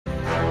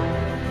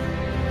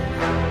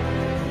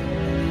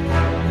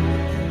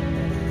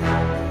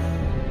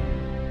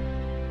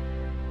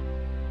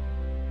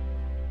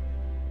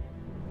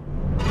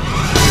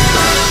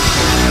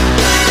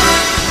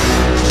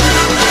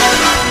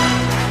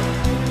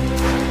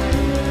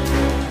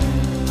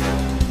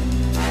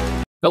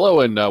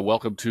Hello and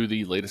welcome to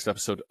the latest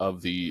episode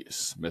of the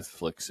Smith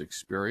Flicks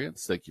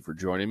Experience. Thank you for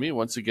joining me.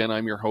 Once again,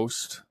 I'm your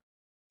host,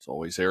 as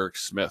always, Eric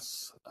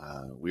Smith.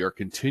 We are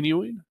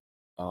continuing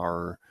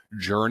our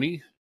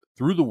journey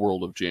through the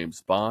world of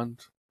James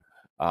Bond.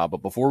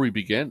 But before we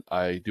begin,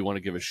 I do want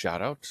to give a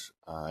shout out.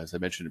 As I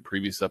mentioned in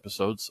previous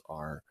episodes,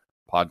 our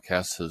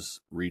podcast has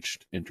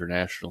reached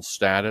international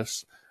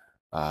status.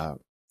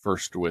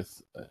 First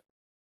with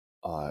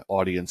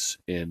audience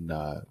in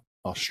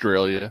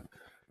Australia,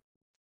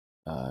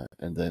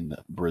 and then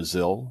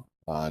Brazil.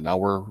 Now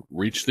we're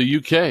reached the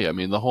UK. I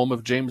mean, the home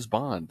of James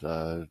Bond.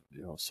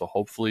 So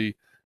hopefully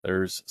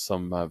there's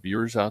some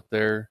viewers out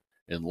there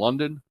in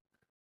London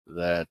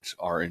that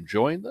are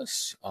enjoying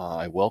this.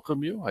 I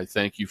welcome you. I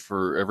thank you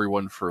for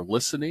everyone for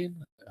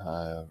listening.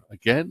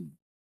 Again,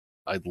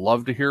 I'd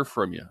love to hear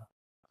from you.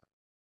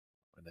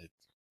 And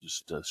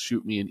just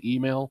shoot me an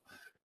email,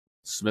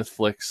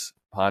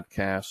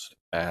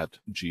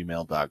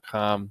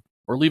 smithflixpodcast@gmail.com.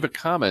 Or leave a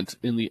comment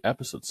in the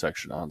episode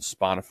section on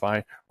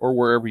Spotify or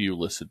wherever you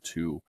listen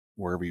to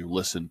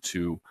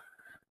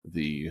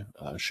the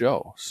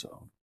show.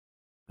 So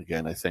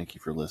again, I thank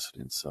you for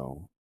listening.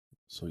 So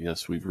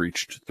yes, we've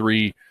reached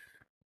 3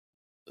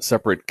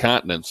 separate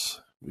continents.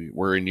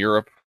 We're in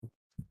Europe,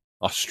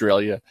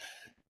 Australia,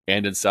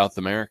 and in South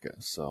America.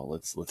 So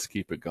let's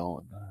keep it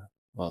going.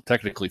 Well,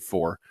 technically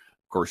 4, of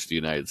course, the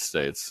United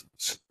States,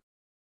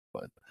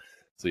 but.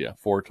 So yeah,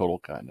 4 total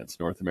continents: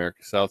 North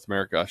America, South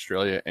America,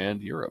 Australia,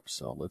 and Europe.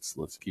 So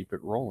let's keep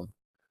it rolling.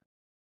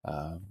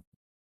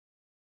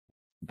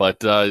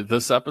 But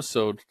this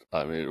episode,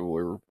 I mean,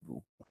 we're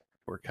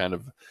kind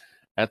of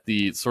at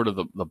the sort of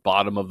the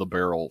bottom of the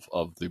barrel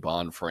of the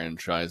Bond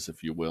franchise,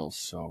 if you will.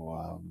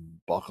 So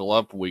buckle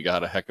up. We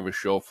got a heck of a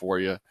show for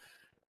you.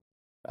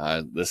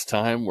 This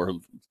time we're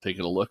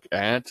taking a look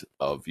at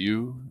A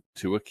View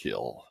to a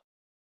Kill.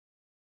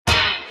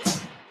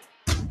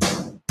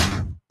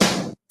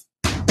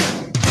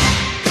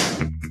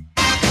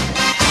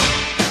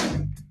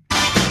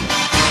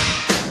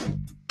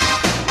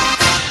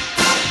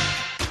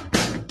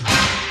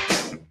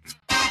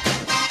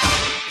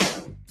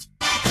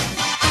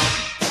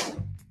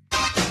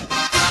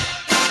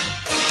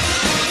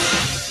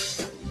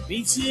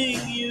 Meeting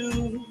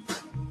you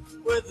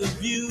with a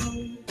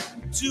view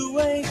to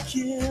a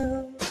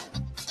kill.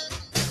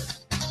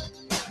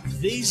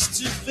 Face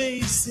to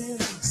face in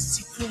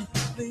secret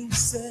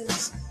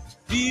places,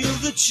 feel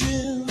the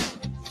chill.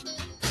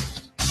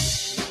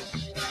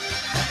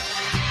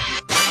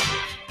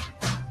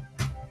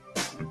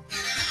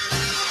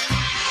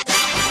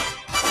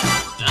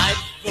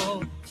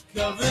 Nightfall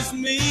covers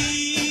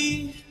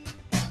me,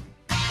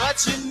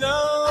 but you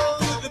know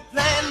the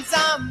plans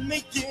I'm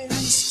making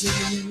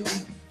still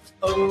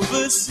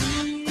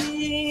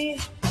oversee.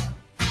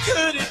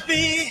 Could it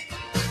be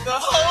the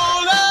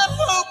whole of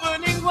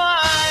opening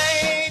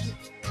wide?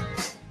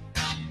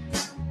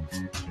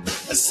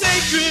 A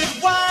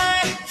sacred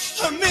wine,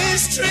 a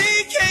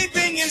mystery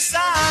gaping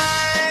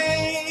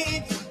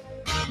inside.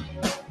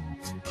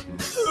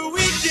 The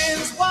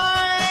weekend's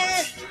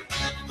wide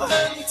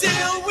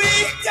until we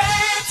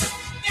dance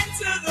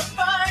into the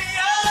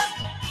fire.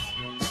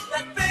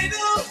 That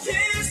fatal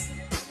kiss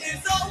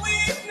is all we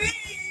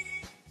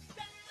need.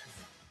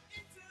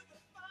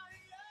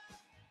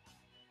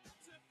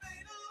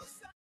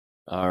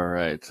 All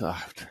right.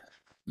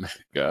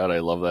 God, I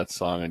love that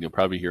song, and you'll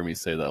probably hear me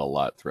say that a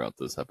lot throughout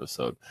this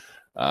episode.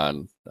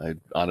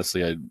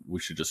 We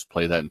should just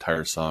play that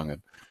entire song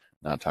and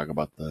not talk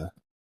about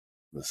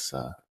this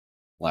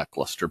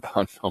lackluster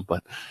Bond film,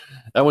 but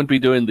that wouldn't be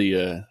doing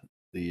the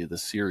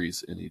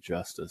series any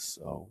justice.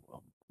 So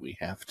we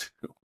have to.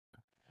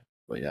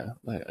 But yeah,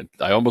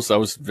 I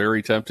was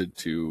very tempted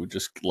to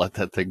just let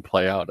that thing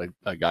play out.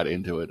 I got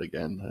into it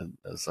again,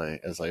 as I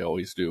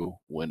always do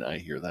when I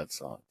hear that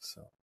song.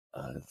 So.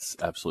 It's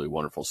absolutely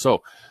wonderful.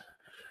 So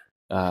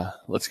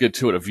let's get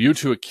to it. A View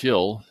to a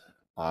Kill.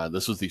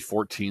 This was the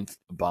 14th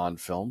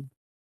Bond film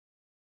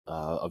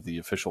of the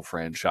official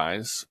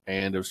franchise,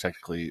 and it was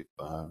technically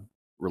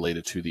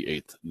related to the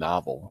 8th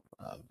novel,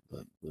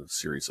 the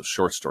series of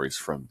short stories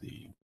from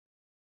the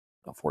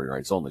For Your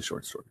Eyes Only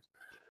short stories.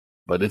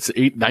 But it's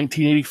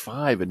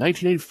 1985, and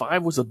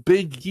 1985 was a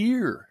big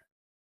year.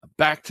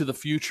 Back to the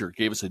Future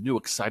gave us a new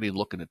exciting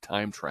look into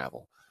time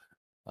travel.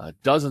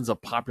 Dozens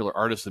of popular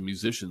artists and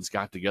musicians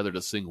got together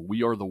to sing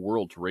We Are the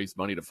World to raise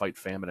money to fight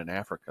famine in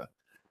Africa.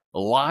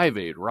 Live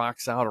Aid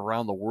rocks out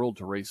around the world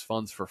to raise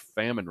funds for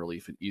famine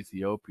relief in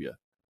Ethiopia.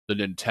 The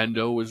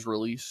Nintendo was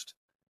released.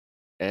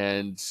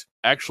 And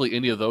actually,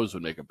 any of those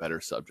would make a better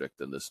subject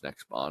than this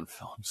next Bond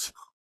film.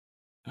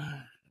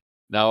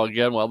 Now,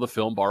 again, while the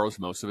film borrows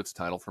most of its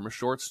title from a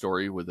short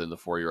story within the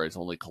For Your Eyes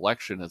Only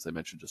collection, as I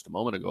mentioned just a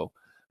moment ago,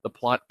 the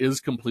plot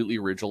is completely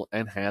original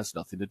and has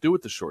nothing to do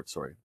with the short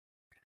story.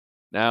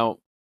 Now,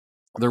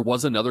 there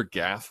was another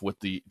gaffe with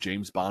the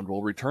James Bond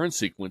will return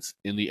sequence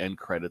in the end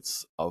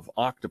credits of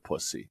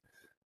Octopussy.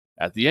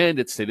 At the end,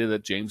 it stated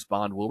that James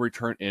Bond will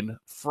return in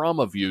From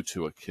A View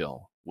to a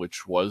Kill.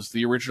 which was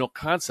the original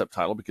concept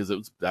title because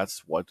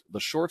that's what the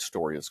short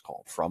story is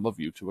called, From a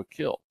View to a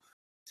Kill.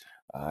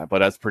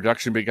 But as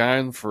production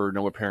began, for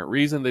no apparent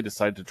reason, they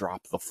decided to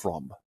drop the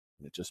from.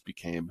 It just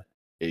became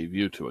A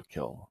View to a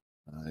Kill.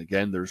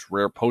 Again, there's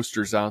rare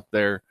posters out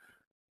there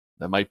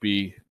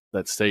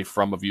that say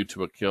From a View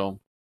to a Kill.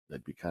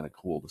 That'd be kind of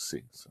cool to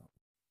see. So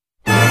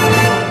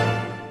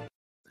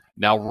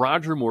now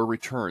Roger Moore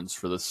returns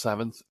for the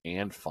 7th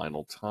and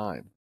final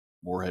time.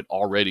 Moore had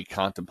already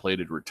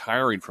contemplated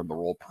retiring from the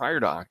role prior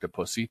to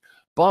Octopussy,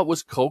 but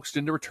was coaxed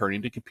into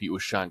returning to compete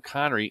with Sean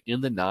Connery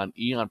in the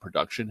non-Eon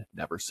production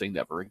Never Say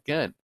Never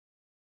Again.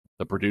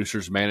 The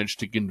producers managed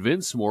to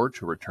convince Moore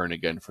to return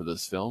again for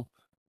this film,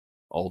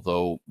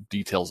 although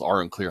details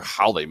are unclear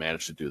how they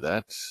managed to do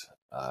that.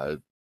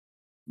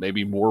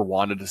 Maybe Moore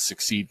wanted to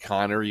succeed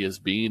Connery as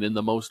being in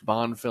the most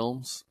Bond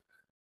films.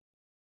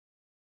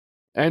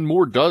 And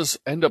Moore does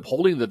end up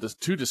holding the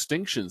two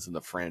distinctions in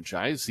the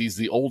franchise. He's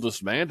the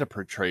oldest man to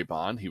portray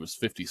Bond. He was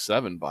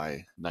 57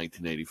 by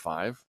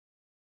 1985.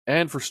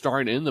 And for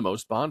starring in the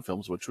most Bond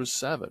films, which was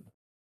 7.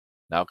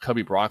 Now,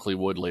 Cubby Broccoli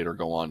would later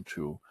go on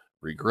to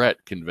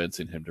regret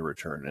convincing him to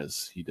return,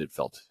 as he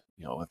felt,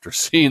 after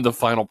seeing the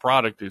final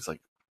product, he's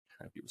like,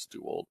 crap, he was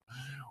too old.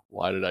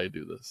 Why did I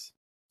do this?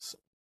 So,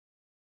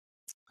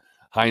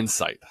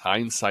 hindsight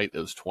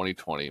is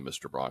 2020,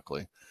 Mr.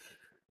 Broccoli.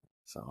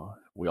 So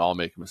we all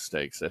make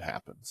mistakes. It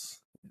happens.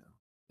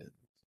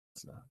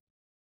 It's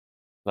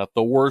not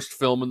the worst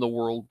film in the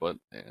world, but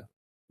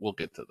we'll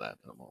get to that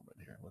in a moment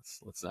here.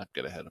 Let's not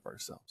get ahead of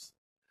ourselves.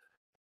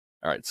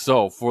 All right,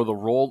 so for the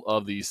role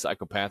of the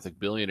psychopathic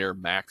billionaire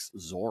Max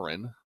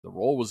Zorin, the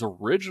role was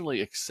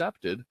originally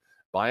accepted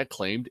by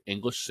acclaimed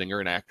English singer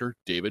and actor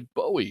David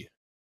Bowie.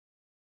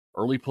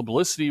 Early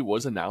publicity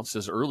was announced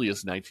as early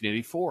as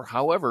 1984.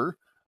 However,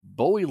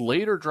 Bowie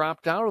later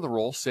dropped out of the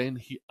role,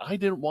 saying I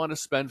didn't want to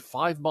spend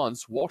 5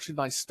 months watching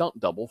my stunt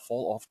double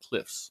fall off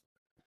cliffs.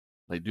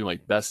 I do my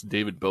best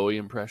David Bowie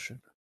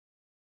impression.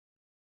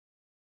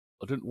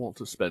 I didn't want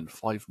to spend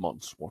 5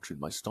 months watching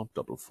my stunt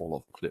double fall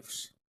off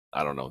cliffs.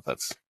 I don't know if I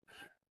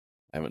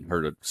haven't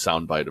heard a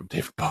soundbite of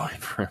David Bowie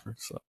forever,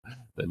 so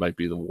that might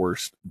be the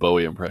worst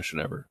Bowie impression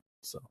ever.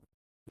 So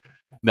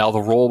now the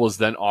role was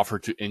then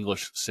offered to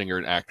English singer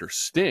and actor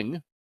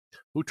Sting,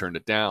 who turned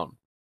it down.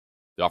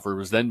 The offer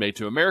was then made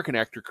to American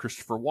actor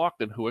Christopher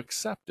Walken, who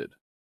accepted.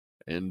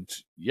 And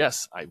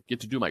yes, I get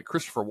to do my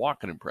Christopher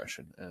Walken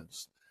impression,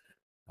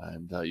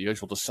 and you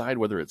guys will decide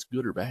whether it's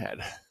good or bad.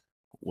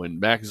 When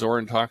Max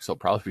Zorin talks, I'll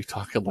probably be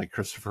talking like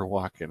Christopher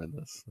Walken in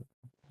this.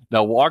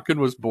 Now, Walken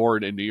was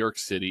born in New York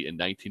City in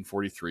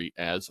 1943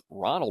 as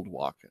Ronald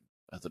Walken.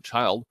 As a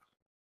child,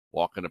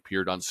 Walken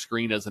appeared on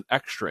screen as an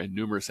extra in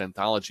numerous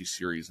anthology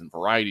series and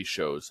variety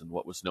shows in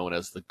what was known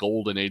as the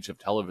Golden Age of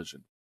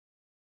television.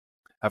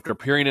 After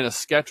appearing in a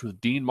sketch with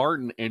Dean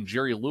Martin and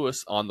Jerry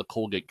Lewis on the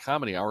Colgate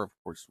Comedy Hour, of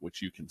course,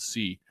 which you can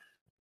see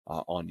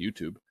on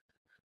YouTube,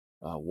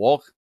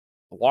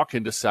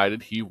 Walken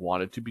decided he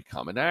wanted to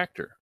become an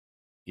actor.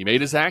 He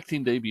made his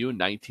acting debut in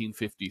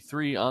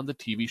 1953 on the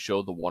TV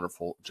show The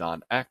Wonderful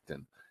John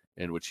Acton,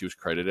 in which he was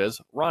credited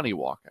as Ronnie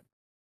Walken.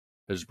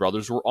 His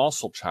brothers were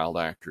also child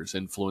actors,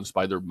 influenced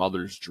by their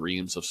mother's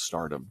dreams of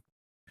stardom.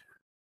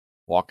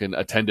 Walken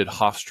attended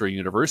Hofstra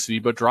University,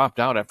 but dropped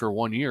out after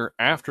 1 year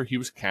after he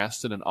was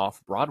cast in an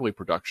off-Broadway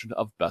production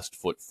of Best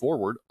Foot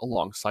Forward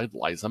alongside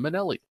Liza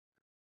Minnelli.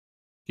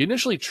 He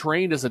initially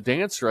trained as a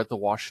dancer at the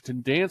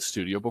Washington Dance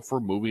Studio before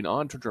moving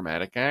on to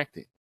dramatic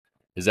acting.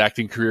 His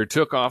acting career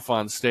took off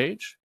on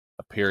stage,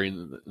 appearing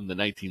in the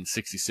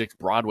 1966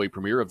 Broadway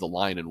premiere of The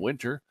Lion in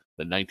Winter,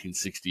 the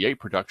 1968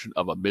 production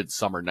of A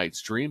Midsummer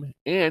Night's Dream,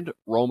 and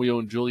Romeo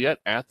and Juliet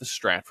at the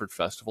Stratford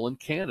Festival in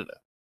Canada.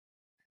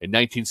 In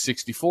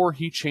 1964,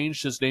 he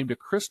changed his name to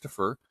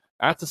Christopher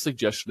at the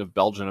suggestion of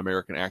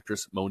Belgian-American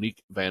actress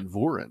Monique Van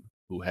Vuren,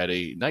 who had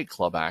a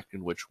nightclub act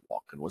in which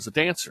Walken was a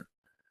dancer.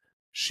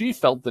 She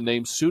felt the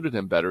name suited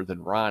him better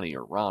than Ronnie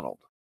or Ronald.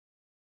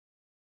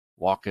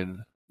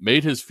 Walken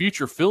made his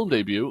feature film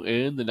debut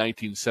in the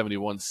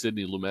 1971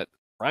 Sidney Lumet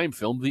crime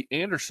film The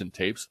Anderson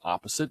Tapes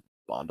opposite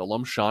Bond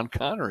alum Sean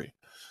Connery.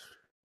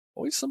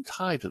 Always some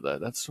tie to that.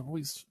 That's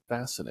always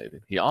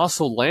fascinating. He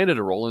also landed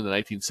a role in the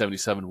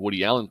 1977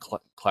 Woody Allen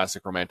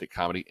classic romantic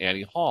comedy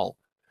Annie Hall.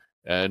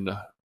 And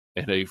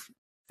a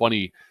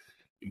funny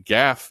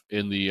gaffe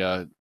in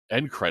the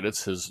end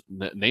credits, his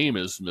name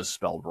is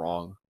misspelled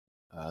wrong.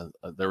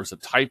 There was a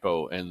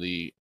typo, and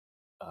the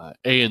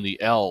A and the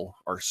L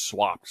are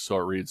swapped, so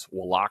it reads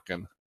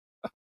Wallaken.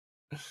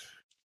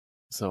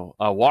 So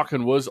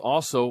Walken was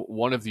also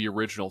one of the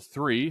original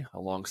 3,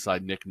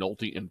 alongside Nick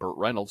Nolte and Burt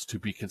Reynolds, to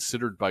be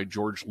considered by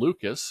George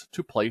Lucas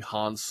to play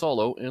Han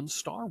Solo in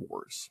Star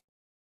Wars.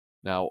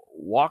 Now,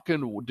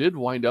 Walken did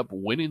wind up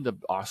winning the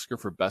Oscar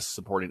for Best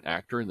Supporting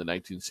Actor in the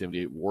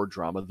 1978 war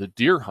drama The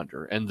Deer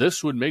Hunter, and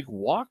this would make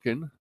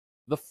Walken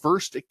the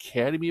first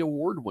Academy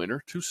Award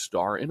winner to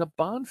star in a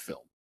Bond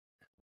film.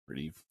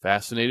 Pretty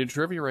fascinating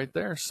trivia right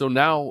there. So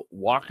now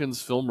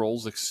Walken's film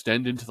roles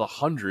extend into the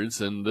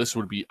hundreds, and this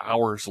would be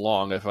hours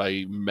long if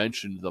I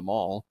mentioned them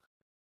all.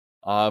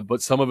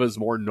 But some of his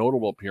more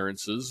notable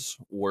appearances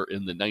were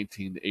in the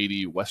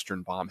 1980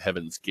 Western bomb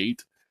Heaven's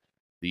Gate,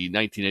 the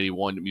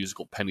 1981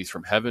 musical Pennies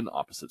from Heaven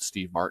opposite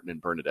Steve Martin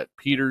and Bernadette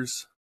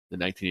Peters, the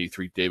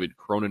 1983 David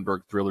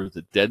Cronenberg thriller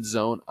The Dead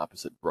Zone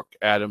opposite Brooke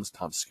Adams,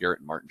 Tom Skerritt,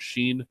 and Martin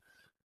Sheen,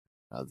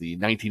 the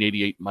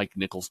 1988 Mike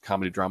Nichols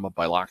comedy drama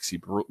Biloxi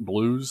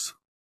Blues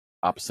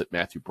opposite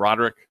Matthew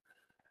Broderick,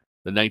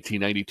 the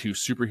 1992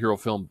 superhero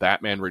film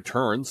Batman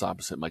Returns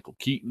opposite Michael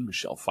Keaton,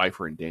 Michelle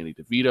Pfeiffer, and Danny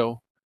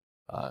DeVito,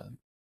 the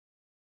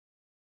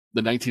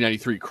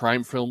 1993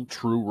 crime film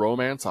True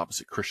Romance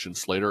opposite Christian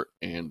Slater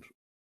and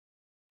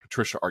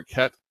Patricia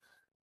Arquette,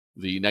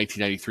 the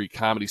 1993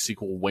 comedy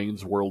sequel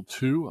Wayne's World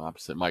 2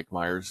 opposite Mike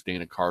Myers,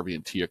 Dana Carvey,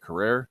 and Tia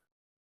Carrere,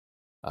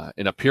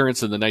 an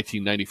appearance in the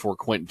 1994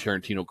 Quentin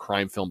Tarantino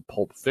crime film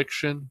Pulp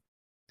Fiction,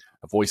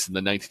 a voice in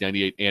the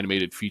 1998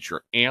 animated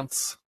feature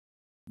Ants,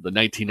 the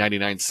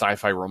 1999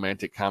 sci-fi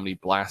romantic comedy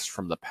Blast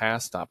from the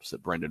Past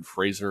opposite Brendan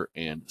Fraser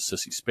and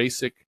Sissy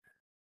Spacek,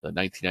 the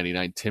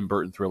 1999 Tim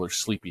Burton thriller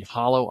Sleepy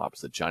Hollow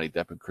opposite Johnny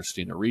Depp and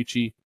Christina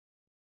Ricci,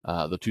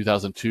 the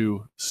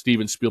 2002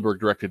 Steven Spielberg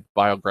directed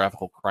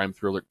biographical crime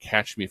thriller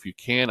Catch Me If You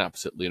Can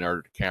opposite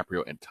Leonardo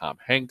DiCaprio and Tom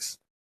Hanks,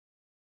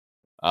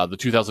 the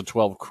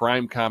 2012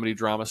 crime comedy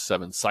drama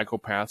Seven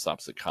Psychopaths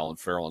opposite Colin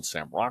Farrell and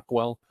Sam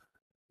Rockwell,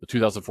 the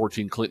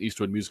 2014 Clint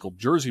Eastwood musical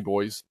Jersey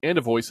Boys, and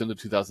a voice in the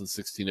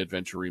 2016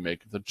 adventure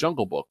remake The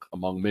Jungle Book,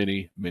 among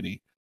many,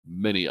 many,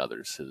 many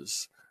others.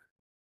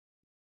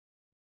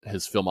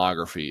 His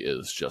filmography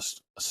is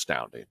just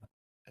astounding.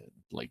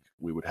 Like,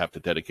 we would have to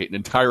dedicate an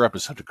entire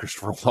episode to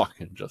Christopher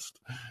Walken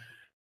just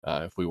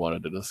if we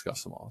wanted to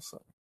discuss them all.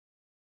 So,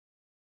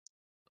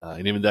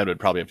 and even then, it would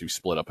probably have to be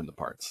split up into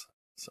parts.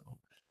 So,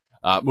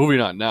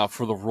 moving on now,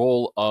 for the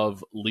role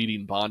of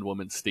leading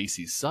bondwoman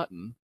Stacey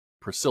Sutton,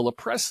 Priscilla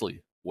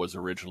Presley was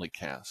originally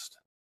cast.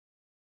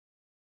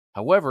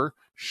 However,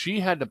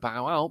 she had to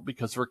bow out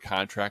because of her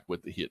contract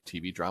with the hit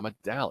TV drama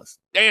Dallas.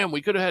 Damn,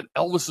 we could have had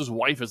Elvis's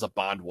wife as a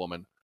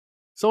bondwoman.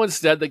 So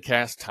instead, they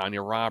cast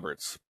Tanya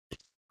Roberts.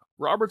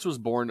 Roberts was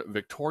born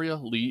Victoria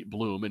Lee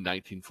Bloom in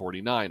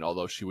 1949,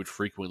 although she would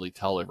frequently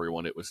tell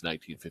everyone it was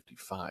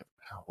 1955.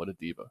 Wow, what a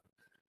diva.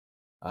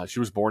 She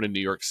was born in New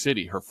York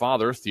City. Her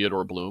father,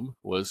 Theodore Bloom,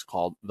 was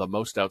called the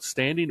most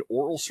outstanding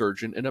oral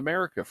surgeon in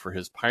America for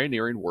his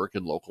pioneering work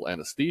in local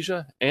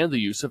anesthesia and the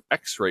use of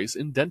x-rays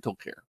in dental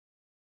care.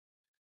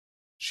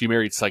 She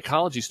married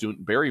psychology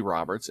student Barry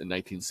Roberts in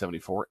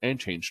 1974 and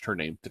changed her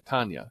name to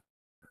Tanya.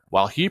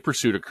 While he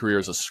pursued a career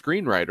as a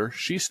screenwriter,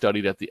 she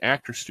studied at the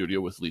Actors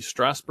Studio with Lee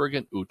Strasberg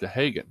and Uta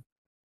Hagen.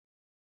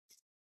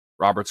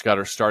 Roberts got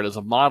her start as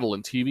a model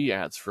in TV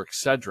ads for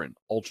Excedrin,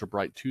 Ultra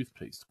Bright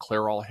toothpaste,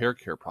 Clairol hair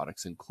care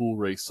products, and Cool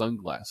Ray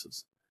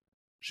sunglasses.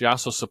 She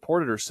also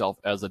supported herself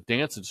as a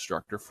dance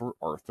instructor for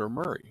Arthur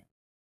Murray.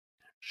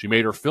 She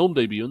made her film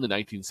debut in the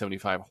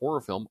 1975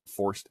 horror film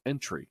Forced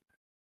Entry.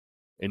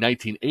 In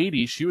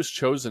 1980, she was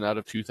chosen out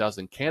of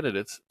 2,000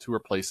 candidates to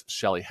replace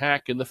Shelley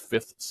Hack in the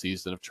 5th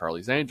season of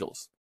Charlie's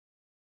Angels.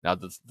 Now,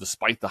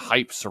 despite the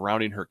hype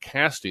surrounding her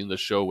casting, the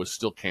show was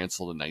still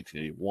canceled in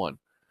 1981.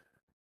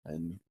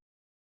 And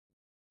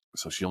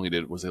so she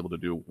only was able to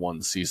do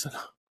one season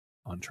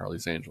on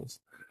Charlie's Angels.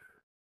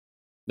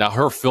 Now,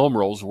 her film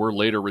roles were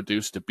later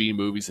reduced to B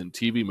movies and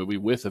TV movie,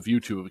 with A View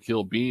to a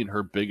Kill being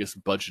her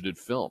biggest budgeted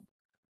film.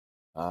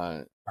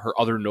 Her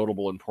other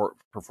notable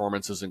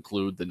performances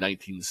include the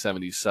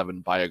 1977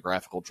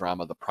 biographical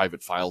drama The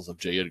Private Files of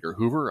J. Edgar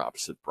Hoover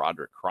opposite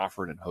Broderick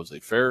Crawford and Jose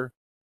Ferrer,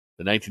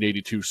 the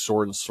 1982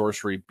 sword and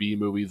sorcery B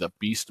movie The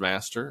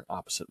Beastmaster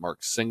opposite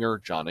Mark Singer,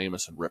 John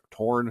Amos, and Rip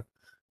Torn,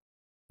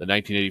 the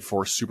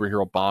 1984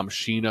 superhero bomb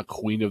Sheena,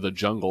 Queen of the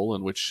Jungle,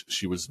 in which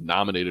she was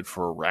nominated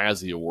for a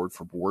Razzie Award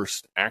for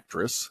Worst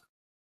Actress,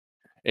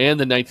 and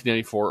the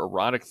 1994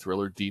 erotic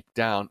thriller Deep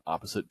Down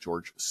opposite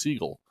George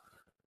Segal.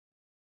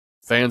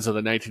 Fans of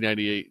the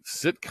 1998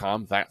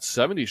 sitcom That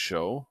 70s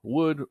Show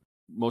would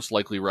most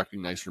likely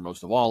recognize her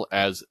most of all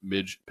as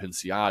Midge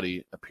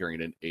Pinciotti,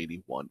 appearing in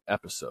 81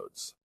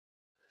 episodes.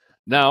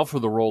 Now, for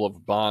the role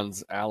of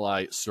Bond's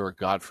ally Sir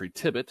Godfrey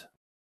Tibbett,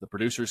 the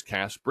producers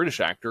cast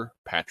British actor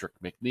Patrick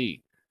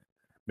Macnee.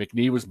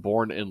 Macnee was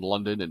born in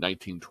London in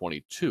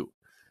 1922.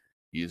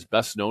 He is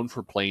best known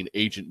for playing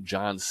Agent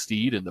John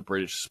Steed in the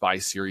British spy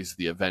series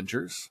The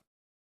Avengers.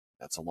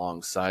 That's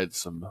alongside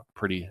some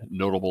pretty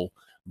notable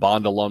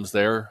Bond alums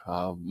there.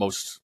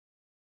 Most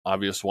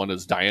obvious one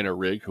is Diana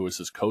Rigg, who is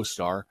his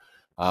co-star,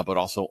 but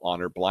also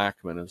Honor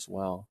Blackman as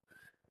well.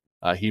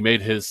 He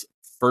made his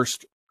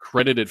first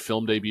credited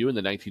film debut in the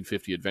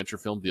 1950 adventure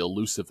film The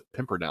Elusive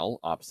Pimpernel,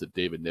 opposite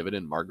David Niven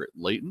and Margaret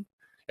Leighton,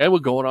 and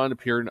would go on to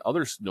appear in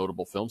other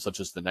notable films,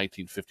 such as the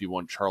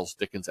 1951 Charles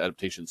Dickens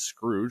adaptation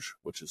Scrooge,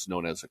 which is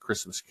known as A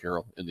Christmas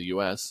Carol in the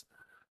U.S.,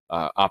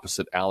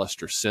 opposite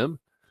Alistair Sim,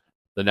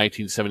 the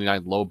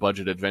 1979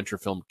 low-budget adventure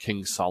film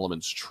King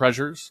Solomon's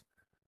Treasures,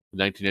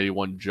 the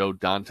 1981 Joe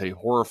Dante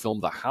horror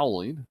film The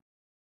Howling,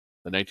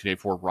 the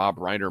 1984 Rob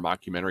Reiner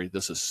mockumentary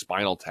This Is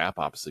Spinal Tap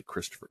opposite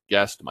Christopher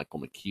Guest, Michael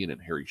McKean,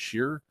 and Harry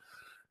Shearer,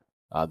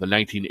 The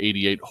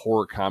 1988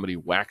 horror comedy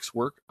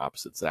Waxwork,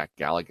 opposite Zach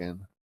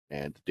Galligan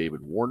and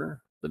David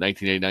Warner. The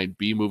 1989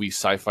 B-movie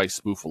sci-fi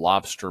spoof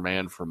Lobster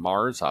Man from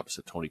Mars,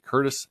 opposite Tony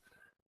Curtis.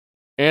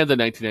 And the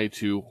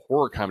 1992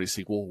 horror comedy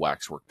sequel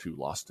Waxwork 2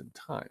 Lost in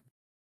Time.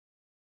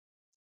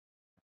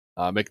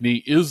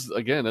 McNee is,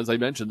 again, as I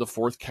mentioned, the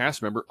fourth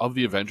cast member of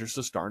the Avengers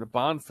to star in a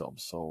Bond film.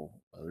 So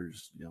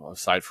there's,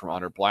 aside from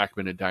Honor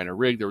Blackman and Dinah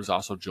Rigg, there was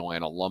also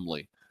Joanna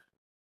Lumley,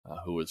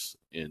 who was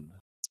in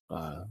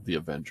the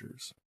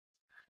Avengers.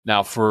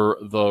 Now, for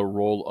the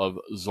role of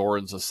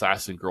Zoran's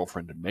assassin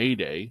girlfriend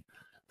Mayday,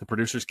 the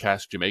producers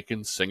cast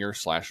Jamaican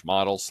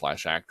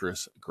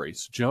singer/model/actress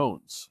Grace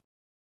Jones.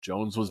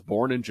 Jones was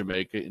born in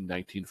Jamaica in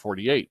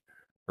 1948.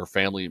 Her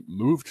family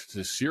moved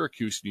to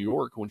Syracuse, New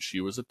York when she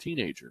was a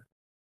teenager.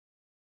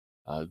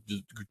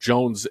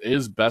 Jones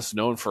is best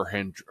known for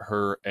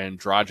her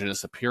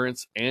androgynous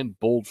appearance and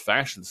bold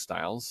fashion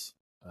styles.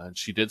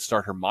 She did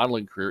start her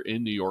modeling career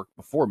in New York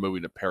before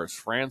moving to Paris,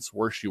 France,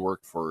 where she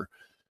worked for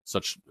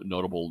such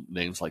notable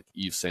names like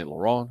Yves Saint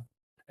Laurent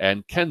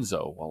and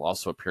Kenzo, while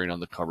also appearing on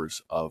the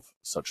covers of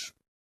such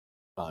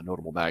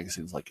notable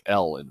magazines like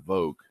Elle and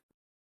Vogue.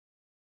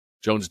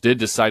 Jones did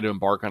decide to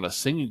embark on a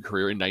singing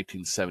career in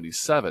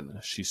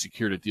 1977. She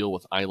secured a deal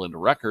with Island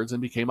Records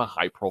and became a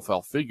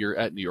high-profile figure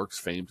at New York's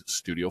famed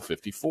Studio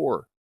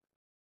 54.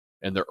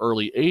 In the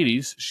early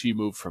 80s, she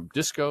moved from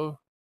disco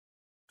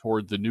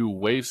toward the new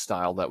wave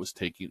style that was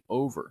taking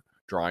over,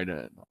 drawing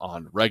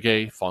on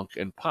reggae, funk,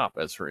 and pop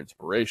as her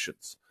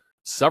inspirations.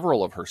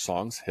 Several of her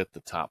songs hit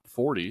the top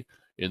 40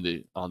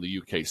 on the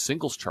UK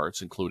singles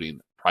charts,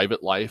 including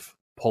Private Life,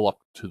 Pull Up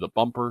to the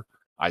Bumper,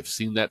 I've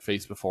Seen That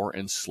Face Before,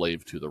 and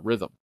Slave to the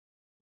Rhythm.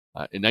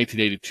 In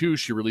 1982,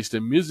 she released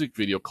a music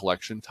video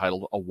collection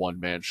titled A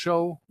One-Man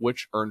Show,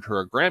 which earned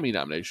her a Grammy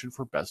nomination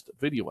for Best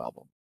Video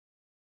Album.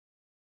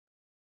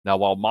 Now,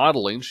 while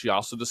modeling, she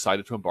also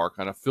decided to embark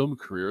on a film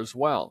career as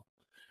well.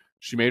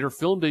 She made her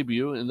film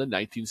debut in the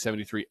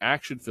 1973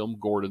 action film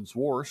Gordon's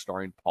War,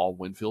 starring Paul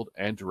Winfield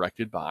and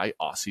directed by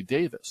Ossie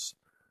Davis.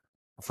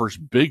 Her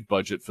first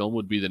big-budget film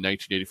would be the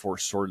 1984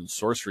 Sword and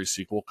Sorcery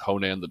sequel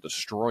Conan the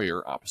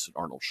Destroyer, opposite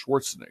Arnold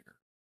Schwarzenegger.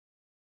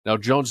 Now,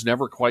 Jones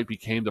never quite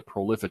became the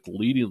prolific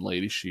leading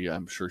lady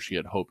I'm sure she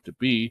had hoped to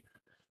be,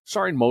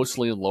 starring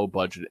mostly in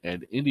low-budget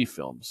and indie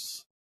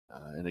films.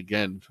 And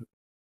again,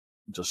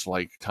 just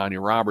like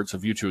Tanya Roberts, A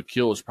View to a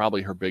Kill is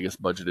probably her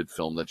biggest budgeted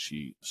film that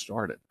she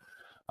started.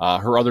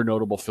 Her other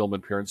notable film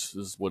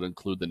appearances would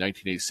include the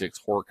 1986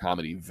 horror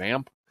comedy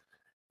Vamp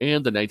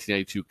and the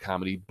 1992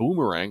 comedy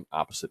Boomerang,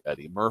 opposite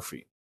Eddie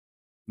Murphy.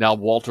 Now,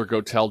 Walter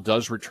Gotell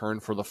does return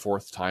for the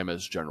fourth time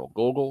as General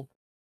Gogol,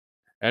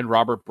 and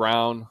Robert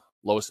Brown,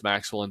 Lois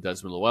Maxwell, and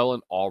Desmond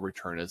Llewellyn all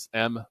return as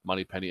M,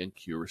 Moneypenny, and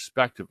Q,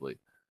 respectively.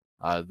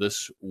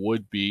 This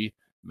would be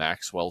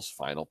Maxwell's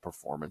final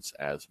performance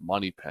as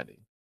Moneypenny.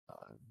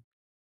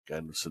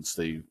 Again, since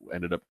they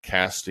ended up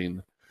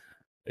casting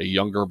a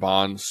younger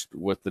Bond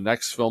with the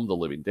next film, The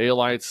Living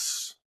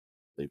Daylights,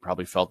 they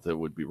probably felt that it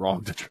would be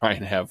wrong to try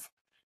and have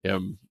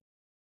him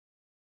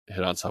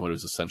hit on someone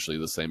who's essentially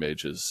the same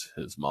age as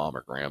his mom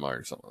or grandma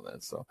or something like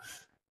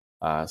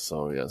that.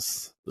 So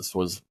yes, this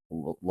was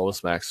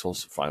Lois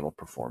Maxwell's final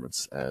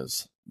performance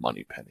as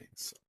Moneypenny.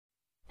 So.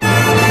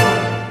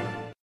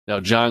 Now,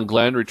 John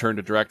Glenn returned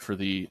to direct for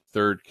the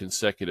third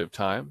consecutive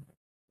time,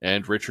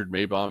 and Richard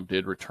Maybaum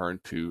did return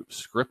to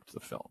script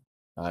the film.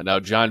 Now,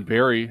 John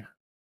Barry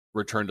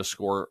returned to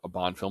score a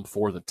Bond film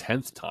for the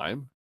 10th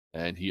time,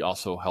 and he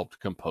also helped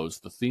compose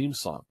the theme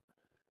song.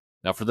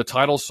 Now, for the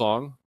title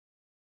song,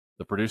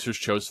 the producers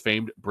chose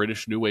famed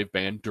British new wave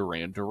band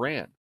Duran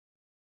Duran.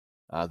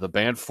 The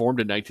band formed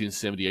in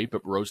 1978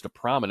 but rose to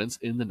prominence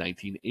in the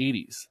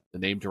 1980s.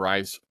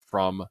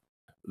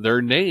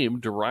 Their name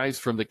derives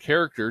from the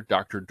character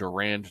Dr.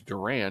 Durand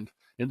Durand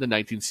in the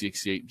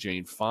 1968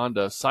 Jane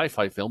Fonda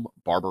sci-fi film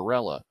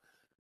Barbarella.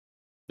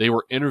 They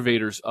were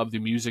innovators of the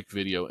music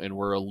video and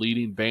were a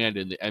leading band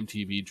in the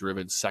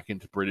MTV-driven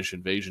second British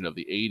invasion of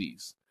the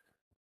 80s.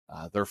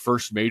 Their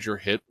first major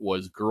hit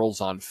was Girls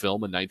on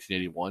Film in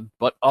 1981,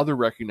 but other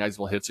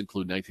recognizable hits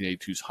include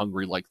 1982's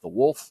Hungry Like the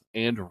Wolf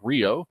and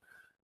Rio,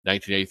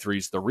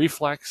 1983's The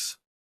Reflex,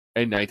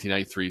 and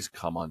 1993's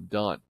Come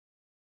Undone.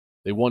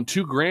 They won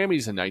 2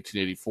 Grammys in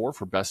 1984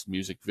 for Best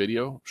Music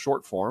Video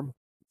short form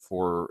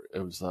for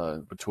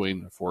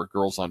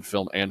Girls on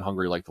Film and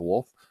Hungry Like the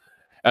Wolf,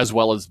 as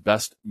well as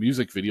Best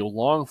Music Video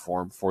long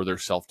form for their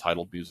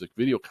self-titled music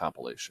video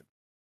compilation.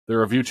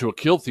 Their A View to a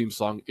Kill theme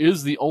song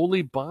is the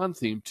only Bond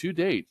theme to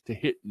date to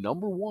hit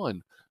number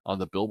 1 on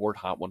the Billboard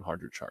Hot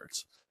 100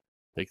 charts.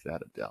 Take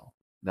that, Adele.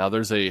 Now,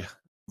 there's a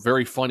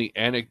very funny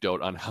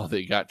anecdote on how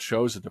they got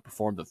chosen to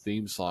perform the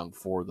theme song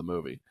for the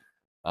movie.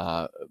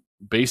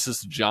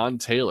 Bassist John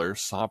Taylor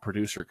saw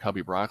producer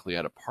Cubby Broccoli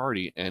at a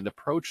party and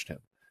approached him.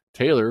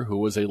 Taylor, who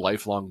was a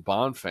lifelong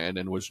Bond fan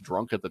and was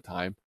drunk at the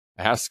time,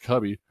 asked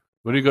Cubby,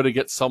 "When are you going to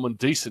get someone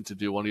decent to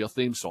do one of your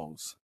theme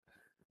songs?"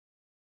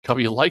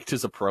 Cubby liked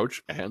his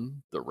approach,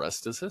 and the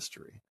rest is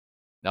history.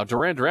 Now,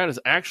 Duran Duran is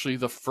actually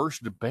the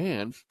first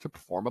band to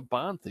perform a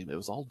Bond theme. It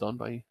was all done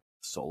by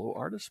solo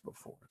artist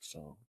before.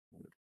 So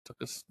it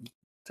took us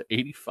to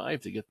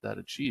 85 to get that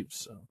achieved.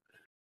 So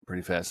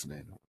pretty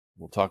fascinating.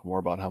 We'll talk more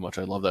about how much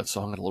I love that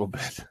song in a little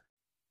bit.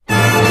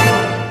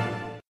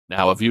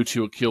 Now, A View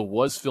to a Kill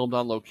was filmed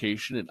on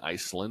location in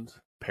Iceland,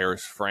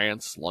 Paris,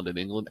 France, London,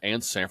 England,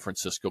 and San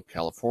Francisco,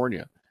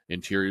 California.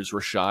 Interiors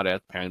were shot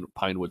at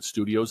Pinewood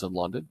Studios in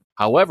London.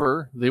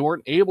 However, they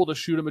weren't able to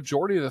shoot a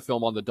majority of the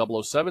film on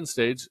the 007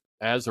 stage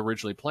as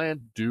originally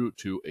planned due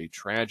to a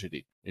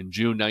tragedy. In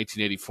June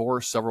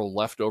 1984, several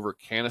leftover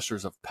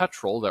canisters of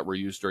petrol that were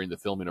used during the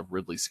filming of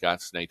Ridley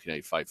Scott's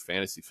 1985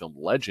 fantasy film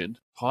Legend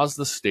caused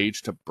the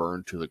stage to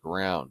burn to the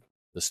ground.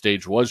 The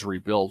stage was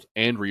rebuilt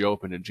and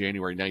reopened in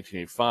January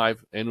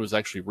 1985 and was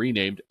actually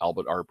renamed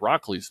Albert R.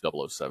 Broccoli's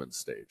 007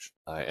 stage.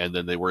 And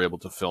then they were able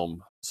to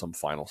film some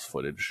final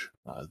footage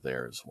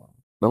there as well.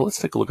 Now let's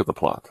take a look at the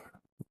plot.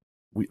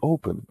 We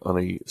open on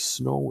a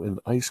snow and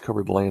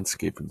ice-covered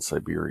landscape in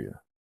Siberia.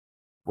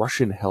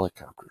 Russian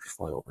helicopters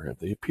fly overhead.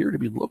 They appear to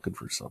be looking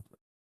for something.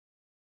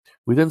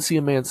 We then see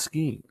a man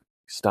skiing.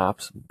 He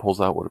stops and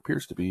pulls out what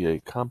appears to be a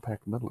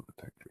compact metal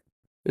detector.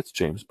 It's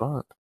James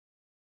Bond.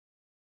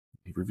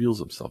 He reveals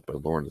himself by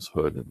lowering his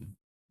hood, and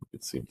you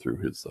can see him through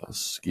his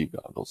ski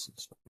goggles and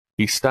stuff.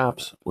 He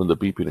stops when the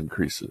beeping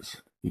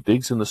increases. He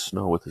digs in the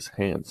snow with his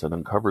hands and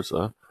uncovers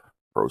a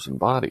frozen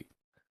body.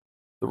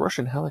 The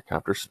Russian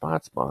helicopter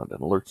spots Bond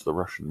and alerts the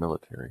Russian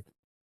military.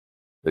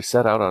 They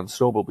set out on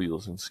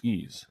snowmobiles and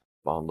skis.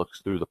 Bond looks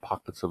through the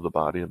pockets of the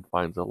body and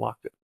finds a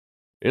locket.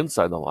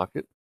 Inside the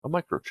locket, a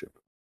microchip.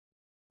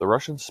 The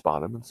Russians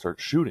spot him and start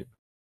shooting.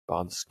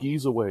 Bond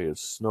skis away as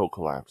snow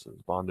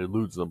collapses. Bond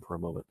eludes them for a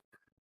moment.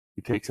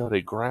 He takes out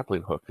a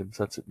grappling hook and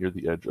sets it near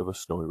the edge of a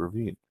snowy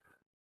ravine.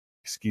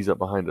 He skis up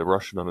behind a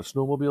Russian on a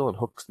snowmobile and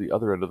hooks the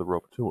other end of the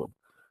rope to him.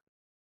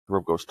 The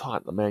rope goes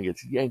taut and the man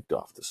gets yanked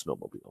off the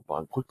snowmobile.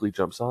 Bond quickly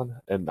jumps on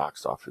and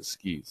knocks off his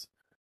skis.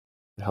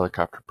 The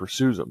helicopter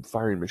pursues him,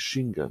 firing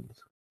machine guns.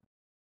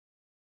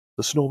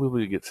 The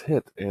snowmobile gets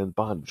hit and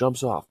Bond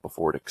jumps off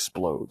before it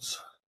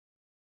explodes.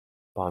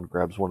 Bond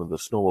grabs one of the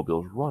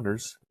snowmobile's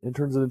runners and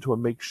turns it into a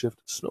makeshift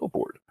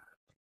snowboard.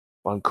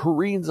 Bond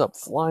careens up,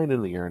 flying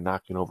in the air,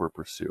 knocking over a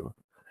pursuer.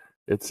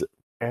 It's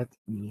at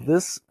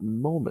this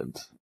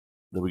moment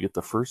that we get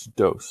the first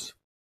dose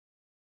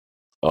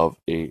of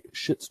a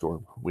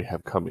shitstorm we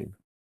have coming.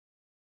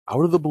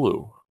 Out of the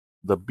blue,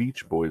 the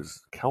Beach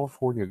Boys'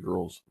 California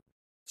Girls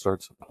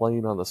starts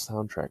playing on the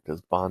soundtrack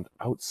as Bond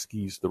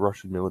outskis the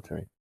Russian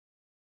military.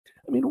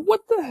 I mean,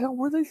 what the hell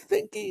were they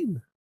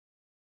thinking?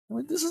 I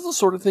mean, this is the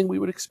sort of thing we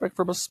would expect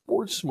from a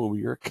sports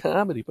movie or a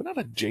comedy, but not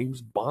a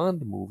James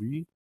Bond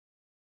movie.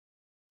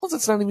 Plus,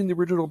 it's not even the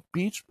original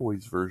Beach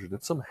Boys version.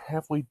 It's some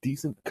halfway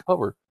decent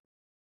cover.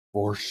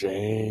 For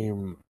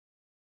shame.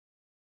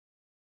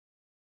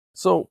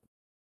 So,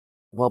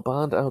 while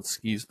Bond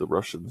outskis the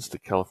Russians to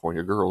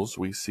California Girls,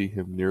 we see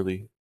him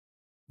nearly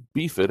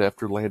beef it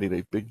after landing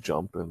a big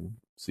jump and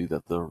see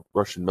that the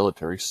Russian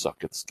military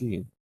suck at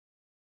skiing.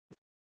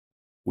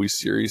 We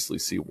seriously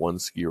see one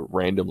skier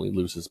randomly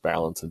lose his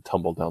balance and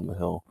tumble down the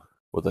hill,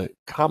 with a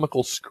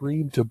comical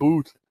scream to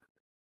boot.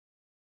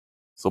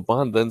 So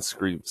Bond then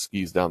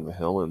skis down the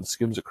hill and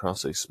skims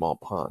across a small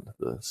pond.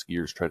 The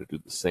skiers try to do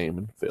the same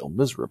and fail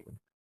miserably.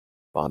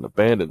 Bond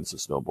abandons the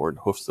snowboard and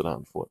hoofs it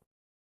on foot.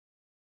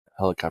 The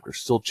helicopter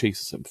still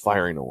chases him,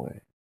 firing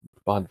away.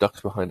 Bond ducks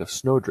behind a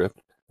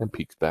snowdrift and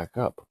peeks back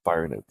up,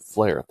 firing a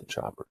flare at the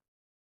chopper.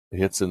 It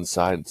hits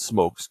inside and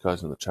smokes,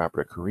 causing the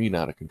chopper to careen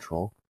out of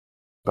control,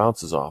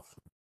 bounces off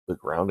the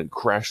ground and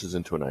crashes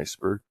into an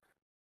iceberg.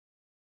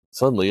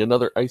 Suddenly,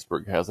 another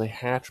iceberg has a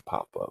hatch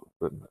pop up,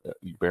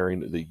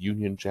 bearing the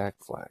Union Jack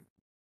flag.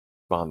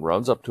 Bond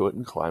runs up to it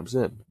and climbs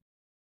in.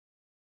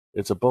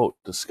 It's a boat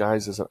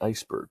disguised as an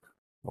iceberg.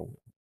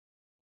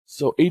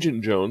 So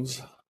Agent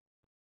Jones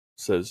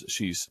says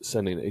she's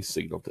sending a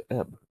signal to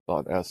M.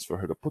 Bond asks for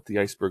her to put the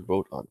iceberg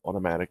boat on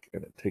automatic,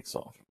 and it takes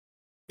off.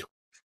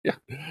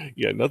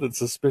 Yeah, nothing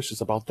suspicious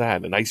about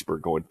that. An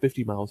iceberg going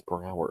 50 miles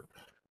per hour.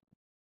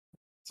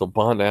 So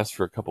Bond asks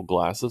for a couple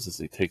glasses as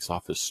he takes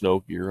off his snow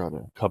gear on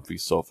a comfy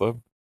sofa,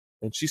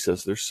 and she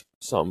says there's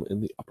some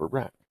in the upper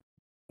rack.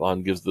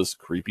 Bond gives this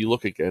creepy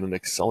look again and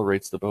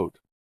accelerates the boat.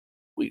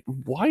 Wait,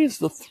 why is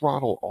the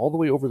throttle all the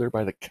way over there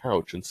by the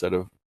couch instead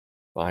of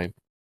by,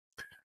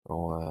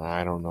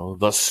 I don't know,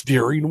 the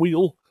steering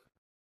wheel?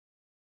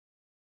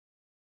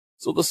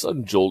 So the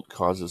sudden jolt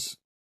causes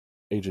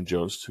Agent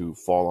Jones to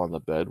fall on the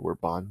bed where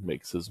Bond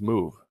makes his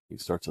move. He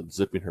starts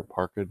unzipping her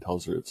parka and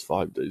tells her it's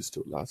 5 days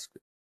to Alaska.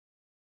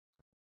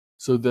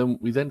 So then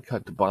we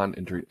cut to Bond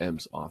entering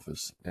M's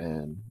office,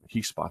 and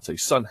he spots a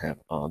sun hat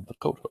on the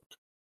coat hook.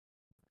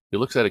 He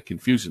looks at it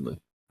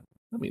confusedly.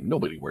 I mean,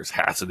 nobody wears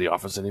hats in the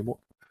office anymore.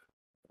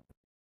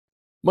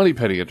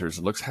 Moneypenny enters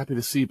and looks happy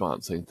to see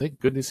Bond, saying, "Thank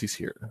goodness he's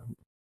here."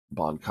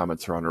 Bond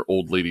comments her on her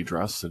old lady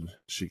dress, and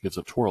she gives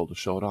a twirl to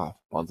show it off.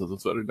 Bond says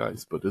it's very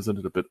nice, but isn't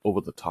it a bit over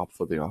the top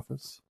for the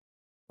office?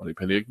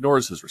 Moneypenny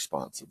ignores his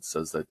response and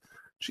says that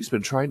she's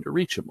been trying to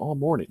reach him all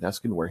morning,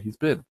 asking where he's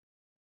been.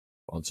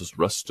 Bond says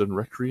rest and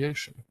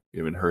recreation,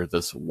 giving her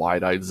this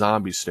wide-eyed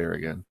zombie stare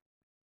again.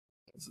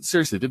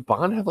 Seriously, did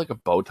Bond have like a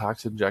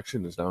Botox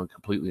injection and is now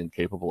completely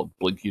incapable of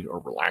blinking or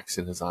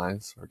relaxing his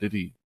eyes? Or did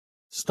he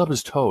stub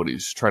his toe and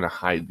he's trying to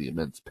hide the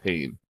immense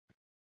pain?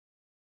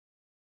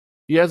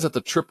 He adds that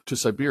the trip to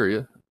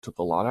Siberia took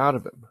a lot out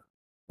of him.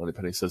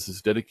 Moneypenny says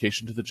his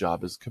dedication to the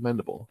job is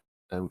commendable,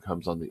 and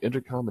comes on the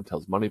intercom and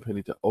tells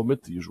Moneypenny to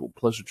omit the usual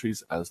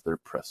pleasantries as they're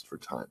pressed for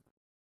time.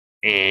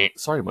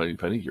 Sorry,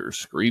 Moneypenny, your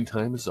screen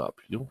time is up.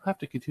 You'll have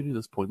to continue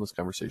this pointless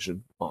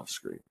conversation off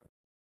screen.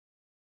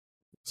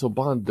 So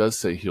Bond does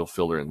say he'll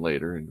fill her in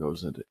later and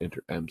goes into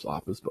Enter M's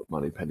office, but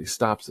Moneypenny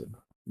stops him,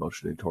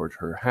 motioning toward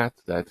her hat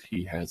that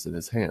he has in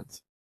his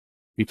hands.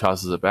 He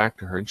tosses it back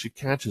to her and she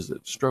catches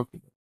it,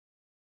 stroking it.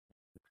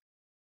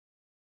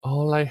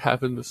 All I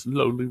have in this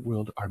lonely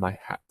world are my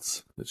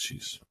hats.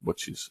 That's what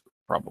she's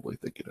probably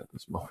thinking at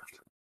this moment.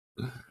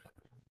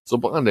 So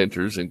Bond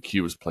enters and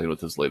Q is playing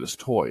with his latest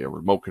toy, a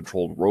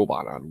remote-controlled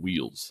robot on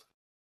wheels.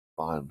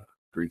 Bond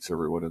greets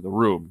everyone in the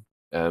room,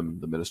 M,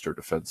 the Minister of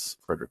Defense,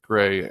 Frederick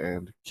Gray,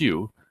 and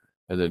Q,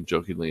 and then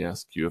jokingly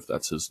asks Q if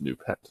that's his new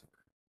pet.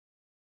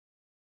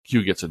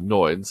 Q gets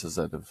annoyed and says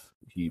that if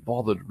he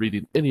bothered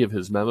reading any of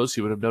his memos,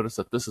 he would have noticed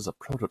that this is a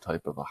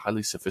prototype of a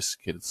highly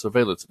sophisticated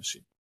surveillance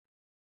machine.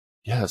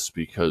 Yes,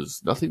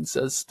 because nothing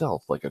says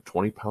stealth like a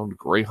 20-pound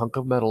gray hunk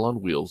of metal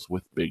on wheels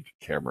with big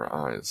camera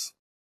eyes.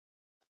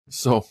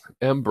 So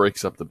M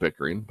breaks up the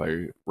bickering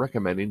by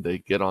recommending they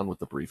get on with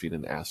the briefing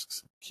and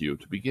asks Q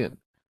to begin.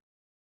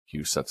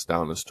 Q sets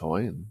down his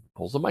toy and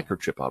pulls a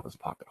microchip out of his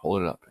pocket,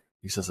 holding it up.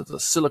 He says it's a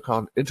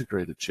silicon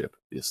integrated chip,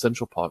 the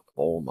essential part of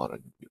all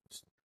modern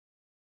computers.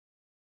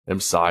 M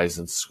sighs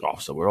and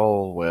scoffs, so we're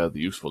all aware of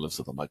the usefulness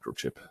of the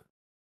microchip.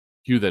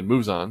 Q then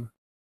moves on,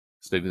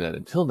 stating that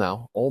until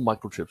now, all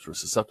microchips were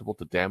susceptible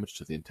to damage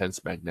to the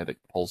intense magnetic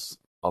pulse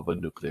of a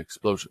nuclear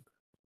explosion.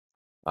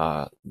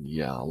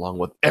 Yeah, along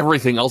with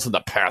everything else in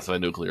the path of a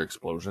nuclear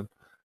explosion.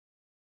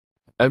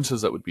 M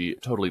says that would be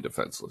totally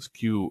defenseless.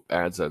 Q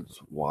adds that's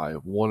why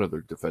one of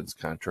their defense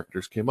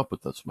contractors came up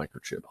with this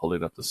microchip,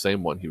 holding up the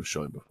same one he was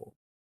showing before.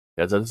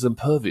 He adds that it's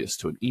impervious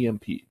to an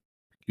EMP.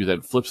 Q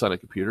then flips on a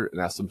computer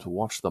and asks him to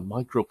watch the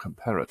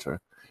microcomparator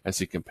as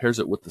he compares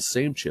it with the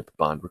same chip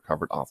Bond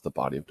recovered off the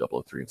body of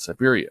 003 in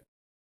Siberia.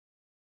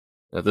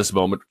 At this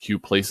moment, Q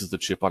places the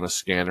chip on a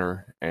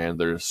scanner and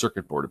their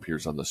circuit board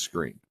appears on the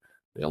screen.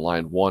 They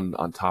align one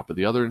on top of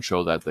the other and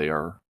show that they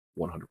are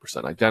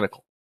 100%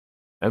 identical.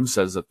 M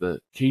says that the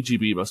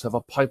KGB must have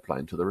a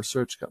pipeline to the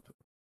research company.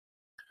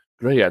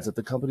 Gray adds that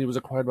the company was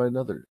acquired by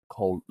another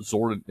called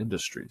Zorin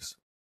Industries.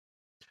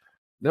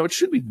 Now, it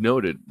should be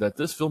noted that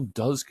this film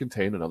does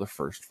contain another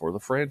first for the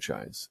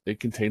franchise.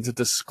 It contains a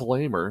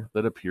disclaimer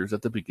that appears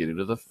at the beginning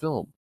of the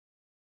film.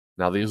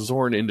 Now, the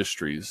Zorin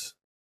Industries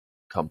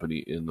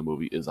company in the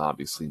movie is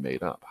obviously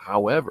made up.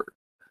 However,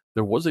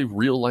 there was a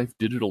real-life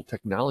digital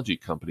technology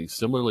company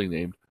similarly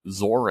named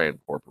Zoran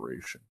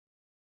Corporation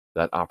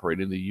that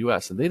operated in the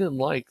US, and they didn't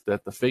like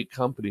that the fake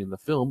company in the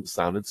film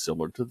sounded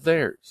similar to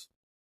theirs.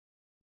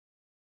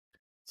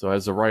 So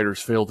as the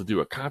writers failed to do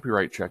a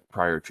copyright check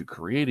prior to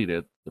creating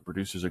it, the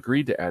producers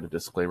agreed to add a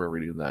disclaimer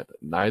reading that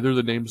neither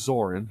the name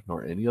Zoran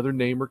nor any other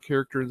name or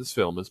character in this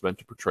film is meant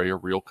to portray a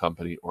real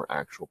company or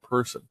actual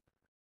person.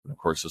 And of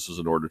course, this was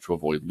in order to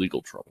avoid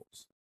legal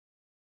troubles.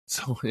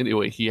 So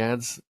anyway, he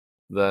adds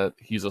that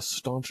he's a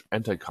staunch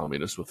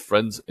anti-communist with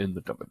friends in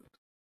the government.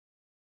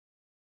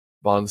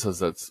 Bond says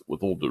that,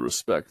 with all due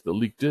respect, the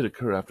leak did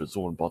occur after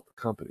Zorn bought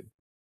the company.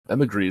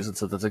 M agrees and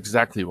says that's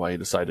exactly why he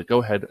decided to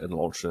go ahead and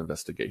launch an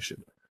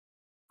investigation.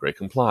 Gray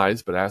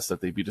complies, but asks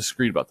that they be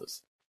discreet about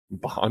this.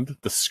 Bond?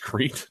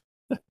 Discreet?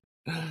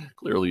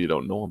 Clearly you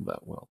don't know him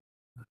that well.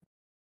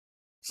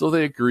 So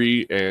they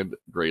agree, and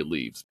Gray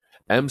leaves.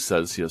 M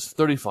says he has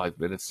 35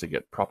 minutes to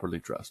get properly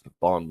dressed.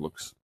 Bond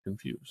looks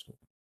confused.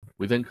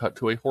 We then cut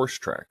to a horse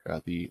track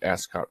at the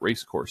Ascot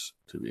racecourse,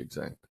 to be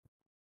exact.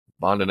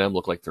 Bond and M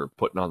look like they're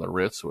putting on the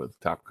Ritz with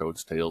top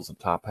coats, tails, and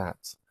top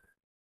hats.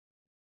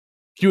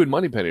 Q and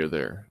Moneypenny are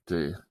there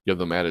to give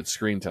them added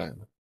screen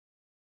time.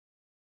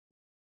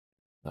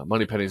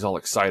 Moneypenny's all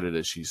excited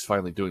as she's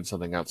finally doing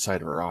something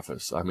outside of her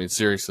office. I mean,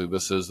 seriously,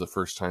 this is the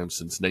first time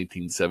since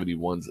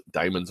 1971's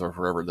Diamonds Are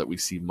Forever that we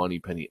see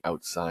Moneypenny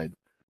outside.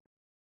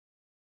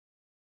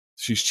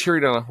 She's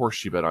cheering on a horse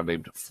she bet on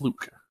named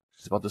Fluke.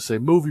 She's about to say,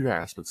 "Move your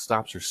ass," but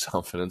stops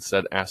herself and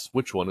instead asks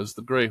which one is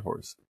the gray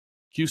horse.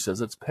 Q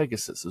says it's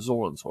Pegasus,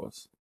 Zoran's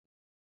horse.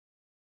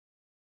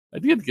 I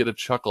did get a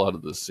chuckle out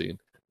of this scene,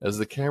 as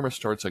the camera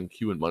starts on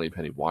Q and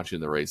Moneypenny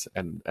watching the race,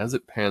 and as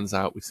it pans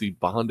out, we see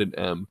Bond and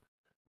M,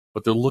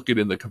 but they're looking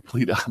in the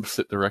complete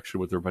opposite direction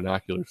with their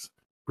binoculars,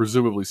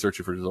 presumably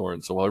searching for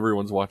Zoran. So while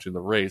everyone's watching the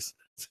race,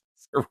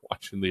 they're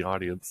watching the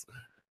audience,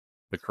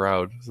 the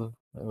crowd. So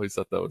I always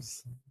thought that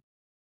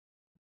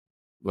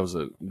was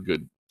a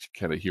good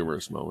kind of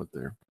humorous moment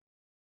there,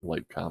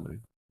 light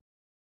comedy.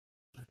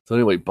 So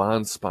anyway,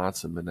 Bond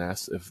spots him and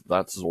asks if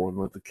that's Zoran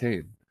with the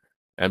cane.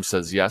 M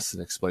says yes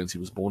and explains he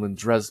was born in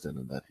Dresden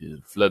and that he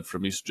had fled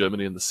from East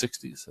Germany in the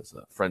 60s, has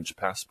a French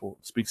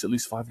passport, speaks at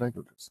least 5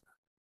 languages.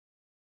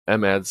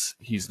 M adds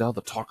he's now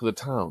the talk of the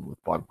town,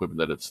 with Bond quipping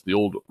that it's the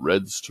old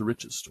Reds to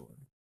Riches story.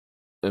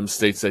 M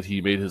states that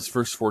he made his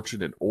first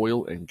fortune in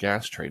oil and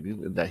gas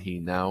trading and that he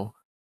now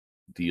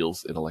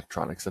deals in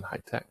electronics and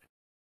high tech.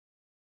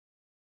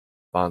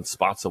 Bond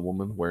spots a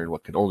woman wearing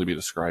what can only be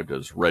described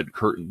as red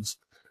curtains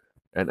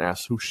and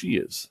asks who she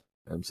is.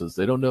 M says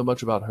they don't know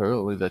much about her,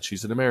 only that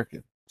she's an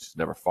American. She's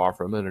never far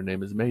from it, and her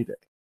name is Mayday.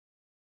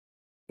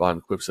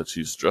 Bond quips that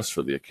she's dressed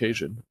for the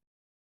occasion.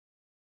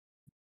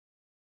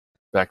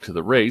 Back to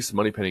the race,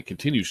 Moneypenny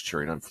continues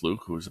cheering on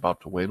Fluke, who is about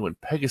to win, when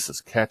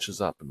Pegasus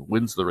catches up and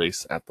wins the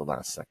race at the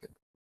last second.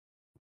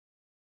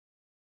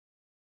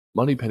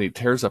 Moneypenny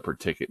tears up her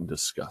ticket in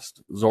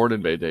disgust. Zorn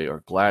and Mayday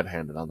are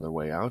glad-handed on their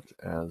way out,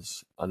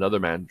 as another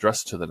man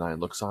dressed to the nine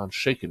looks on,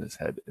 shaking his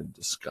head in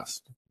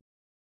disgust.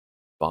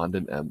 Bond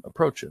and M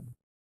approach him.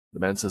 The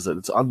man says that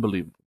it's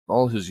unbelievable.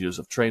 All his years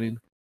of training,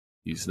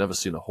 he's never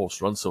seen a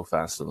horse run so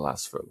fast in the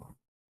last furlong.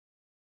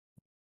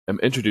 M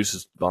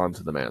introduces Bond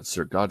to the man,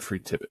 Sir Godfrey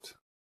Tibbet,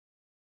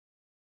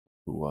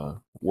 who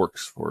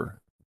works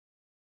for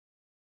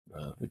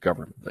the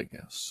government, I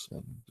guess.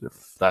 And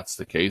if that's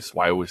the case,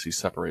 why was he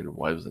separated?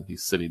 Why wasn't he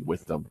sitting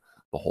with them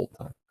the whole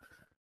time?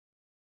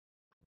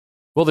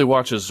 Well, they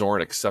watch as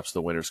Zorn accepts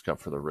the winner's cup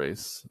for the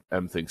race.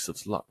 M thinks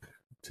it's luck.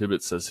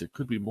 Tibbet says it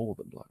could be more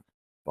than luck.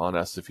 Bond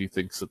asks if he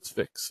thinks it's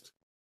fixed.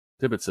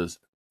 Tibbet says,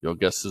 your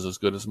guess is as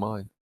good as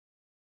mine.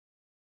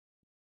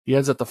 He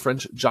adds that the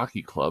French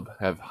Jockey Club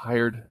have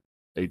hired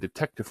a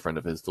detective friend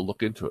of his to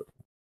look into it.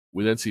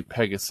 We then see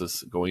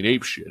Pegasus going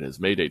apeshit as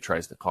Mayday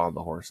tries to calm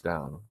the horse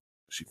down.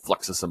 She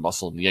flexes a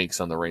muscle and yanks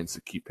on the reins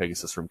to keep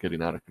Pegasus from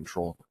getting out of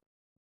control.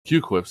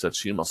 Q quips that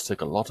she must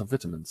take a lot of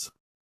vitamins.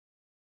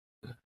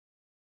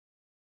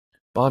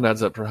 Bond adds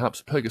that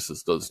perhaps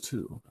Pegasus does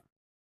too.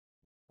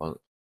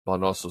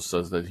 Bond also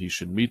says that he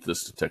should meet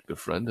this detective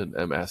friend, and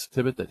M asks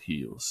Tibbet that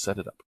he will set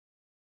it up.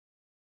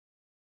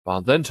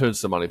 Bond then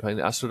turns to Moneypenny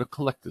and asks her to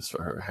collect this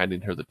for her,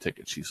 handing her the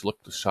ticket. She's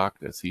looked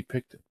shocked as he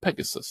picked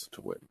Pegasus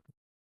to win.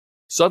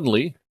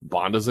 Suddenly,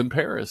 Bond is in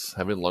Paris,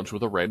 having lunch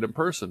with a random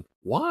person.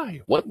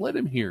 Why? What led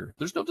him here?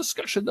 There's no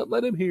discussion that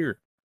led him here.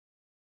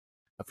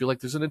 I feel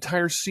like there's an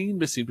entire scene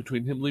missing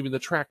between him leaving the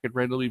track and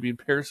randomly being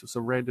in Paris with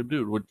some random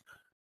dude. Which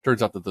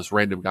turns out that this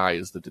random guy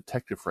is the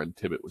detective friend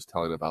Tibbet was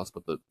telling about,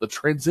 but the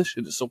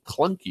transition is so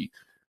clunky.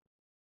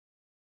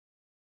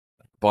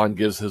 Bond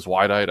gives his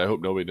wide-eyed, I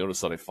hope nobody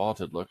noticed that I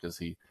fought it look as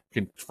he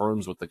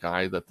confirms with the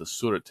guy that the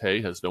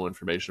Sûreté has no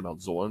information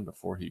about Zorn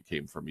before he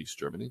came from East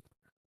Germany.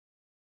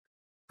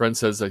 Friend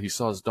says that he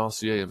saw his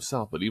dossier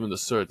himself, but even the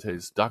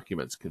Sûreté's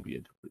documents can be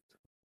incomplete.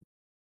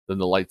 Then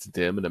the lights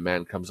dim and a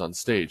man comes on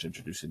stage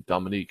introducing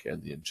Dominique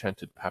and the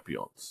Enchanted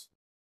Papillons,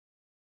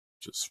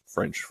 which is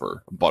French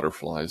for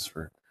butterflies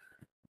for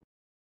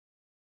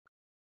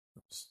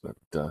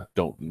that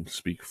don't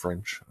speak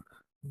French.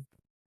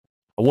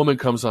 A woman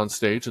comes on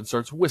stage and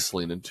starts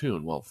whistling in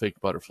tune while fake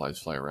butterflies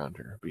fly around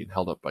her, being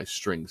held up by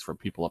strings from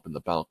people up in the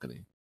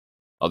balcony.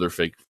 Other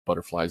fake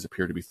butterflies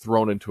appear to be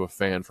thrown into a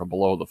fan from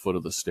below the foot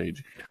of the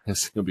stage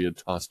as they're being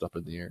tossed up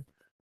in the air.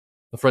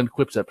 The friend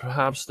quips that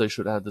perhaps they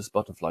should add this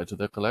butterfly to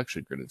their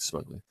collection, grinning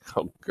smugly.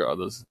 Oh god,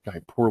 this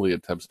guy poorly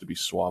attempts to be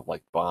suave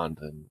like Bond,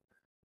 and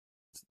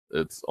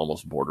it's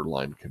almost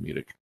borderline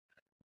comedic.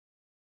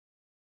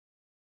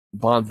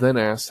 Bond then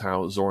asks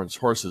how Zorn's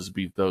horses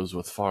beat those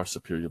with far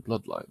superior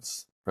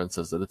bloodlines. Friend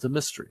says that it's a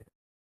mystery.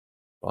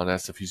 Bond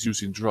asks if he's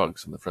using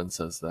drugs, and the friend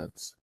says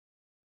that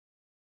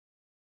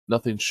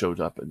nothing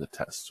showed up in the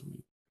test.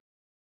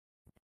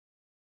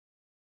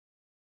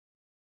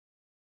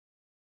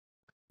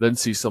 Then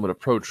see someone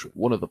approach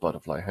one of the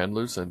butterfly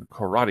handlers and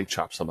karate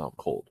chops him out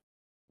cold.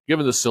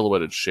 Given the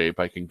silhouetted shape,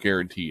 I can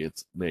guarantee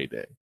it's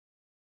Mayday,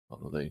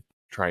 although they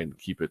try and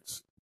keep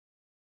it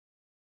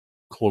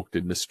cloaked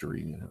in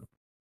mystery, you know.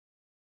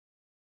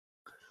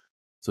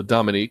 So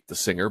Dominique, the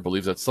singer,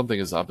 believes that something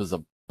is up as the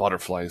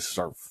butterflies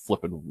start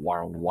flipping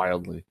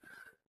wildly.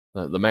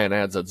 The man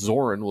adds that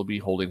Zorn will be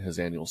holding his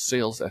annual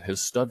sales at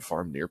his stud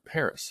farm near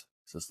Paris.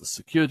 He says the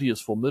security is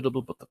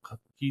formidable, but the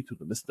key to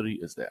the mystery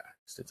is there.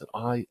 He states that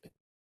I,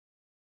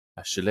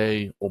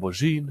 Achille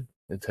Aubergine,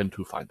 intend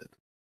to find it.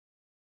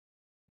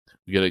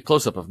 We get a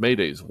close-up of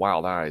Mayday's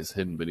wild eyes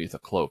hidden beneath a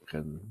cloak,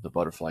 and the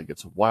butterfly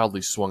gets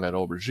wildly swung at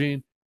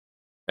Aubergine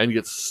and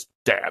gets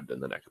stabbed in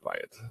the neck by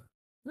it.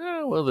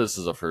 Well, this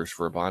is a first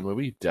for a Bond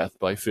movie. Death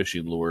by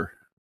fishing lure.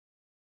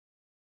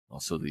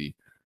 Also, the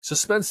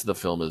suspense of the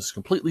film is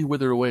completely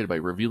withered away by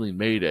revealing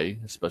Mayday,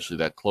 especially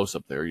that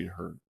close-up there.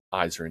 Her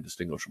eyes are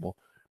indistinguishable,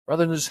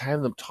 rather than just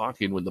having them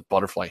talking when the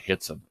butterfly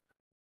hits him.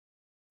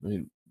 I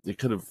mean,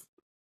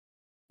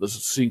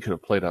 this scene could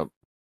have played out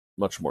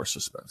much more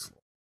suspenseful.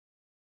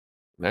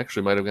 And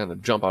actually might have gotten a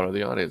jump out of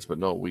the audience, but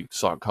no, we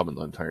saw it coming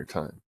the entire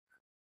time.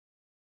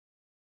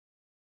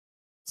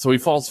 So he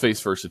falls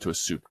face first into a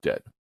soup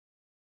dead.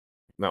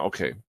 Now,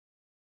 okay,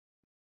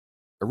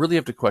 I really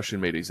have to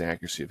question Mayday's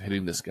accuracy of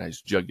hitting this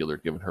guy's jugular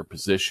given her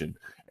position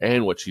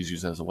and what she's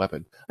using as a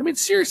weapon. I mean,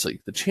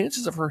 seriously, the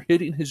chances of her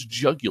hitting his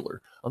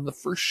jugular on the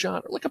first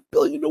shot are like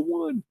 1,000,000,000 to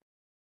 1.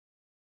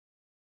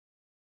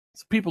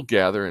 So people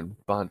gather, and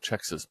Bond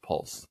checks his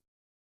pulse.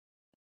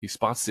 He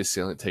spots the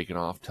assailant taking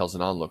off, tells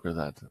an onlooker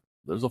that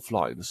there's a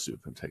fly in the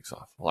soup, and takes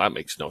off. Well, that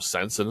makes no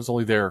sense, and it's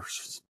only there,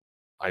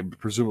 I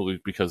presumably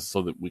because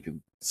so that we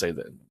can say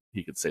that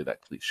he could say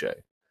that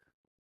cliche.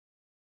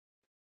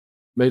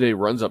 Mayday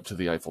runs up to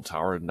the Eiffel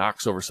Tower and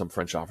knocks over some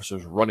French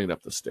officers running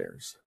up the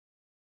stairs.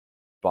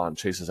 Bond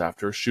chases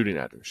after her, shooting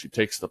at her. She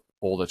takes the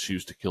pole that she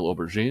used to kill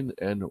Aubergine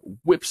and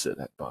whips it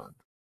at Bond.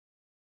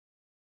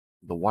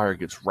 The wire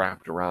gets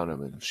wrapped around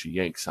him and she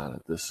yanks on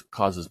it. This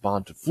causes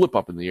Bond to flip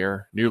up in the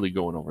air, nearly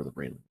going over the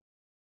railing.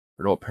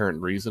 For no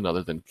apparent reason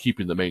other than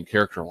keeping the main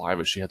character alive,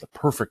 as she had the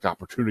perfect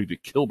opportunity to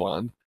kill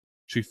Bond,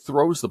 she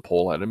throws the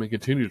pole at him and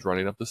continues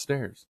running up the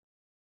stairs.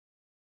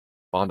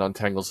 Bond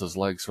untangles his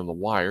legs from the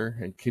wire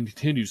and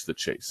continues the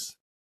chase.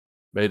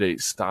 Mayday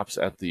stops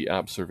at the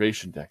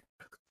observation deck.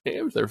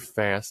 Damn, they're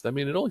fast. I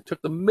mean, it only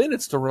took them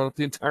minutes to run up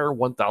the entire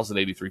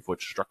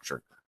 1,083-foot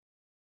structure.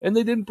 And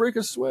they didn't break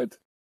a sweat.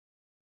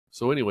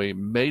 So anyway,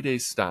 Mayday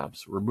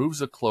stops,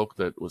 removes a cloak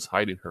that was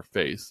hiding her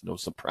face. No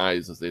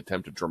surprise as they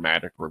attempt a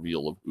dramatic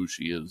reveal of who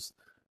she is.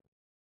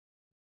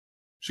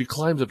 She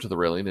climbs up to the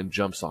railing and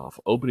jumps off,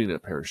 opening a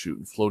parachute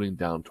and floating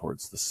down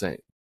towards the Seine.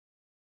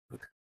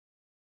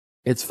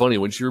 It's funny,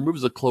 when she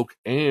removes the cloak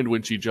and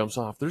when she jumps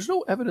off, there's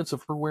no evidence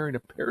of her wearing a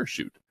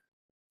parachute.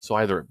 So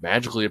either it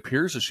magically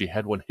appears or she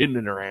had one hidden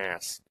in her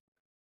ass.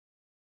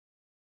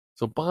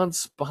 So Bond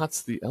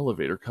spots the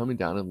elevator coming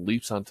down and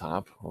leaps on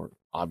top, or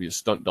obvious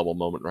stunt double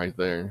moment right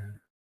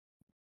there.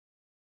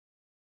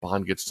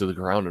 Bond gets to the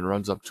ground and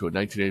runs up to a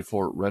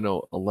 1984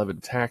 Renault 11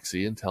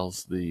 taxi and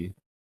tells the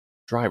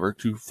driver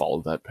to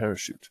follow that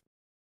parachute.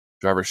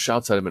 The driver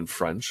shouts at him in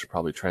French,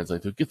 probably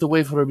translated to, "Get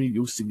away from me,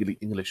 you singly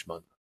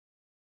Englishman."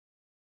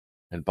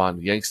 And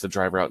Bond yanks the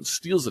driver out and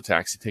steals the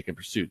taxi, taking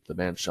pursuit. The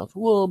man shouts,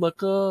 "Whoa, my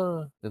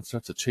car!" and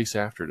starts to chase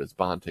after it as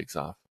Bond takes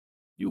off.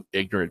 "You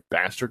ignorant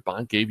bastard,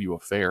 Bond gave you a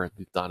fare, and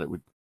he thought it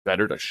would be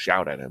better to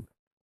shout at him."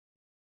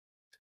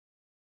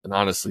 And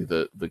honestly,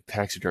 the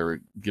taxi driver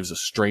gives a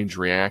strange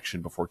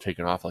reaction before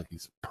taking off, like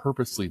he's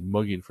purposely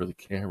mugging for the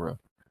camera.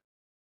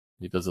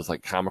 He does this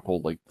like comical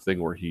like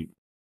thing where he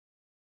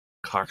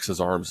cocks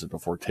his arms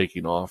before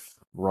taking off,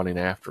 running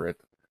after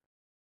it.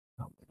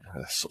 Oh my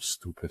God, that's so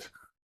stupid.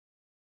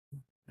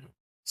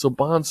 So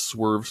Bond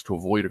swerves to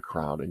avoid a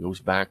crowd and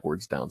goes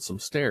backwards down some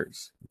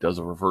stairs. He does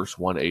a reverse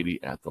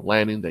 180 at the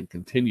landing, then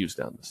continues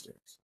down the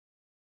stairs.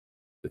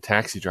 The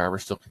taxi driver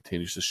still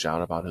continues to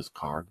shout about his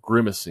car,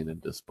 grimacing in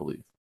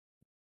disbelief.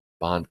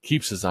 Bond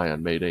keeps his eye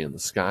on Mayday in the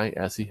sky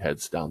as he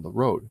heads down the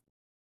road.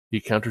 He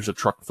encounters a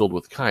truck filled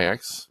with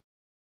kayaks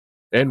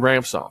and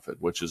ramps off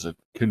it, which is a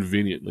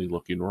conveniently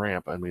looking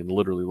ramp. I mean,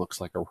 literally looks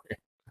like a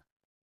ramp.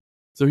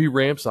 So he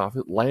ramps off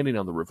it, landing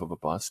on the roof of a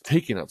bus,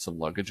 taking out some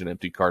luggage and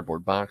empty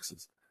cardboard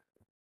boxes.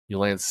 He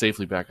lands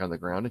safely back on the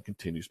ground and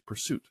continues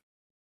pursuit.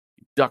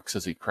 He ducks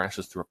as he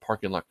crashes through a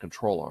parking lot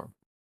control arm,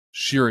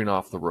 shearing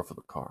off the roof of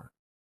the car.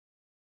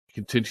 He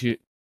continues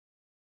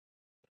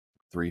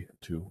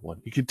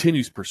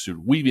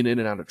pursuit, weaving in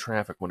and out of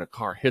traffic when a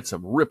car hits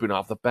him, ripping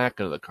off the back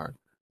end of the car.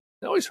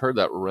 I always heard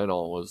that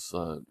Renault was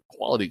a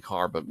quality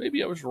car, but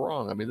maybe I was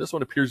wrong. I mean, this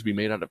one appears to be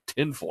made out of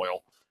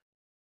tinfoil.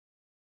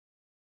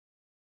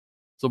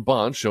 So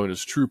Bond, showing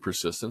his true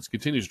persistence,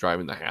 continues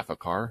driving the half a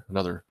car,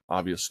 another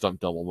obvious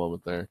stunt double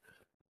moment there,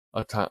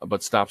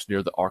 but stops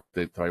near the Arc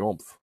de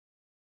Triomphe.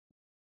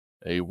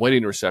 A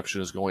wedding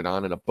reception is going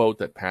on in a boat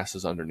that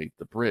passes underneath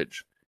the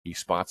bridge. He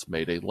spots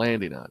Mayday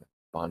landing on it.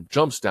 Bond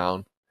jumps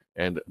down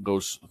and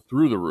goes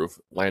through the roof,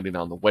 landing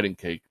on the wedding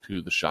cake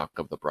to the shock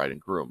of the bride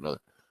and groom.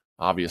 Another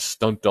obvious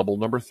stunt double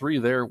number 3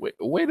 there.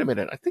 Wait a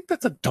minute, I think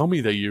that's a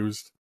dummy they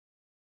used.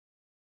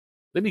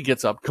 Then he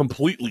gets up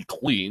completely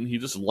clean. He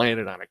just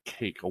landed on a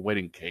cake, a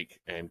wedding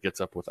cake, and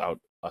gets up without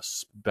a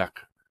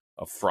speck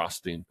of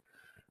frosting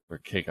or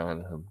cake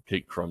on him,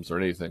 cake crumbs or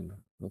anything.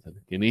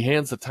 And he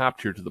hands the top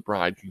tier to the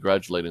bride,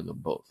 congratulating them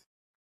both.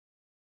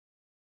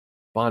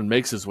 Bond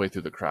makes his way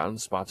through the crowd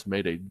and spots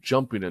Mayday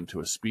jumping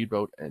into a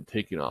speedboat and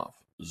taking off.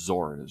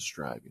 Zorin is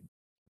driving.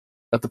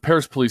 At the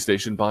Paris police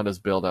station, Bond is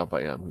bailed out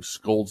by M, who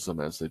scolds them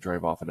as they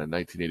drive off in a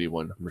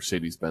 1981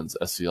 Mercedes-Benz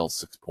SEL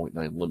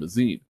 6.9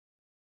 limousine.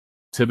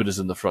 Tibbet is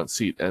in the front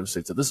seat. M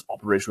states that this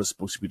operation was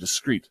supposed to be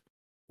discreet.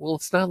 Well,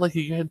 it's not like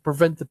he can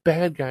prevent the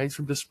bad guys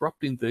from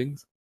disrupting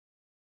things.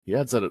 He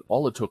adds that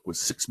all it took was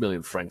 6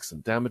 million francs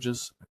in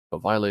damages, but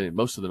violating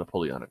most of the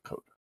Napoleonic Code.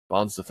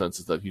 Bond's defense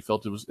is that he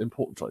felt it was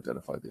important to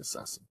identify the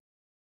assassin,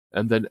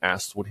 and then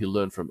asked what he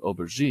learned from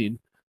Aubergine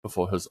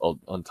before his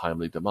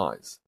untimely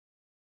demise.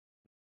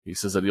 He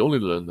says that he only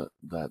learned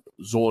that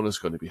Zorn is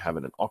going to be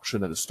having an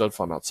auction at a stud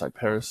farm outside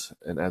Paris,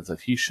 and adds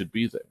that he should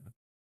be there.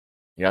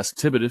 He asks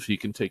Tibbet if he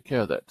can take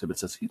care of that. Tibbet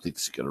says he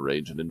thinks he can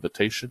arrange an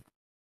invitation.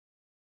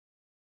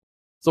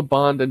 So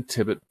Bond and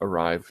Tibbet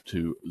arrive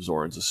to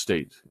Zorin's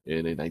estate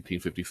in a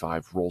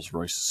 1955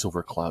 Rolls-Royce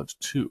Silver Cloud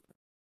II.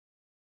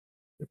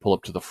 They pull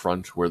up to the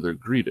front where they're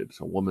greeted.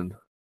 A woman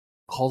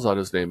calls out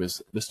his name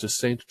as Mr.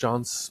 St.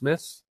 John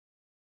Smith.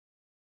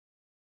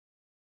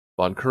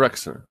 Bond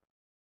corrects her.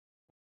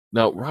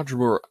 Now, Roger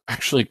Moore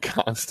actually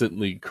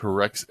constantly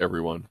corrects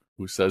everyone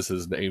who says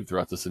his name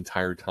throughout this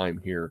entire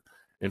time here,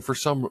 and for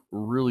some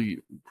really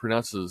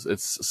pronounces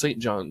it's St.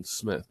 John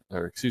Smith,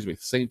 or excuse me,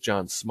 St.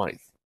 John Smythe.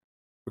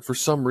 But for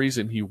some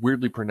reason, he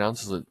weirdly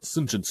pronounces it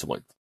St. John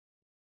Smythe.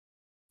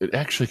 It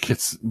actually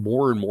gets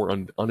more and more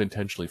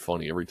unintentionally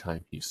funny every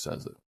time he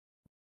says it.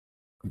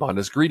 Bond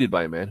is greeted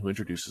by a man who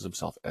introduces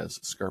himself as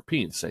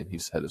Scarpine, saying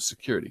he's head of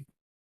security.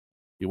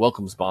 He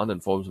welcomes Bond and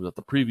informs him that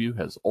the preview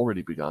has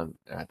already begun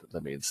at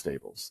the main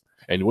stables.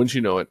 And wouldn't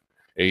you know it,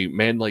 a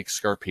man like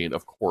Scarpine,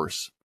 of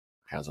course,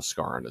 has a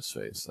scar on his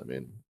face. I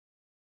mean,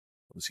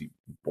 was he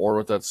born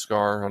with that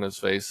scar on his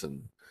face?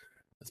 And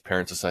his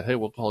parents decide, hey,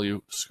 we'll call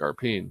you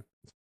Scarpine.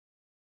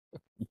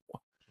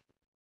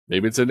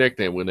 Maybe it's a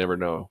nickname, we'll never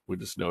know. We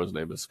just know his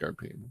name is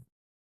Scarpine.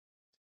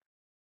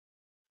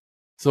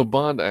 So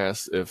Bond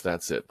asks if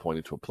that's it,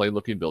 pointing to a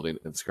plain-looking building,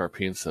 and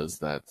Scarpine says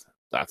that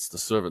that's the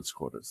servants'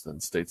 quarters,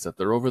 then states that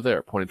they're over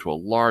there, pointing to a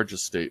large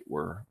estate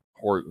where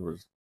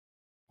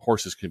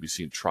horses can be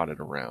seen trotted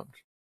around.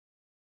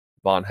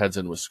 Bond heads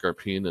in with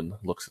Scarpine and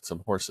looks at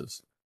some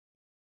horses.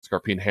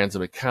 Scarpine hands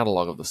him a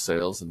catalog of the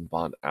sales, and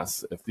Bond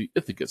asks if the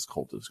Ithacus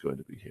colt is going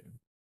to be here.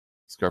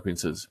 Scarpine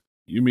says,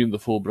 you mean the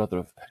full brother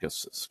of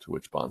Pegasus, to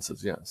which Bond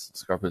says yes.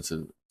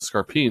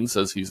 Scarpine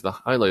says he's the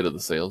highlight of the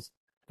sales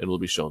and will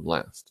be shown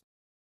last,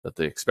 that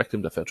they expect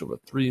him to fetch over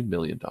 $3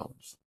 million.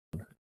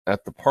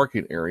 At the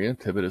parking area,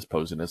 Tibbet is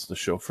posing as the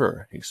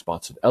chauffeur. He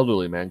spots an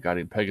elderly man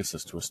guiding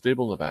Pegasus to a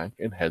stable in the back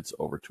and heads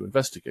over to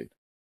investigate.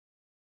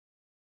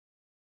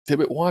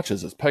 Tibbet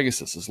watches as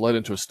Pegasus is led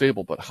into a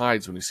stable but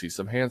hides when he sees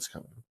some hands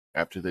coming.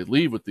 After they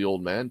leave with the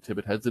old man,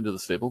 Tibbet heads into the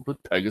stable,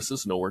 but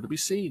Pegasus nowhere to be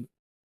seen.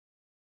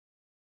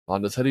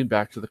 Bond is heading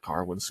back to the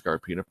car when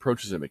Scarpine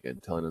approaches him again,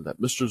 telling him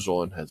that Mr.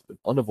 Zorn has been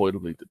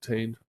unavoidably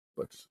detained,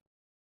 but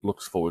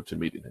looks forward to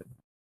meeting him.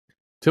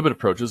 Tibbet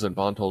approaches and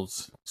Bond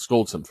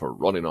scolds him for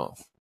running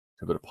off.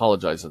 Tibbet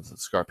apologizes and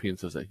Scarpine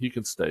says that he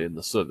can stay in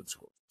the servants'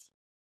 quarters.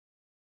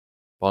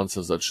 Bond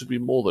says that should be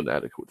more than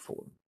adequate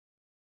for him.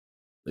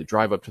 They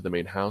drive up to the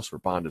main house where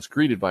Bond is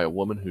greeted by a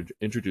woman who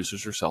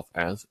introduces herself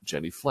as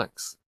Jenny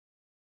Flex.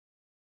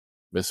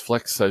 Miss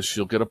Flex says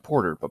she'll get a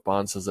porter, but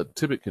Bond says that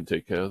Tibbet can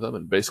take care of them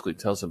and basically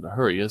tells him to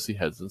hurry as he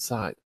heads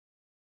inside.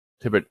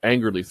 Tibbet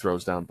angrily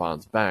throws down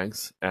Bond's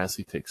bags as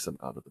he takes them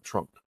out of the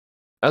trunk.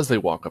 As they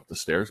walk up the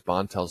stairs,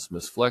 Bond tells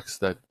Miss Flex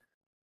that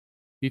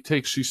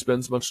she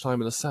spends much time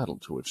in the saddle,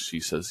 to which she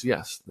says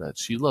yes, that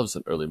she loves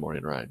an early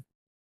morning ride.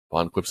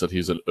 Bond quips that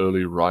he's an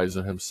early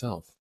riser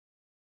himself.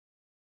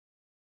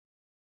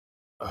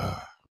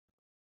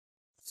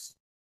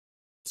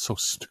 So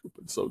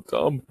stupid, so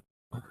dumb.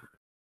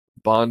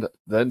 Bond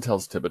then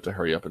tells Tibbet to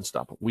hurry up and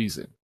stop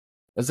wheezing.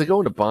 As they go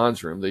into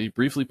Bond's room, they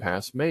briefly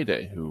pass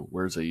Mayday, who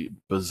wears a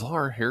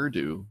bizarre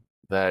hairdo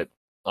that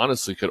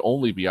honestly could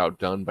only be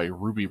outdone by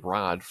Ruby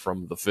Rhod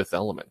from The Fifth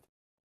Element.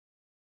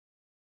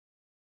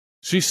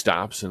 She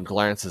stops and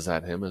glances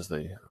at him as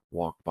they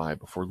walk by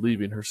before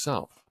leaving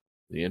herself.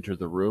 They enter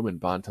the room and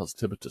Bond tells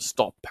Tibbet to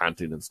stop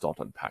panting and start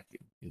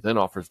unpacking. He then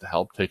offers to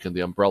help, taking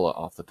the umbrella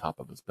off the top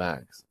of his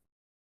bags.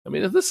 I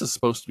mean, if this is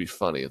supposed to be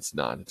funny, it's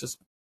not. It just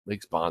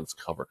makes Bond's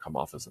cover come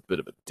off as a bit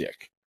of a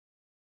dick.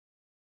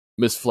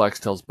 Miss Flex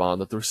tells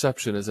Bond that the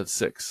reception is at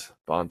 6.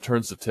 Bond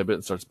turns to Tibbet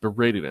and starts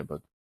berating him,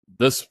 but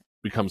this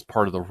becomes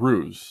part of the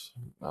ruse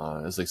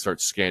as they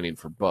start scanning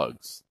for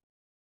bugs.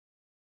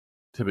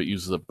 Tibbet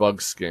uses a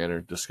bug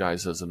scanner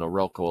disguised as an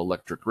Orelco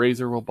electric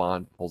razor while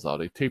Bond pulls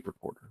out a tape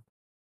recorder.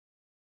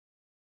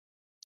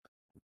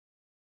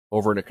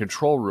 Over in a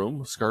control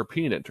room,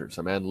 Scarpine enters.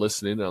 A man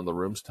listening on the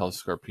rooms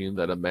tells Scarpine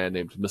that a man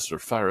named Mr.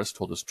 Farris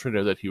told his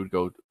trainer that he would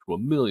go to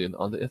 $1 million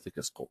on the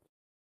Ithacus colt.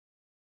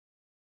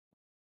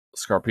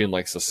 Scarpine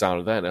likes the sound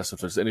of that and asks if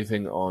there's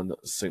anything on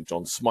St.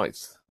 John Smythe,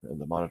 and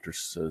the monitor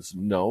says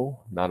no,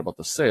 not about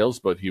the sales,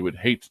 but he would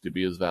hate to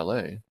be his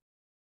valet.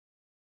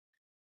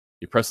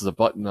 He presses a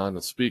button on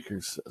the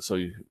speakers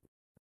so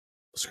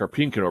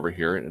Scarpine can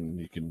overhear it, and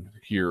you can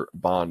hear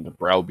Bond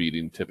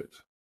browbeating Tibbet.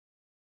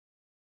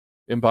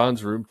 In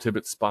Bond's room,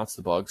 Tibbet spots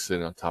the bug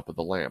sitting on top of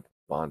the lamp.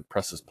 Bond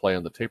presses play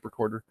on the tape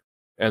recorder,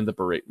 and the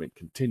beratement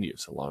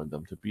continues, allowing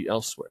them to be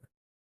elsewhere.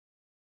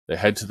 They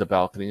head to the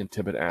balcony, and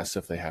Tibbet asks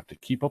if they have to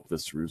keep up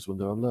this ruse when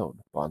they're alone.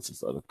 Bond says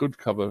that a good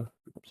cover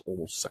becomes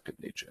almost second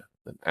nature,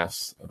 then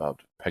asks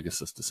about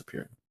Pegasus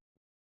disappearing.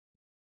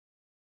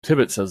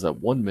 Tibbet says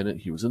that 1 minute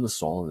he was in the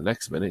stall, and the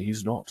next minute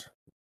he's not.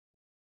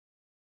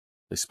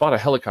 They spot a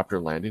helicopter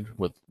landing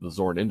with the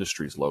Zorn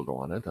Industries logo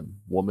on it, and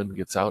a woman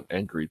gets out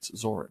and greets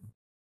Zorn.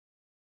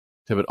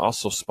 Tibbet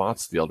also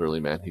spots the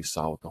elderly man he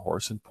saw with the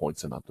horse and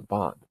points him out to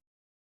Bond.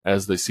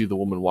 As they see the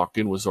woman walk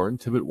in with Zorn,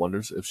 Tibbet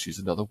wonders if she's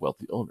another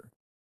wealthy owner.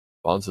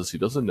 Bond says he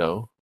doesn't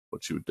know,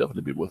 but she would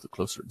definitely be worth a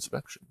closer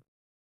inspection.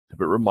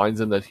 Tibbet reminds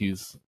him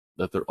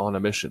that they're on a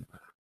mission.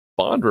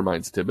 Bond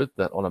reminds Tibbet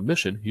that on a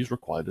mission he's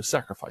required to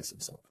sacrifice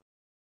himself.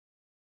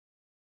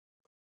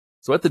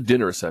 So at the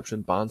dinner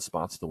reception, Bond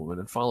spots the woman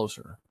and follows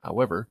her.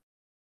 However,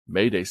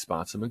 Mayday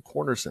spots him and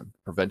corners him,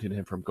 preventing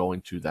him from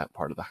going to that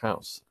part of the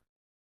house.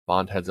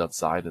 Bond heads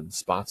outside and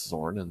spots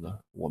Zorn and the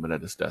woman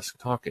at his desk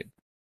talking.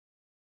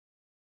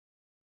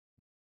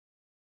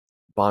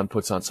 Bond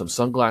puts on some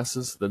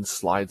sunglasses, then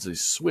slides a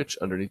switch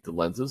underneath the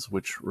lenses,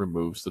 which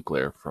removes the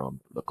glare from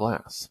the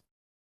glass.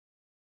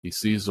 He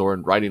sees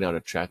Zorn writing out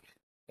a check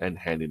and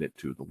handing it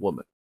to the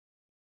woman.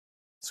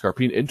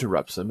 Scarpine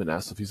interrupts him and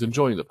asks if he's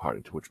enjoying the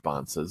party, to which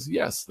Bond says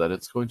yes, that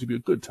it's going to be a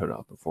good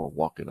turnout, before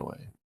walking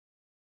away.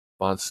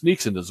 Bond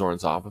sneaks into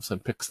Zorn's office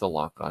and picks the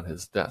lock on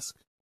his desk.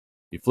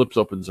 He flips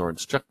open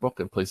Zorn's checkbook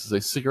and places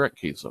a cigarette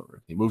case over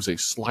it. He moves a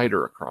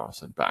slider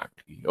across and back.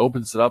 He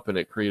opens it up and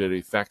it created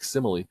a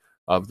facsimile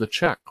of the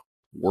check,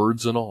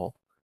 words and all.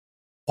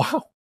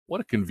 Wow, what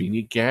a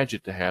convenient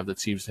gadget to have that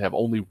seems to have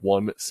only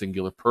one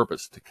singular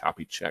purpose, to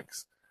copy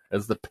checks,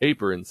 as the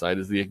paper inside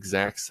is the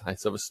exact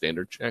size of a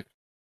standard check.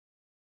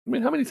 I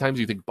mean, how many times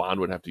do you think Bond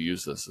would have to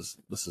use this?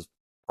 This is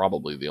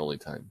probably the only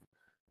time.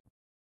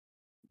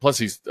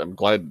 Plus, I'm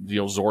glad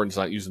Zorn's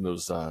not using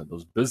those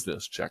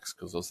business checks,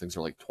 because those things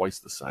are like twice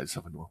the size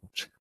of a normal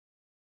check.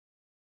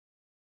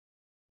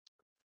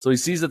 So he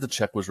sees that the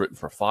check was written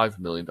for $5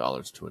 million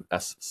to an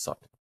S.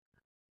 Sutton.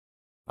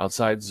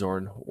 Outside,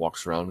 Zorn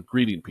walks around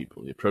greeting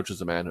people. He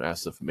approaches a man who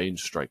asks if main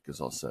strike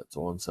is all set.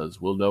 Zorn says,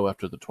 "We'll know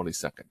after the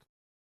 22nd.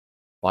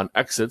 Bond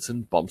exits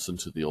and bumps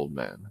into the old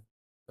man.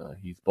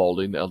 He's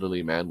balding,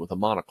 elderly man with a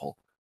monocle.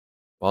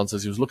 Bond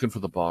says he was looking for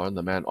the bar, and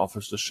the man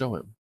offers to show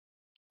him.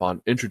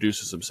 Bond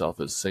introduces himself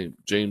as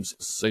James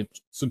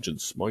St.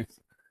 Smythe,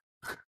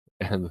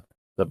 and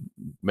the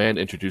man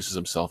introduces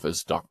himself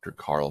as Dr.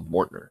 Carl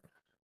Mortner.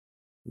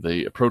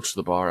 They approach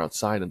the bar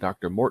outside, and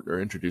Dr.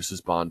 Mortner introduces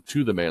Bond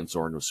to the man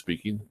Zorn was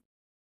speaking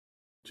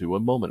to a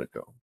moment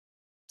ago.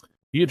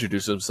 He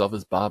introduces himself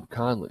as Bob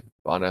Conley.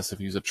 Bond asks if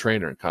he's a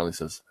trainer, and Conley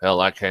says,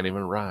 "Hell, I can't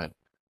even ride."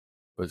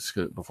 But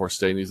before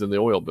stating he's in the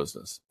oil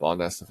business.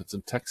 Bond asks if it's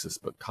in Texas,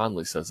 but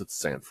Conley says it's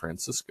San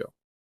Francisco,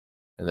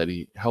 and that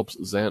he helps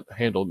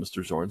handle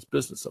Mr. Zorn's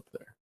business up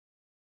there.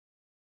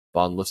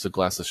 Bond lifts a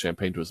glass of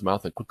champagne to his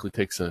mouth and quickly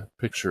takes a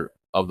picture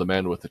of the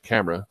man with the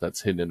camera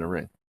that's hidden in a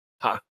ring.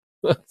 Ha!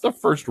 That's the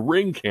first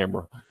ring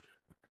camera.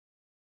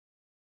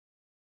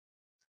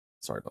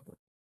 Sorry about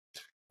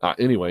that.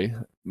 Anyway,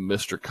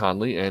 Mr.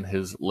 Conley and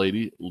his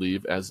lady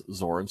leave as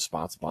Zorn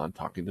spots Bond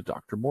talking to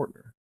Dr.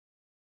 Mortner.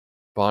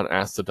 Bond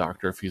asks the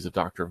doctor if he's a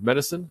doctor of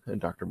medicine, and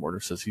Dr.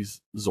 Mortner says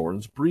he's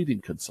Zorn's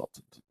breeding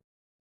consultant.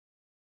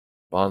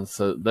 Bond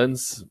says then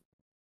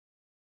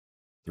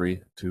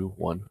 3, 2,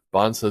 1.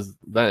 Bond says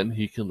then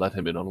he can let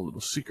him in on a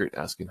little secret,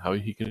 asking how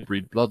he can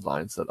breed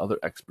bloodlines that other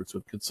experts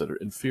would consider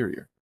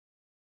inferior.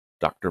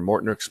 Dr.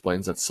 Mortner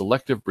explains that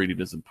selective breeding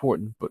is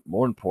important, but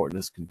more important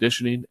is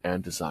conditioning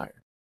and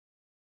desire.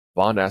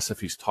 Bond asks if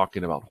he's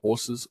talking about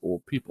horses or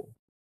people.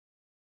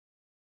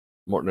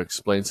 Mortner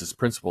explains his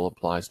principle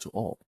applies to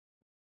all.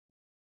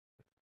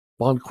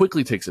 Bond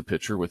quickly takes a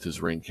picture with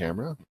his ring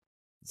camera.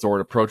 Zorn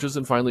approaches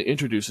and finally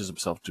introduces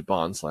himself to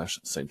Bond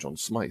 / St. John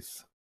Smythe.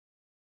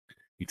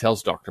 He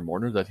tells Dr.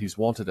 Mortner that he's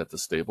wanted at the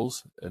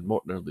stables, and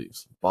Mortner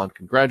leaves. Bond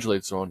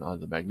congratulates Zorn on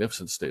the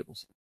magnificent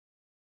stables.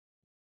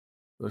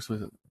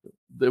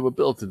 They were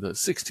built in the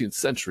 16th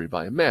century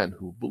by a man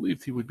who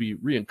believed he would be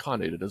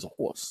reincarnated as a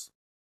horse.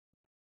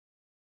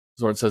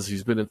 Zorn says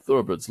he's been in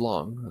thoroughbreds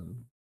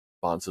long.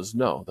 Bond says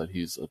no, that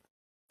he's a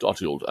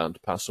dotty old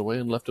aunt passed away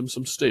and left him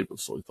some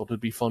stables, so he thought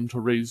it'd be fun to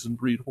raise and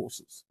breed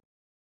horses.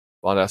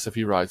 Bond asks if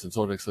he rides, and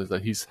Zorn explains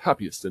that he's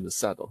happiest in the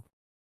saddle.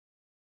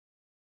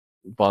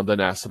 Bond then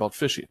asks about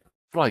fishing,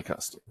 fly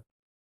casting.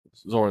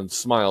 Zorn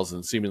smiles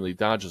and seemingly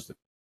dodges the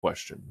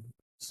question,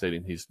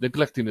 stating he's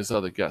neglecting his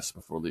other guests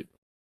before leaving.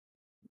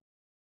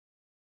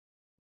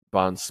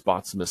 Bond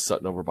spots Miss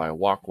Sutton over by a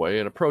walkway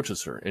and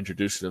approaches her,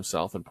 introducing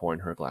himself and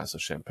pouring her a glass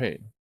of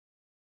champagne.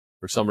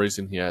 For some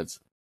reason, he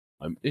adds,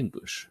 "I'm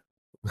English,"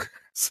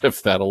 as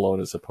if that alone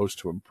is supposed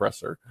to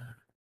impress her.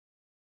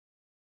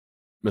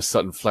 Miss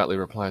Sutton flatly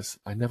replies,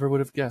 "I never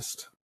would have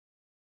guessed."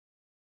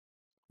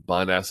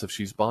 Bond asks if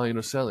she's buying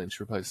or selling.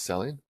 She replies,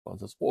 "Selling?" Bond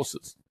says,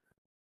 "Horses."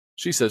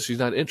 She says she's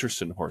not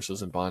interested in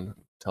horses, and Bond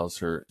tells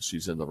her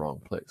she's in the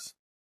wrong place.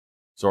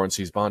 Zorn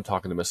sees Bond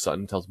talking to Miss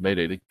Sutton and tells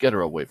Mayday to get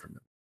her away from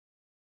him.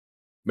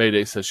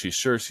 Mayday says she's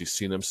sure she's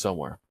seen him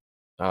somewhere.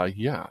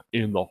 Yeah,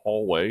 in the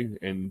hallway,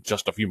 and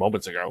just a few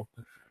moments ago.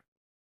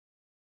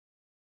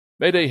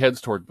 Mayday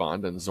heads toward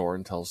Bond, and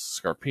Zorn tells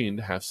Scarpine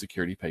to have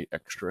security pay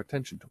extra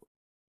attention to her.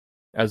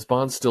 As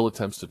Bond still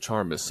attempts to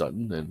charm Miss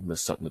Sutton, and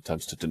Miss Sutton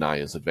attempts to deny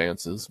his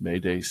advances,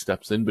 Mayday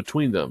steps in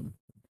between them,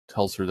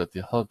 tells her that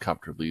the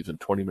helicopter leaves in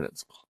 20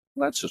 minutes.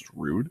 Well, that's just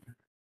rude.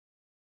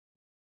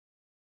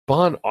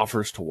 Bond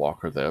offers to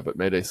walk her there, but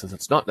Mayday says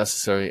it's not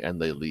necessary, and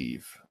they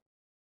leave.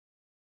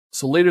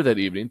 So later that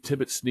evening,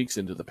 Tibbet sneaks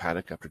into the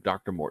paddock after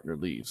Dr. Mortner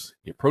leaves.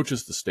 He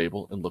approaches the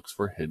stable and looks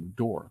for a hidden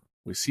door.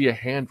 We see a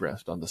hand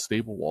rest on the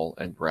stable wall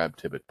and grab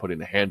Tibbet,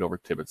 putting a hand over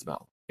Tibbet's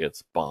mouth.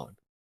 It's Bond.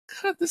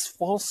 God, this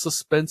false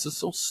suspense is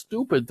so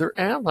stupid. They're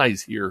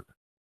allies here.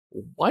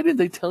 Why didn't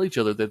they tell each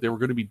other that they were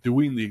going to be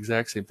doing the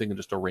exact same thing and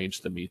just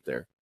arrange to meet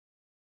there?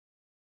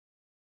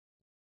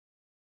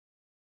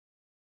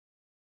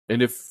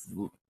 And if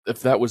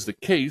if that was the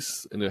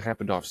case and it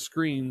happened off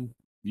screen,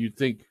 you'd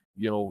think,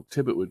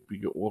 Tibbet would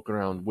be walking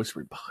around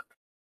whispering, Bond,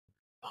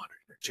 Bond,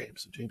 are you there?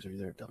 James, are you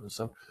there?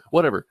 So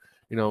whatever,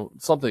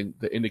 something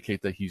to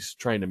indicate that he's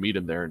trying to meet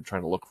him there and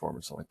trying to look for him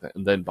or something like that.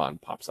 And then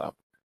Bond pops out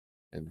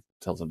and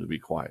tells him to be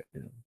quiet,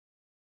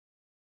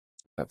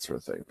 that sort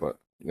of thing. But,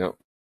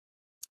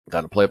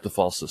 got to play up the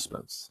false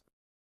suspense.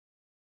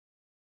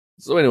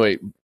 So anyway,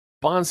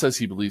 Bond says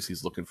he believes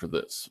he's looking for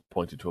this,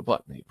 pointing to a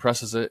button. He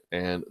presses it,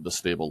 and the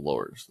stable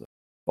lowers.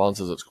 Bond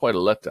says it's quite a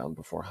letdown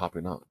before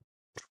hopping on.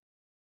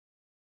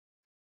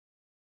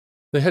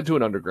 They head to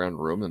an underground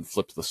room and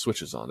flip the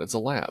switches on. It's a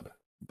lab.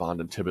 Bond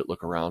and Tibbet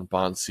look around.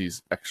 Bond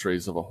sees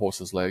x-rays of a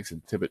horse's legs,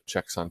 and Tibbet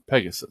checks on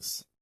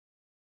Pegasus.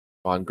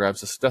 Bond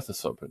grabs a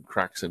stethoscope and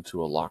cracks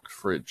into a locked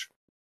fridge.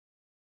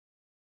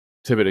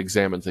 Tibbet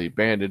examines a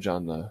bandage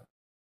on the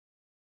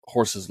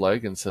horse's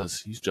leg and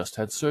says he's just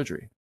had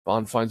surgery.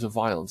 Bond finds a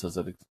vial and says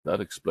that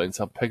explains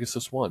how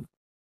Pegasus won,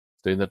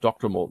 stating that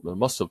Dr. Moltmann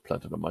must have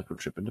planted a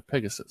microchip into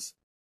Pegasus.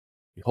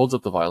 He holds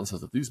up the vial and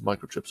says that these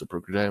microchips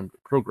are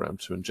programmed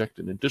to inject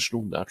an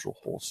additional natural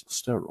horse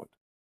steroid.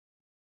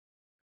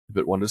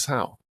 Tibbet wonders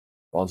how.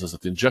 Bond says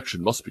that the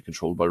injection must be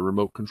controlled by a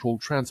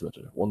remote-controlled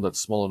transmitter, one that's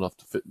small enough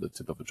to fit in the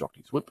tip of a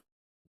jockey's whip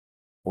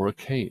or a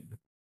cane.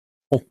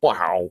 Oh,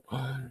 wow.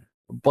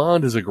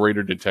 Bond is a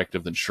greater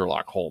detective than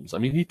Sherlock Holmes. I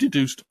mean, he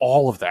deduced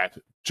all of that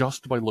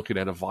just by looking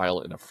at a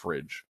vial in a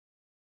fridge.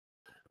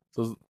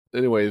 So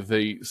anyway,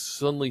 they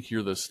suddenly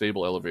hear the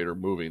stable elevator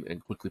moving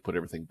and quickly put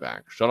everything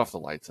back, shut off the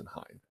lights, and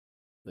hide.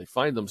 They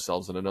find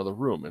themselves in another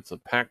room. It's a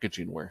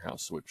packaging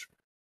warehouse,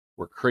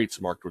 where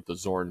crates marked with the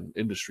Zorn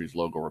Industries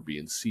logo are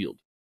being sealed.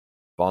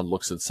 Bond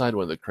looks inside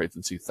one of the crates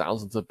and sees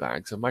thousands of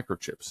bags of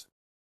microchips.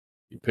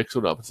 He picks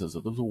one up and says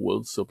that there's a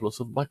world surplus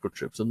of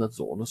microchips and that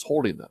Zorn is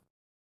holding them.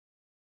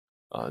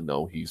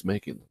 No, he's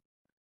making them.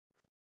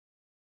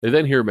 They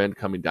then hear men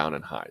coming down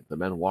and hide. The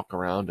men walk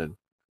around and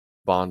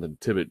Bond and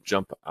Tibbet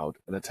jump out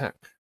and attack.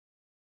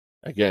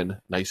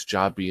 Again, nice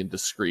job being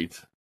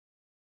discreet.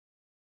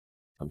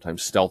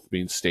 Sometimes stealth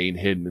means staying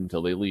hidden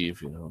until they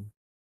leave,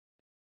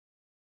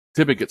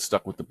 Tibbet gets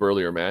stuck with the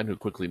burlier man, who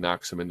quickly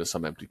knocks him into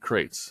some empty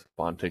crates.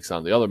 Bond takes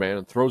on the other man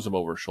and throws him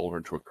over his shoulder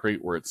into a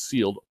crate where it's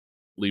sealed,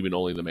 leaving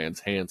only the man's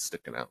hands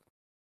sticking out.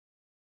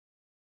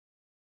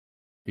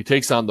 He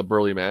takes on the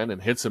burly man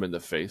and hits him in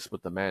the face,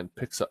 but the man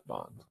picks up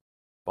Bond.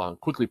 Bond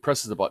quickly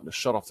presses the button to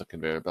shut off the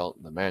conveyor belt,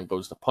 and the man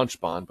goes to punch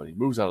Bond, but he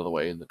moves out of the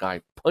way, and the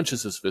guy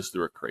punches his fist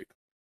through a crate.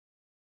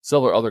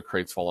 Several other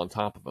crates fall on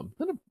top of him.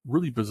 Then a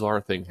really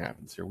bizarre thing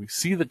happens here. We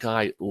see the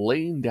guy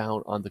laying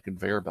down on the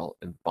conveyor belt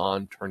and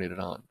Bond turning it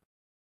on.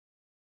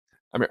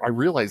 I mean, I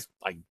realize,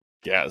 I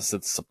guess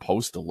it's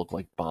supposed to look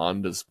like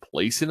Bond is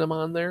placing him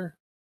on there,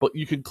 but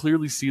you can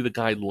clearly see the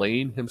guy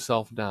laying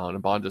himself down,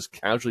 and Bond just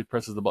casually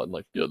presses the button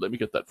like, yeah, let me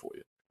get that for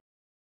you.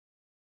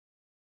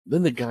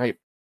 Then the guy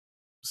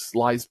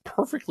lies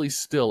perfectly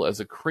still as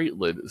a crate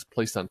lid is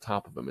placed on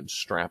top of him and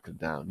strapped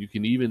down. You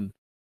can even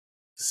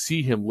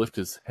see him lift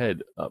his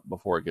head up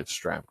before it gets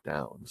strapped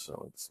down.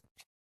 So it's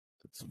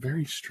a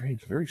very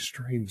strange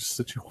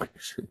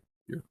situation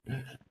here.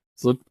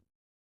 So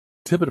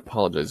Tibbet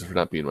apologizes for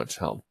not being much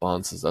help.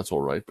 Bond says that's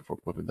all right before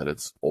quipping that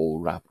it's all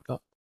wrapped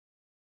up.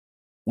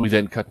 We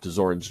then cut to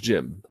Zoran's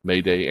gym.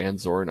 Mayday and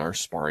Zoran are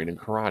sparring in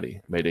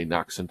karate. Mayday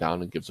knocks him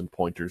down and gives him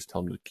pointers,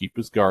 telling him to keep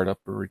his guard up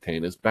and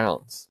retain his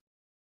balance.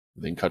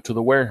 We then cut to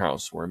the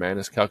warehouse, where a man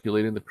is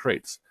calculating the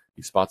crates.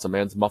 He spots a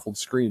man's muffled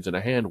screams and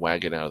a hand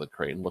wagging out of the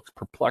crate and looks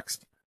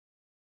perplexed.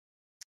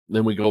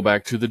 Then we go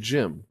back to the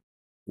gym,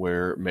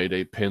 where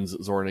Mayday pins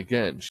Zoran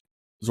again.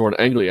 Zoran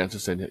angrily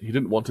answers, saying he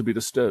didn't want to be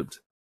disturbed.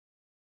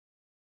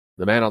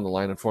 The man on the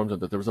line informs him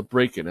that there was a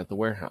break-in at the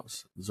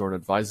warehouse. Zoran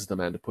advises the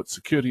man to put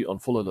security on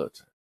full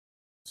alert.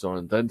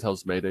 Zoran then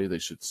tells Mayday they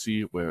should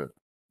see where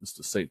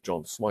Mr. St.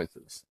 John Smythe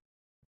is.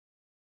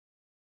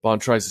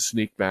 Bond tries to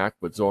sneak back,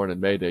 but Zoran and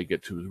Mayday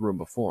get to his room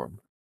before him.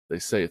 They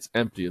say it's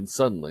empty, and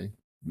suddenly,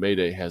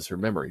 Mayday has her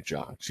memory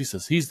jogged. She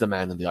says he's the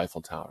man in the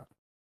Eiffel Tower.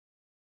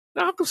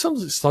 Now, how come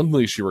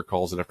suddenly she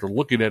recalls it after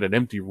looking at an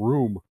empty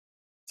room?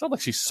 It's not like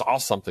she saw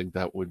something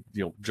that would,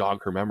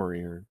 jog her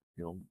memory or,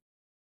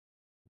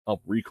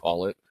 help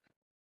recall it.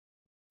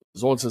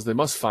 Zoran says they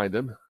must find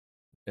him,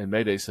 and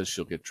Mayday says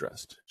she'll get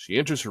dressed. She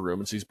enters her room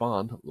and sees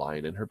Bond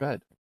lying in her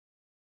bed.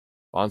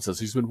 Bond says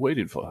he's been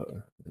waiting for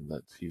her, and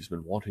that he's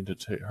been wanting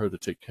her to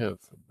take care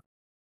of him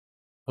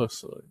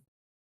personally.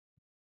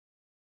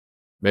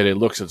 Mayday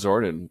looks at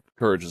Zoran and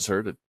encourages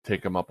her to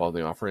take him up on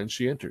the offer, and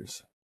she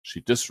enters.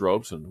 She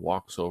disrobes and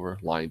walks over,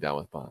 lying down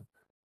with Bond.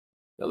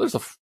 Now, there's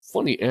a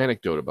funny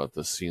anecdote about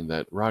this scene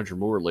that Roger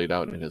Moore laid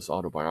out in his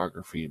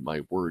autobiography,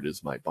 My Word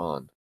is My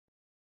Bond.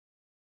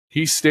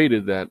 He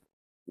stated that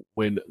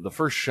when they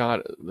first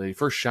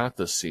shot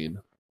this scene,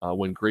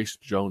 when Grace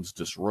Jones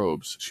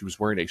disrobes, she was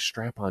wearing a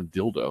strap-on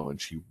dildo, and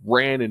she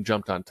ran and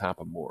jumped on top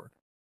of Moore.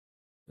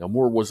 Now,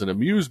 Moore wasn't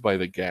amused by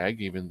the gag,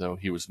 even though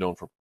he was known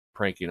for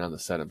pranking on the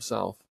set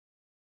himself,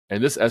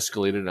 and this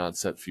escalated an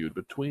on-set feud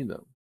between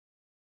them.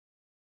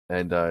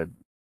 And I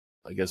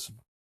guess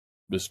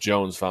Miss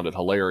Jones found it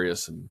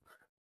hilarious and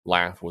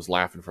was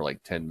laughing for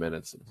like 10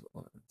 minutes.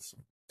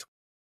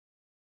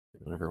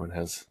 Everyone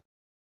has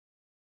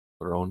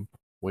their own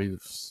way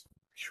of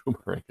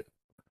humoring it.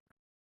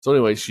 So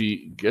anyway,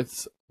 she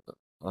gets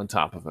on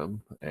top of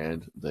him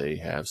and they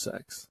have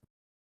sex.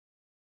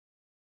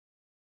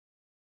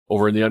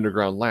 Over in the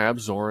underground lab,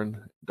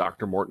 Zoran,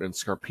 Dr. Morton, and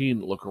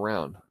Scarpine look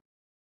around.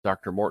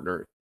 Dr.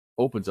 Morton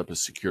opens up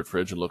his secured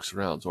fridge and looks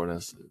around.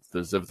 Zoran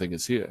says everything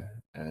is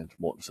here. And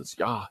Morton says,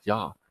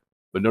 yeah,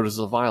 but notices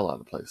a vial out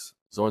of the place.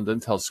 Zoran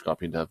then tells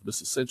Scarpine to have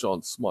Mr. St.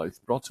 John Smythe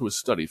brought to his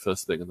study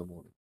first thing in the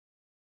morning.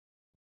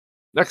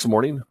 Next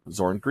morning,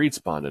 Zoran greets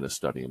Bond in his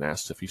study and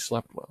asks if he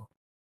slept well.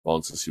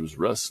 Bond says he was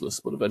restless,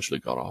 but eventually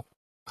got off.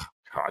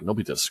 God,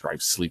 nobody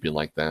describes sleeping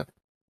like that.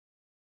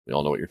 We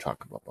all know what you're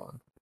talking about, Bond.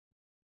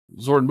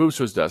 Zoran moves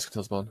to his desk and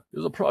tells Bond,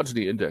 there's a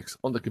progeny index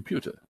on the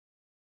computer.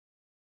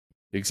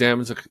 He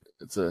examines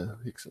it's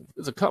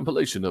a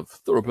compilation of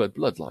thoroughbred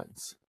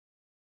bloodlines.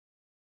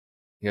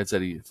 He adds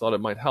that he thought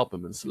it might help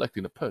him in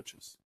selecting a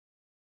purchase.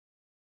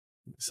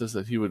 He says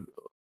that he would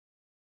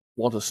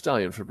want a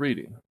stallion for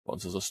breeding.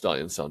 Bond says a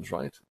stallion sounds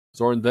right.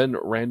 Zoran then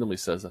randomly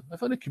says, I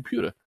found a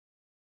computer.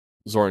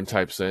 Zoran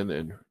types in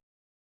and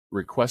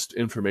request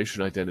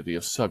information identity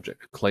of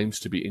subject, claims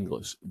to be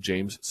English,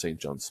 James St.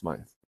 John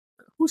Smythe.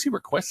 Who's he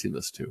requesting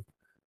this to?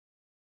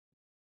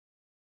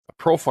 A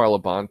profile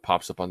of Bond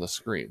pops up on the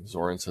screen.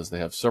 Zoran says they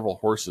have several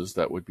horses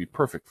that would be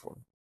perfect for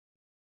him.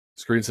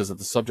 The screen says that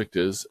the subject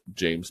is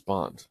James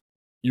Bond,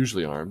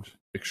 usually armed,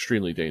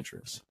 extremely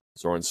dangerous.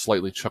 Zoran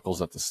slightly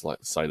chuckles at the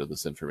sight of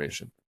this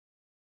information.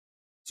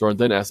 Zoran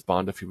then asks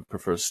Bond if he would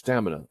prefer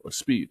stamina or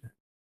speed.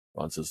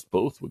 Bond says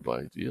both would be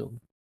ideal.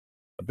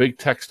 A big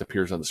text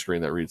appears on the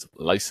screen that reads,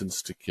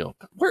 License to Kill.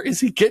 Where is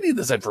he getting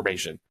this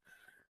information?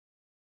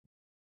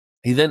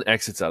 He then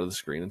exits out of the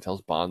screen and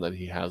tells Bond that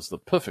he has the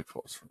perfect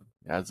horse for him.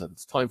 He adds that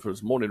it's time for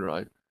his morning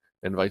ride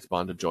and invites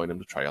Bond to join him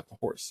to try out the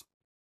horse.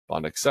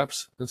 Bond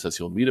accepts and says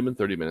he'll meet him in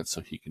 30 minutes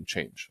so he can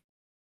change.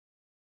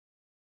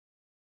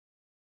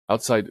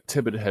 Outside,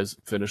 Tibbet has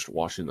finished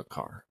washing the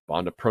car.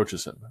 Bond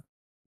approaches him,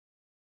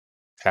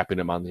 tapping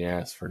him on the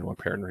ass for no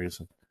apparent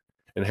reason,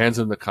 and hands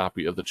him the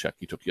copy of the check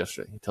he took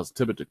yesterday. He tells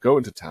Tibbet to go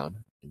into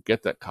town and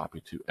get that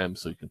copy to M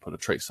so he can put a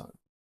trace on it.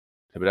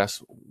 Tibbet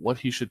asks what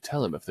he should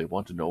tell him if they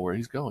want to know where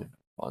he's going.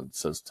 Bond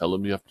says, tell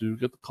him you have to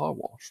get the car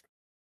washed.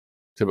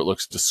 Tibbet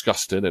looks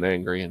disgusted and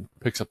angry and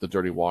picks up the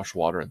dirty wash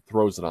water and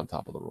throws it on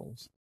top of the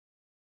rolls.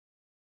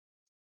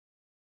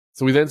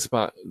 So we then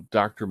spot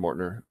Dr.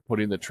 Mortner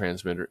putting the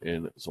transmitter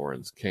in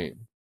Zoran's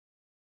cane.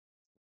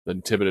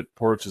 Then Tibbet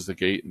approaches the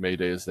gate and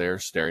Mayday is there,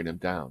 staring him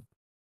down.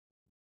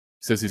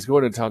 He says he's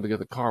going to town to get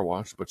the car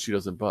washed, but she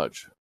doesn't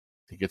budge.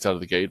 He gets out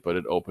of the gate, but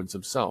it opens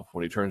himself.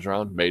 When he turns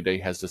around, Mayday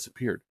has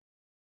disappeared.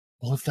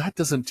 Well, if that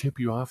doesn't tip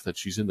you off that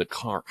she's in the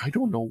car, I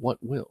don't know what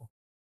will.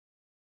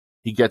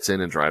 He gets in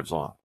and drives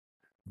off.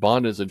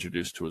 Bond is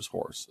introduced to his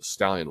horse, a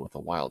stallion with a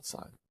wild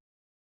side.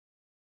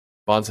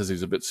 Bond says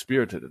he's a bit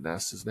spirited and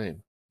asks his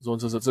name. Zoran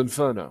says it's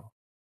Inferno.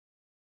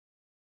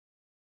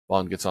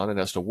 Bond gets on and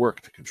has to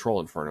work to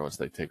control Inferno as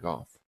they take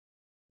off.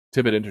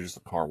 Tibbet enters the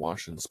car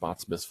wash and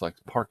spots Miss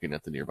Flex parking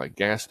at the nearby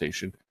gas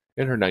station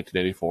in her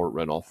 1984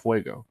 Renault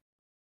Fuego.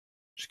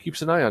 She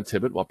keeps an eye on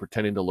Tibbet while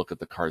pretending to look at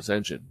the car's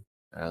engine.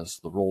 As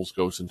the rolls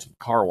goes into the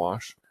car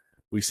wash,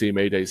 we see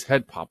Mayday's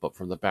head pop up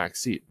from the back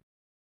seat.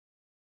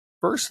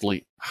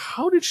 Firstly,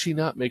 how did she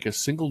not make a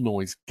single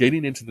noise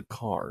getting into the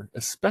car,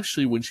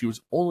 especially when he was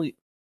only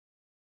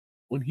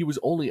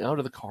out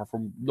of the car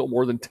for no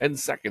more than 10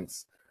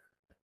 seconds?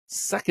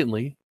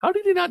 Secondly, how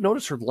did he not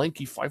notice her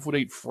lanky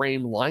 5'8"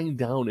 frame lying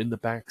down in the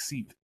back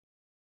seat?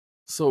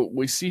 So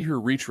we see her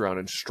reach around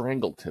and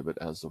strangle Tibbet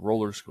as the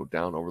rollers go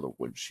down over the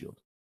windshield.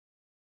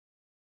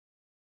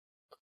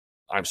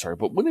 I'm sorry,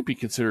 but wouldn't it be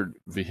considered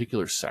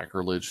vehicular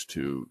sacrilege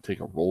to take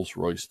a Rolls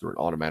Royce through an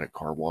automatic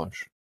car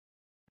wash?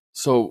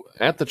 So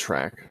at the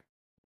track,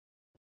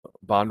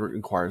 Bond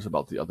inquires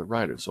about the other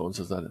riders. Someone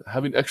says that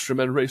having extra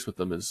men race with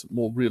them is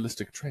more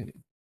realistic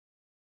training.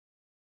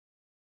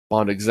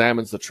 Bond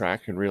examines the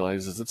track and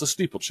realizes it's a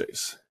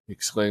steeplechase. He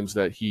exclaims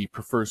that he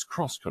prefers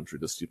cross-country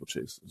to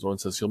steeplechase. Zoran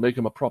says he'll make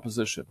him a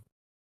proposition.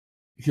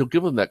 He'll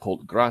give him that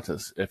colt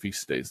gratis if he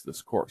stays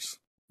this course.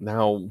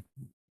 Now,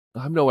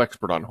 I'm no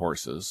expert on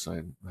horses.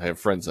 I have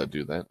friends that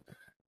do that.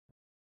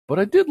 But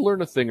I did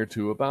learn a thing or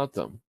two about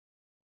them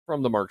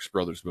from the Marx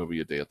Brothers movie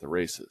A Day at the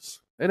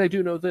Races. And I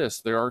do know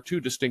this. There are two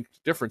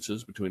distinct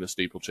differences between a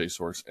steeplechase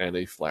horse and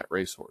a flat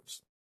race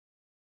horse.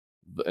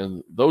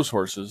 And those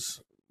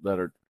horses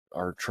that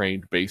are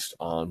trained based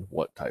on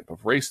what type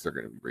of race they're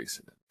going to be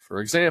racing in. For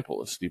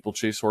example, a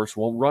steeplechase horse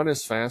won't run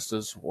as fast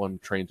as one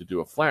trained to do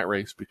a flat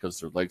race because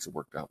their legs have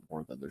worked out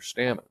more than their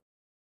stamina.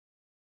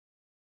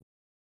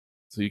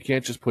 So you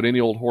can't just put any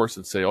old horse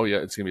and say, oh yeah,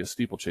 it's going to be a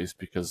steeplechase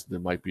because there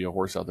might be a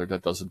horse out there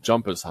that doesn't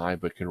jump as high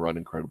but can run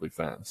incredibly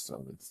fast.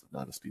 So it's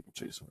not a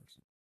steeplechase horse.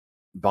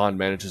 Bond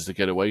manages to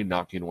get away,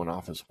 knocking one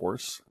off his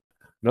horse.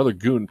 Another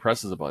goon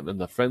presses a button and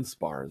the fence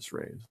bar is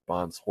raised.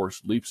 Bond's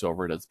horse leaps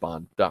over it as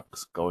Bond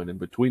ducks, going in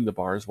between the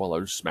bars while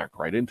others smack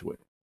right into it.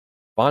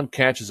 Bond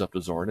catches up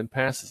to Zoran and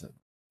passes him.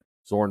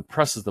 Zorn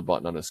presses the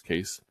button on his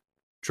case,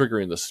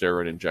 triggering the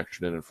steroid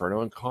injection in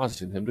Inferno and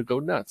causing him to go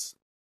nuts.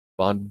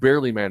 Bond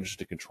barely manages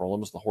to control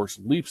him as the horse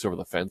leaps over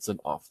the fence and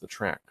off the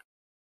track.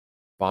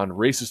 Bond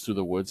races through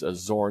the woods as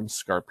Zorn,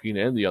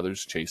 Scarpina, and the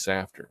others chase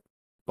after.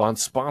 Bond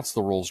spots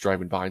the Rolls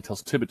driving by and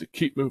tells Tibbet to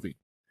keep moving.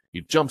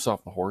 He jumps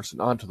off the horse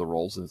and onto the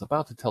Rolls and is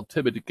about to tell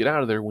Tibbet to get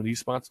out of there when he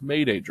spots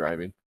Mayday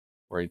driving,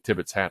 wearing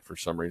Tibbet's hat for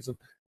some reason,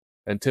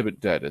 and Tibbet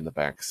dead in the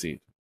back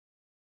seat.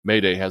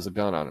 Mayday has a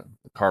gun on him.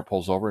 The car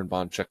pulls over and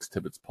Bond checks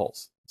Tibbet's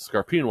pulse.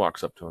 Scarpine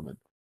walks up to him and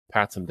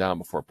pats him down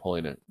before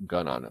pulling a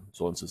gun on him.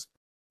 Zorn says,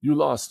 "You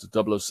lost,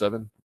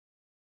 007.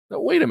 Now,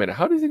 wait a minute.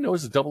 How does he know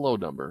his 00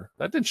 number?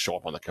 That didn't show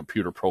up on the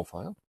computer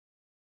profile.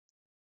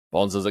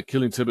 Bond says that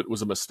killing Tibbet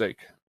was a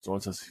mistake.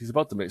 Zorn says he's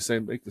about to make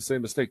the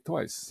same mistake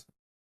twice.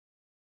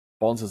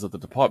 Bond says that the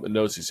department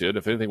knows he's here, and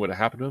if anything were to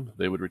happen to him,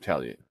 they would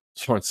retaliate.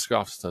 Zorn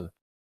scoffs to,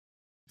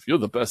 if you're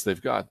the best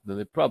they've got, then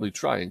they'd probably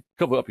try and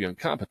cover up your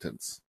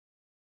incompetence.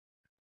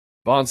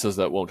 Bond says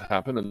that won't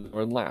happen, and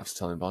Zorn laughs,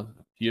 telling Bond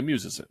he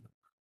amuses him.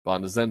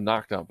 Bond is then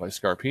knocked out by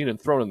Scarpine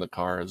and thrown in the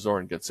car as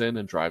Zorn gets in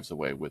and drives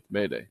away with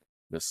Mayday.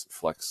 Miss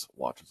Flex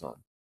watches on.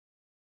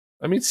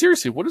 I mean,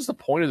 seriously, what is the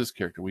point of this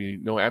character? We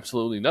know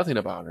absolutely nothing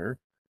about her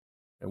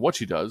and what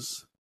she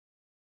does,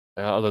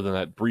 other than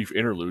that brief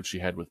interlude she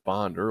had with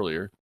Bond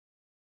earlier.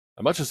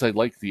 As much as I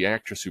like the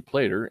actress who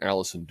played her,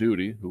 Alison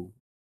Doody, who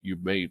you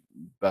may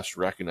best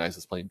recognize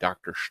as playing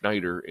Dr.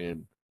 Schneider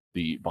in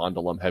the Bond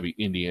alum-heavy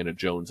Indiana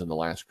Jones and the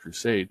Last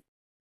Crusade,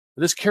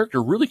 this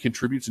character really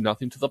contributes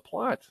nothing to the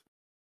plot.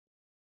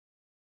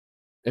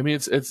 I mean,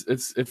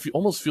 it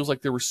almost feels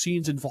like there were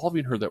scenes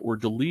involving her that were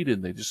deleted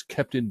and they just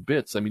kept in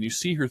bits. I mean, you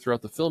see her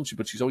throughout the film,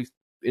 but she's always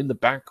in the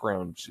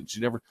background.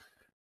 She never,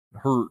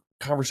 her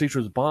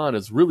conversation with Bond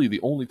is really the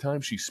only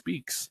time she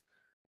speaks.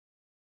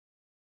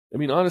 I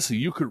mean, honestly,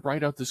 you could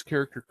write out this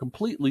character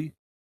completely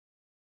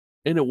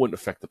and it wouldn't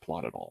affect the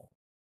plot at all.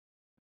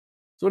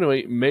 So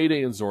anyway,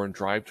 Mayday and Zorn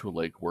drive to a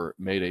lake where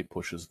Mayday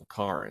pushes the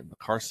car and the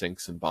car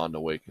sinks and Bond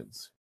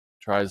awakens.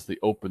 Tries to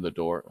open the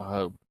door.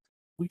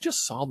 We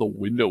just saw the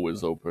window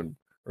was open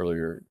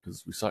earlier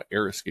because we saw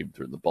air escape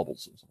through the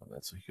bubbles and stuff like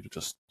that, so he could have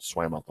just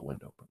swam out the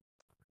window.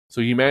 So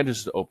he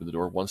manages to open the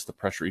door once the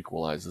pressure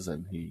equalizes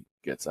and he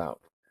gets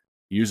out.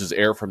 He uses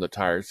air from the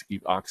tires to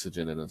keep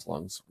oxygen in his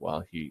lungs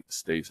while he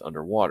stays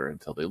underwater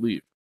until they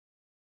leave.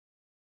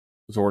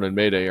 Zorn and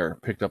Mayday are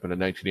picked up in a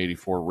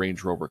 1984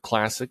 Range Rover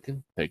Classic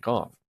and take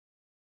off.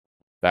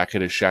 Back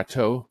at his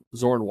chateau,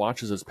 Zorn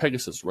watches as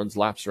Pegasus runs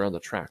laps around the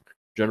track.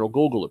 General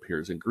Gogol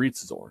appears and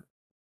greets Zorn.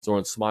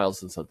 Zorn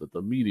smiles and says that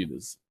the meeting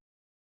is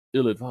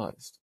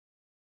ill-advised.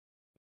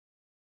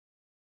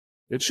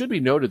 It should be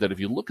noted that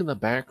if you look in the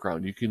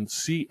background, you can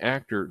see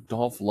actor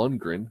Dolph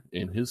Lundgren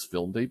in his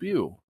film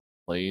debut,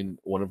 playing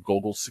one of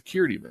Gogol's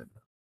security men.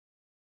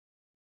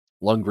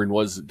 Lundgren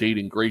was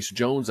dating Grace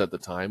Jones at the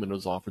time and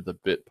was offered the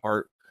bit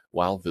part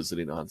while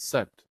visiting on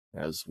set,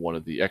 as one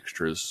of the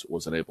extras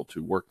was unable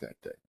to work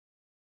that day.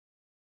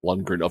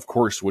 Lundgren, of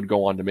course, would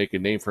go on to make a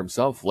name for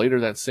himself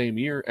later that same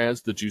year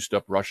as the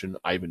juiced-up Russian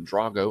Ivan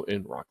Drago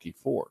in Rocky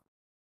IV.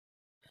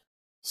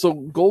 So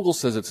Gogol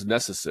says it's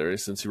necessary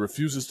since he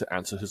refuses to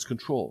answer his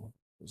control.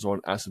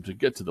 Zorn asks him to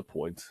get to the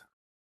point.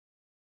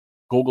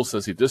 Gogol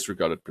says he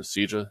disregarded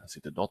procedure as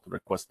he did not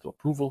request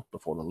approval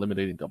before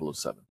eliminating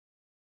 007.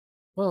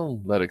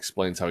 Well, that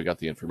explains how he got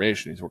the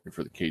information. He's working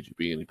for the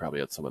KGB and he probably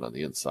had someone on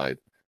the inside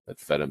that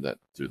fed him that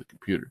through the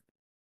computer.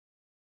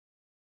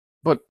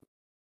 But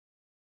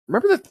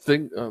remember that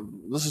thing?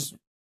 This is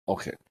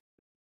okay.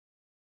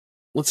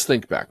 Let's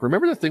think back.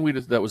 Remember that thing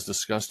that was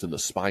discussed in The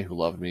Spy Who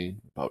Loved Me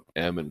about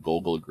M and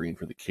Gogol agreeing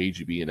for the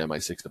KGB and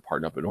MI6 to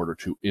partner up in order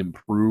to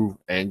improve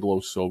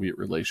Anglo-Soviet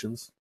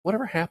relations?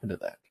 Whatever happened to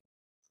that?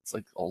 It's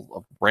like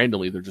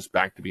randomly they're just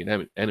back to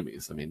being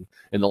enemies. I mean,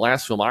 in the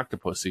last film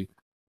Octopussy,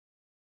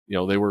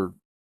 they were,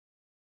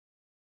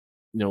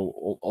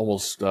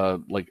 almost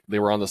like they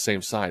were on the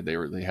same side.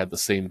 They had the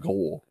same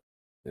goal,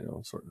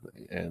 sort of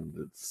thing. And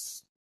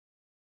it's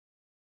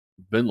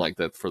been like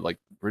that for like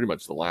pretty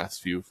much the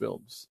last few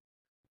films.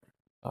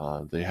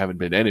 They haven't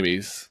been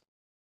enemies.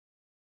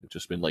 They've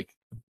just been like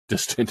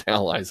distant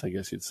allies, I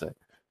guess you'd say.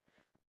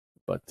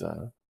 But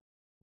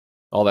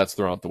all that's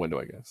thrown out the window,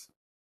 I guess.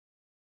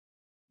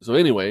 So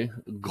anyway,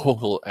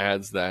 Gogol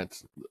adds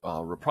that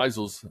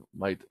reprisals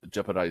might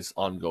jeopardize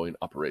ongoing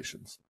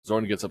operations.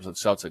 Zorn gets up and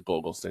shouts at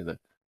Gogol, saying that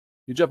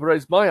you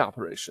jeopardized my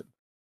operation.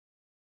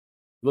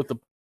 You let the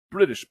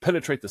British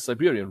penetrate the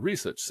Siberian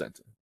Research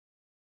Center.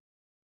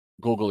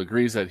 Gogol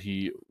agrees that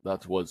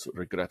that was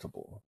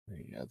regrettable.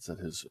 He adds that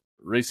his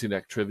racing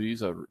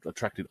activities are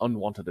attracting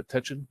unwanted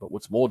attention, but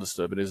what's more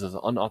disturbing is his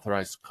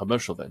unauthorized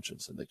commercial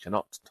ventures, and they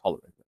cannot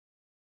tolerate them.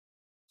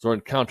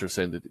 Zorn counters,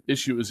 saying that the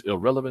issue is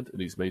irrelevant, and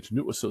he's made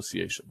new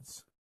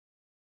associations.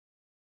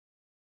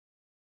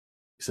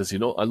 He says, I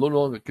no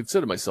longer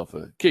consider myself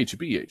a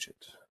KGB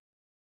agent.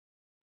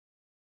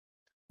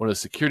 One of the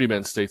security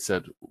men states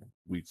that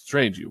we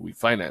trained you, we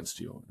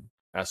financed you, and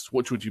asked,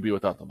 what would you be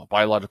without them? A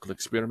biological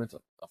experiment?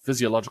 A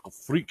physiological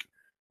freak?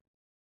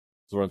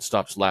 Zorn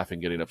stops laughing,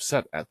 getting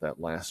upset at that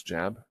last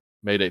jab.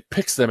 Mayday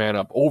picks the man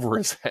up over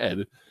his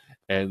head,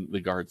 and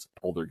the guards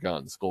pull their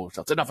guns. Gogol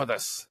shouts, "Enough of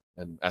this!"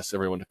 and asks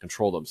everyone to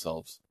control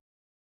themselves.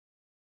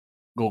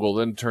 Gogol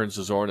then turns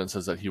to Zorn and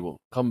says that he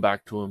will come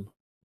back to him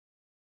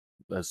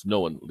as no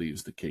one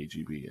leaves the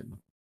KGB, and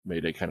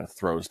Mayday kind of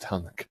throws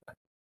down the gun.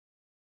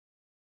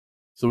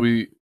 So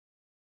we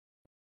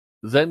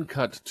then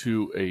cut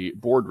to a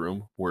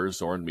boardroom where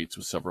Zorn meets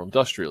with several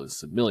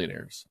industrialists and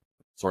millionaires.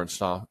 Zorn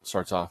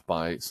starts off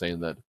by saying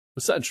that for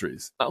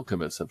centuries,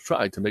 alchemists have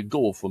tried to make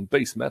gold from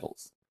base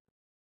metals.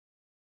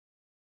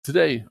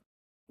 Today,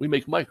 we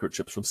make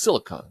microchips from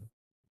silicon,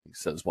 he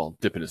says while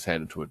dipping his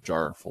hand into a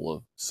jar full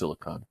of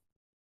silicon.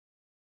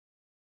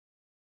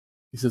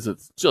 He says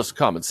it's just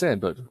common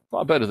sand, but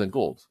far better than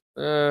gold.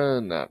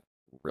 Not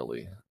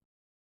really.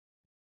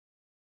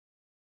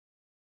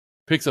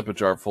 Picks up a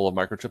jar full of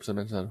microchips and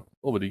mentions that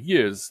over the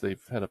years,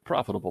 they've had a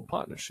profitable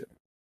partnership.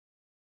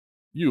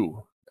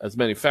 You, as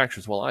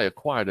manufacturers, while I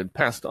acquired and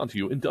passed on to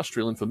you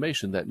industrial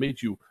information that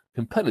made you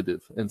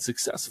competitive and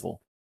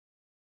successful.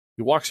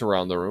 He walks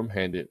around the room,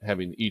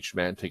 having each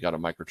man take out a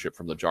microchip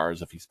from the jar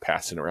as if he's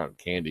passing around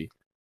candy.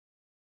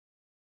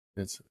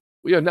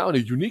 We are now in a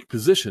unique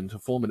position to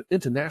form an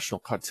international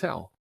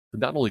cartel to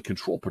not only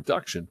control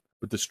production,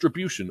 but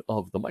distribution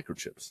of the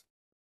microchips.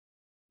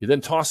 He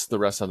then tosses the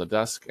rest on the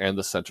desk, and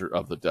the center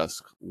of the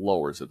desk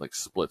lowers. It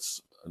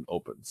splits and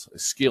opens. A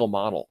scale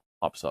model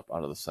pops up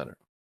out of the center.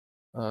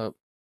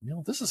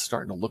 This is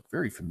starting to look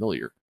very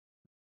familiar.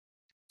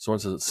 Someone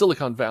says,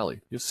 Silicon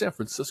Valley, you have San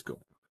Francisco.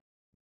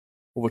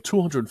 Over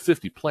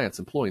 250 plants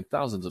employing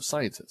thousands of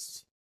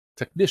scientists,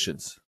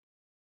 technicians.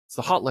 It's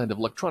the hotland of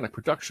electronic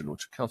production,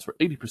 which accounts for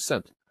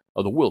 80%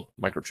 of the world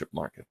microchip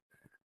market.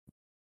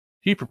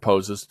 He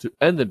proposes to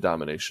end the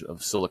domination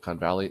of Silicon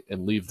Valley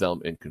and leave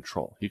them in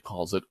control. He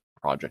calls it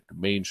Project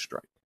Main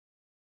Strike.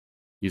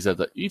 He said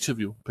that each of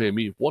you pay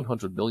me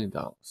 $100 million.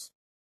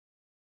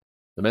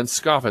 The men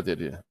scoff at the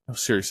idea. No,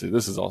 seriously,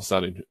 this is all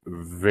sounding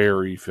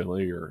very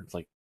familiar. It's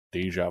like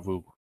deja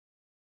vu.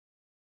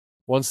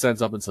 One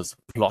stands up and says,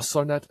 plus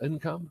our net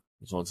income?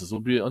 Someone says,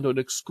 we'll be under an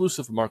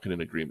exclusive marketing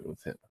agreement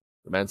with him.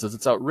 The man says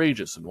it's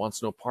outrageous and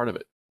wants no part of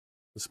it.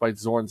 Despite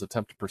Zorn's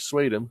attempt to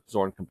persuade him,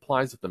 Zorn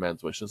complies with the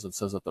man's wishes and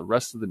says that the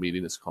rest of the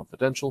meeting is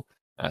confidential,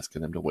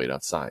 asking him to wait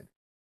outside.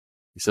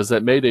 He says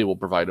that Mayday will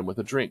provide him with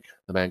a drink.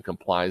 The man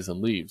complies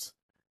and leaves.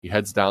 He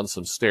heads down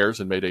some stairs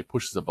and Mayday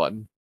pushes a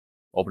button,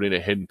 opening a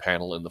hidden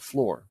panel in the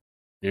floor.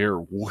 Air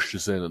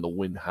whooshes in and the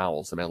wind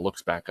howls. The man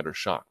looks back at her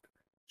shocked.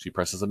 She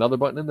presses another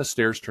button and the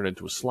stairs turn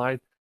into a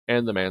slide,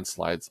 and the man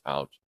slides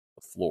out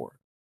the floor.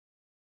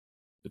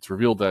 It's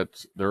revealed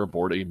that they're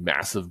aboard a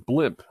massive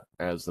blimp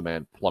as the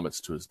man plummets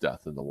to his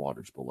death in the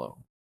waters below.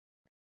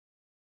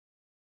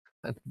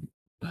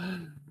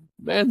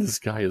 Man, this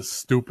guy is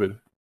stupid.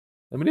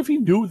 I mean, if he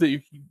knew that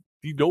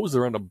he knows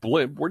they're on a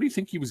blimp, where do you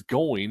think he was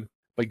going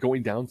by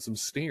going down some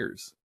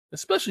stairs?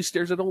 Especially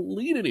stairs that don't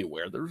lead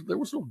anywhere. There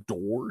was no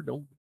door,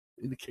 no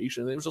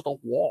indication. There was just a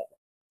wall.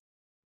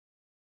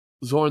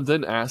 Zorn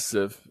then asks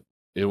if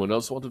anyone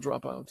else want to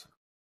drop out.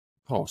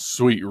 Oh,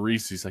 sweet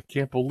Reese's. I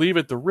can't believe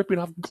it. They're ripping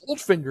off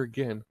Goldfinger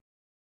again.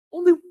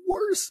 Only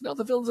worse. Now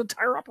the villain's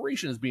entire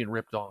operation is being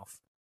ripped off.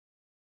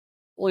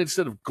 Only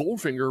instead of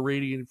Goldfinger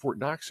irradiating Fort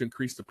Knox to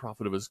increase the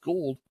profit of his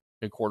gold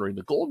and cornering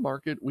the gold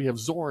market, we have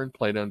Zorn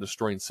planning on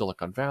destroying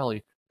Silicon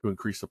Valley to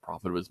increase the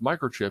profit of his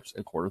microchips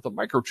and corner the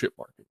microchip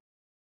market.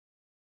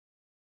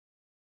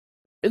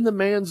 And the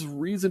man's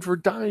reason for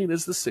dying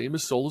is the same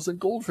as Solas and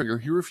Goldfinger.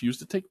 He refused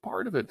to take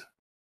part of it.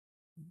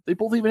 They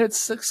both even had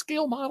 6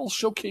 scale models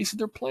showcasing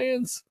their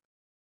plans.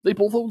 They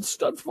both owned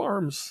stud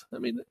farms. I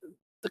mean,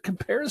 the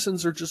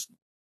comparisons are just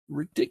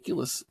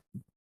ridiculous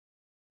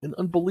and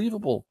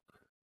unbelievable.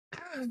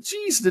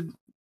 Jeez, did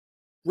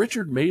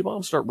Richard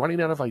Maybaum start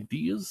running out of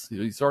ideas?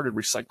 He started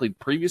recycling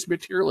previous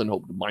material and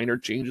hoped minor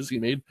changes he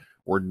made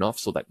were enough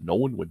so that no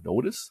one would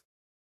notice.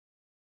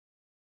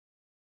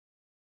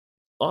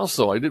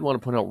 Also, I did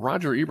want to point out,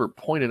 Roger Ebert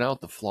pointed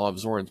out the flaw of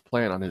Zorn's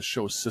plan on his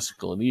show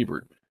Siskel and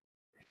Ebert.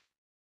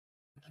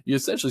 He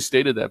essentially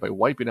stated that by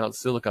wiping out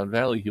Silicon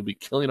Valley, he'll be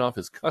killing off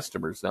his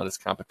customers, not his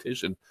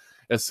competition,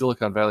 as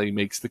Silicon Valley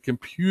makes the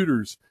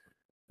computers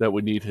that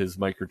would need his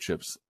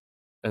microchips,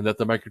 and that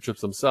the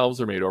microchips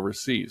themselves are made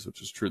overseas,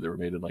 which is true. They were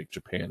made in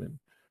Japan and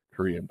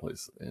Korea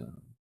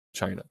and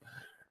China.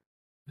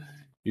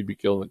 He'd be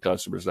killing the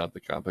customers, not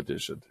the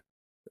competition.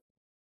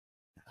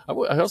 I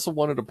also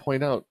wanted to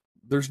point out,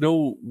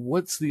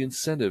 what's the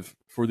incentive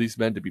for these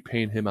men to be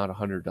paying him out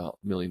 $100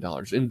 million?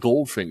 In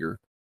Goldfinger,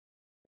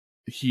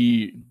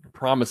 he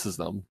promises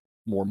them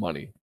more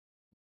money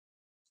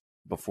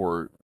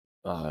before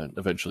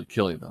eventually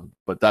killing them.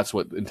 But that's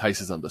what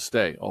entices them to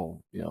stay. Oh,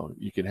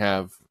 you can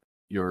have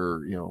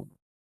your,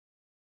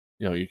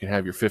 you can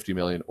have your 50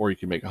 million, or you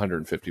can make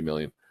 150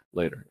 million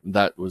later. And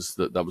that was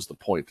the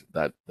point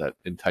that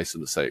enticed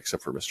them to stay,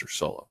 except for Mr.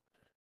 Solo.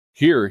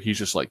 Here, he's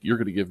just like, you're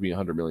going to give me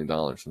 $100 million.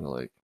 And they're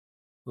like,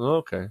 oh,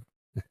 okay.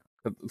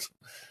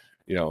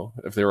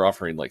 If they were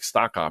offering like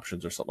stock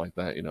options or something like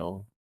that,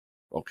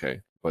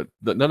 okay. But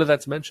none of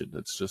that's mentioned.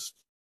 It's just,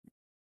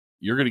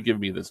 you're going to give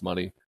me this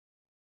money.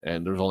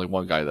 and there's only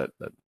one guy that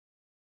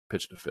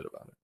pitched a fit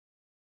about it.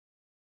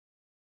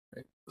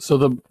 Right. So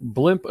the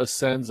blimp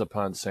ascends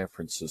upon San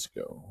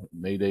Francisco.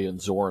 Mayday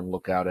and Zorn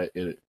look out at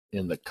it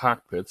in the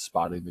cockpit,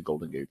 spotting the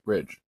Golden Gate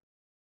Bridge.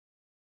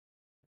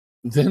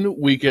 Then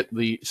we get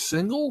the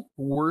single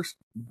worst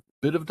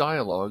bit of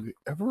dialogue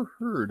ever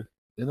heard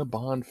in a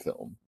Bond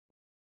film.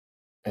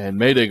 And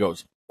Mayday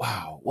goes,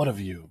 "Wow, what a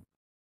view."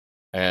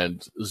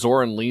 And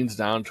Zoran leans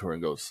down to her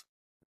and goes,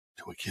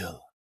 "To a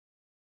kill."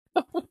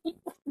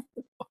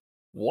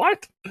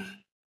 What?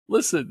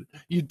 Listen,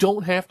 you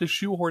don't have to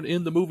shoehorn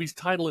in the movie's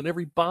title in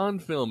every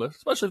Bond film,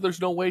 especially if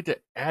there's no way to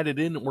add it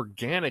in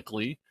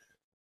organically.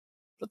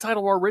 The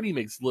title already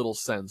makes little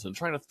sense, and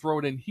trying to throw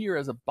it in here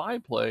as a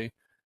byplay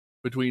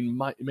between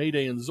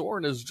Mayday and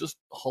Zorn is just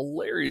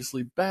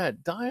hilariously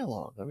bad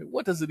dialogue. I mean,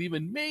 what does it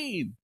even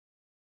mean?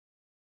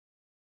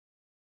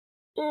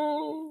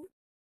 Oh.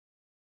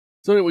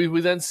 So anyway,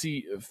 we then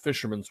see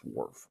Fisherman's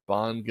Wharf.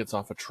 Bond gets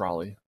off a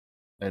trolley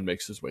and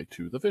makes his way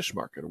to the fish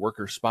market. A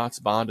worker spots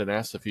Bond and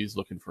asks if he's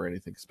looking for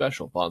anything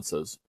special. Bond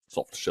says,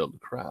 "Soft-shelled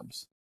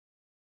crabs."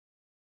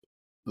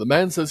 The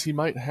man says he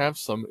might have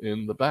some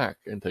in the back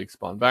and takes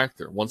Bond back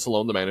there. Once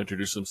alone, the man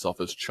introduces himself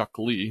as Chuck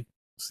Lee,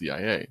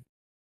 CIA.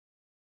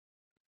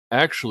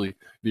 Actually,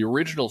 the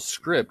original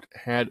script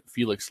had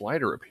Felix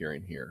Leiter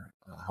appearing here.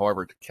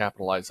 However, to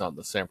capitalize on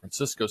the San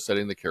Francisco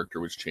setting, the character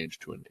was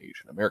changed to an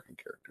Asian American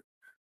character.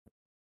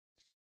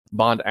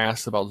 Bond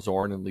asks about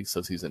Zorn, and Lee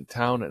says he's in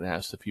town and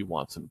asks if he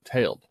wants him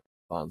tailed.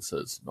 Bond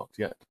says, "Not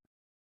yet."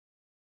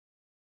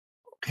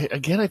 Okay,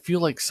 again, I feel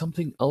like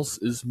something else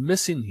is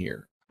missing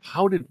here.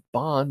 How did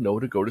Bond know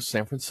to go to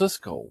San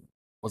Francisco?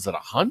 Was it a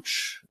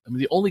hunch? I mean,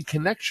 the only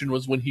connection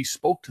was when he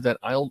spoke to that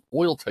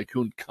oil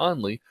tycoon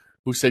Conley,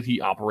 who said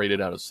he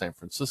operated out of San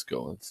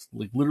Francisco. It's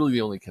like literally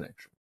the only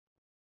connection.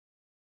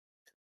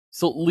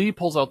 So Lee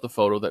pulls out the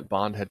photo that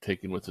Bond had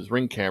taken with his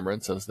Ring camera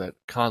and says that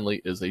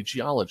Conley is a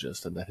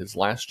geologist and that his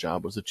last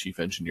job was a chief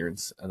engineer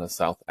in a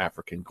South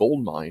African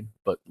gold mine,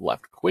 but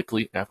left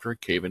quickly after a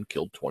cave-in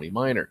killed 20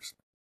 miners.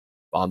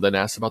 Bond then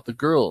asks about the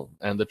girl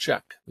and the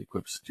check. He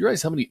quips, "Do you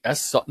realize how many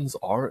S. Suttons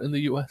are in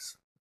the U.S.?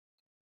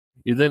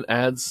 He then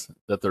adds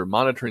that they're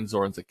monitoring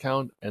Zorn's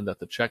account and that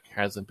the check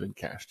hasn't been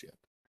cashed yet.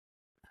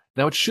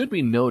 Now, it should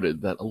be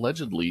noted that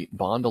allegedly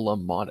Bond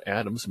alum Maud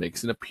Adams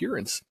makes an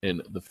appearance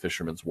in the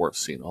Fisherman's Wharf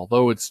scene,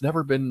 although it's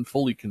never been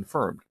fully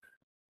confirmed.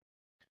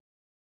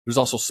 There's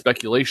also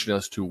speculation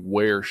as to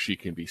where she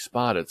can be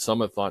spotted.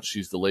 Some have thought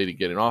she's the lady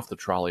getting off the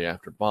trolley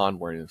after Bond,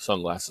 wearing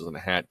sunglasses and a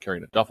hat,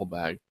 carrying a duffel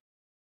bag,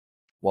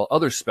 while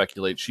others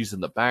speculate she's in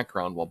the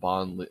background while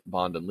Bond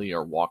and Lee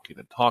are walking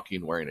and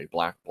talking, wearing a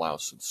black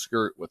blouse and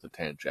skirt with a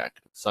tan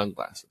jacket and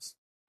sunglasses.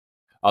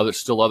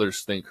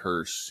 Others think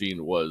her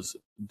scene was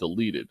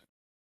deleted.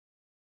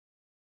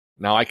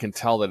 Now, I can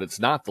tell that it's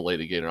not the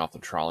lady getting off the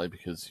trolley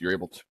because you're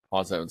able to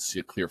pause that and see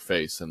a clear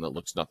face, and it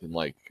looks nothing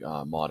like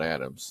Maud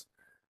Adams.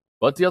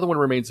 But the other one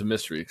remains a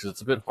mystery because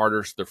it's a bit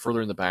harder. They're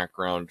further in the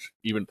background,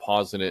 even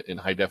pausing it in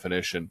high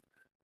definition.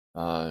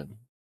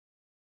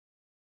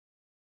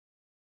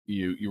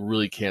 You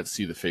really can't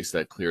see the face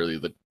that clearly.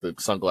 The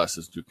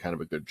sunglasses do kind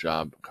of a good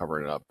job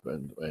covering it up,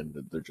 and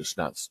they're just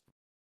not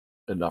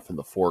enough in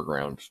the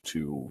foreground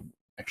to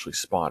actually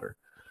spot her.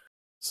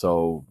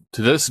 So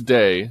to this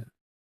day,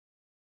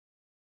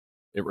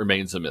 it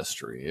remains a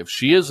mystery. If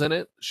she is in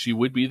it, she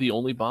would be the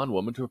only Bond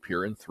woman to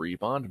appear in 3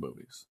 Bond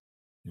movies,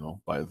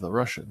 by the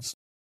Russians.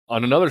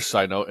 On another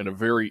side note, in a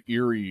very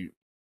eerie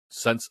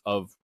sense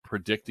of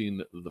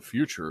predicting the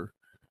future,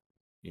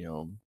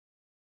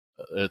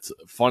 it's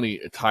funny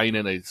tying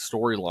in a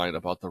storyline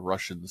about the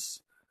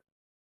Russians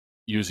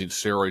using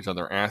steroids on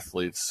their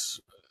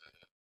athletes.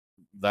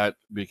 That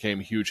became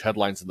huge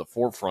headlines in the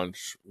forefront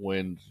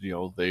when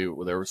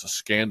there was a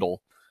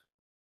scandal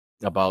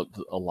about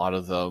a lot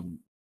of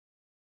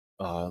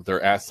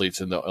their athletes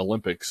in the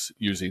Olympics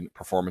using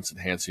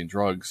performance-enhancing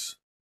drugs,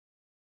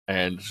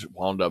 and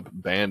wound up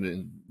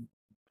banning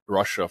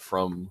Russia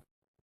from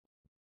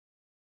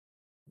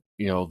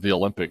the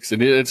Olympics,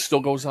 and it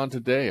still goes on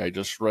today. I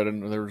just read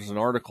there was an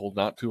article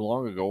not too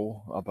long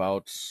ago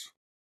about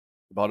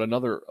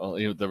another.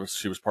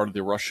 She was part of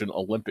the Russian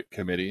Olympic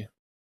Committee,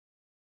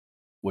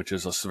 which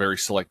is a very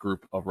select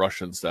group of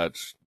Russians that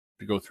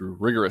go through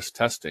rigorous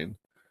testing,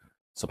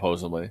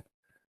 supposedly,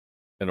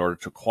 in order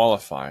to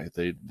qualify.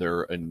 They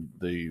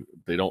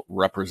don't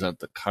represent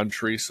the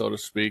country, so to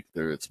speak.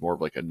 It's more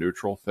of like a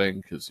neutral thing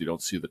because you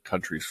don't see the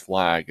country's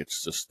flag.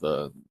 It's just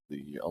the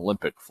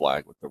Olympic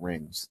flag with the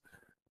rings.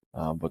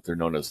 But they're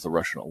known as the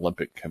Russian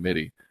Olympic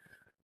Committee.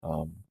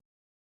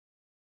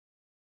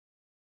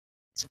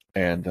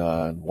 And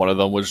one of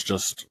them was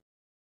just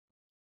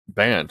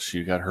banned.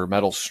 She got her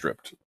medal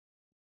stripped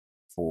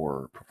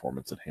for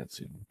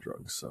performance-enhancing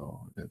drugs.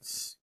 So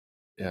it's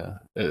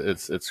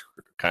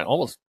kind of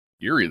almost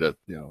eerie that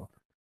that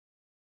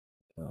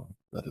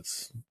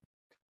it's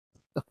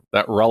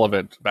that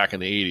relevant back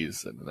in the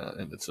 80s,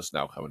 and it's just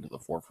now coming to the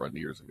forefront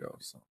years ago.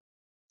 So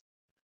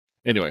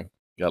anyway,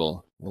 got a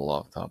little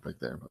off topic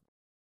there, but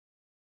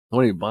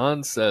when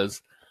Bond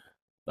says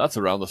That's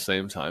around the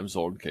same time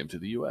Zorn came to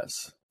the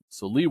US.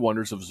 So Lee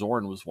wonders if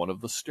Zorn was one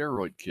of the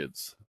steroid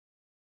kids.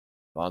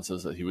 Bond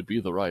says that he would be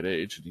the right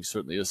age, and he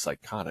certainly is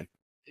psychotic.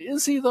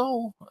 Is he,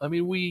 though? I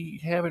mean, we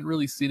haven't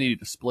really seen any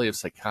display of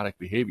psychotic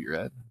behavior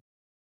yet.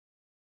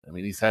 I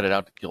mean, he's had it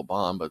out to kill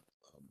Bond, but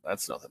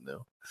that's nothing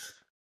new.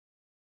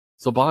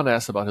 So Bond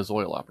asks about his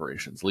oil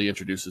operations. Lee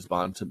introduces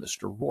Bond to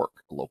Mr.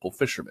 Rourke, a local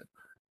fisherman.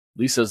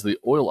 Lee says the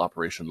oil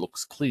operation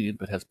looks clean,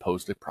 but has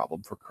posed a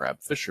problem for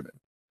crab fishermen.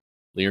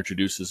 Lee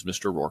introduces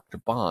Mr. Rourke to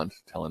Bond,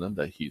 telling him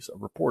that he's a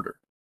reporter.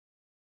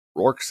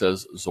 Rourke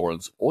says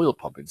Zorn's oil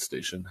pumping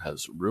station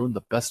has ruined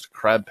the best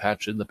crab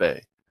patch in the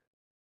bay.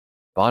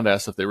 Bond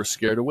asks if they were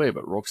scared away,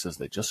 but Rourke says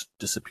they just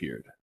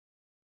disappeared.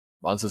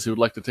 Bond says he would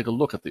like to take a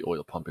look at the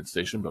oil pumping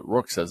station, but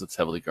Rourke says it's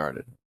heavily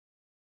guarded.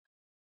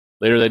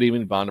 Later that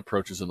evening, Bond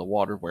approaches in the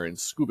water wearing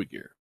scuba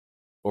gear.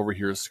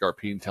 Overhears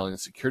Scarpine telling the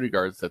security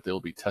guards that they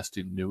will be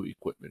testing new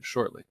equipment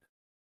shortly.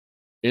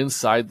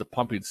 Inside the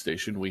pumping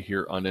station, we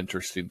hear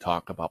uninteresting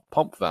talk about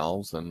pump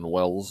valves and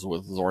Wells,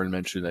 with Zorn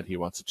mentioning that he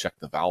wants to check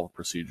the valve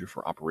procedure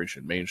for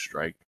Operation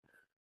Mainstrike.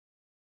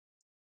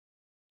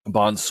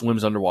 Bond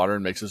swims underwater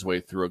and makes his way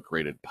through a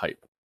grated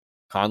pipe.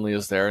 Conley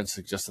is there and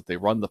suggests that they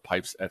run the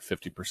pipes at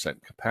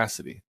 50%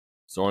 capacity.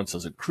 Zorn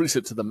says increase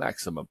it to the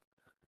maximum.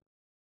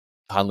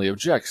 Conley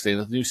objects, saying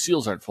that the new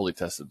seals aren't fully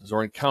tested.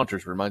 Zorn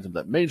counters, reminds him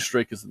that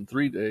Mainstrike is in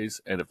 3 days,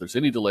 and if there's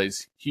any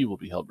delays, he will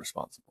be held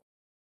responsible.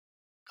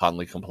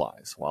 Conley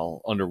complies.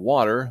 While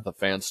underwater, the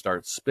fan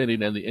starts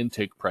spinning and the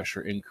intake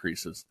pressure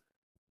increases.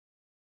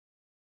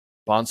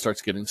 Bond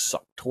starts getting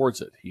sucked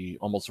towards it. He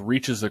almost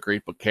reaches the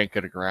grate but can't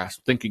get a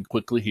grasp. Thinking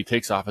quickly, he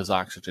takes off his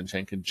oxygen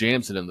tank and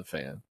jams it in the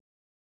fan,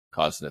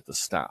 causing it to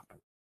stop.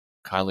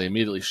 Conley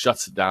immediately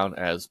shuts it down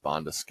as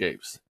Bond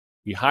escapes.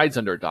 He hides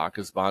under a dock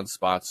as Bond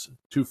spots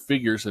 2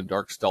 figures in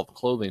dark stealth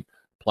clothing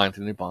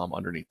planting a bomb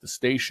underneath the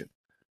station.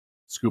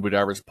 Scuba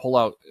divers pull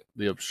out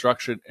the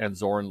obstruction, and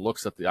Zorn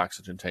looks at the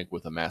oxygen tank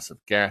with a massive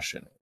gash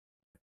in it.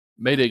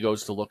 Mayday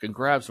goes to look and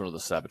grabs one of the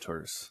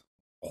saboteurs.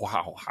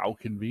 Wow, how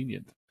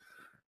convenient.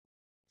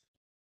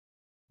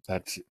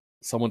 That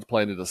someone's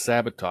planning to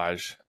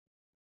sabotage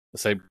the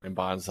same time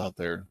Bond's out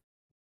there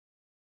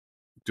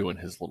doing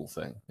his little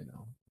thing, you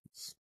know.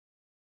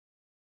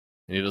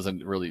 And he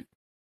doesn't really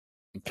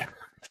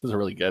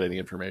get any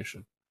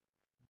information.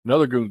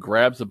 Another goon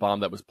grabs the bomb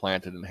that was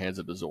planted and hands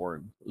it to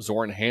Zorn.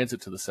 Zorn hands it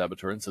to the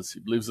saboteur and says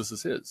he believes this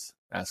is his,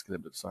 asking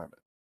him to disarm it.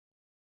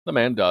 The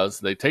man does.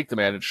 They take the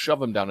man and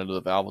shove him down into the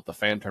valve with the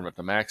fan turned up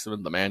to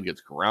maximum. The man gets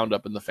ground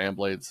up in the fan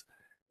blades,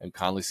 and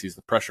Conley sees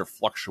the pressure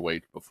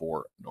fluctuate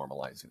before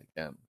normalizing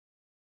again.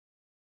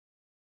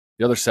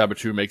 The other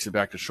saboteur makes it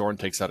back to shore and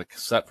takes out a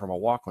cassette from a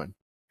Walkman.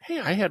 Hey,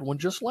 I had one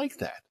just like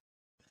that.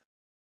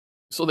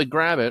 So they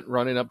grab it,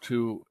 runs up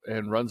to a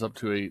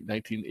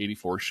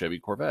 1984 Chevy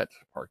Corvette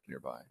parked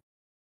nearby.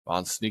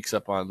 Bond sneaks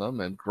up on them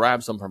and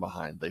grabs them from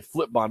behind. They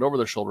flip Bond over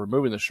their shoulder,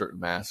 removing the shirt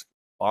and mask.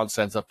 Bond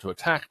stands up to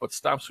attack, but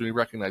stops when he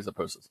recognizes the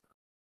person.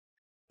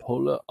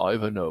 Paula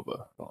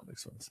Ivanova, Bond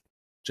explains.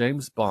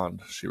 James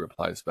Bond, she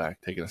replies back,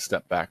 taking a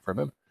step back from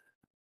him.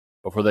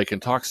 Before they can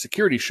talk,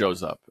 security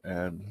shows up,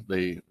 and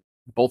they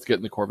both get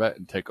in the Corvette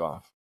and take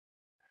off.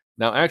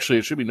 Now, actually,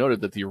 it should be noted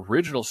that the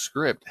original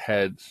script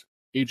had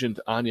Agent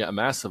Anya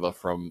Amasova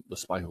from The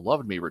Spy Who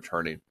Loved Me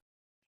returning,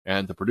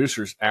 and the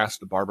producers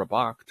asked Barbara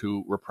Bach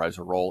to reprise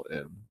a role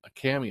in a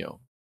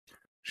cameo.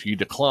 She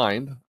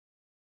declined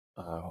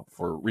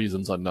for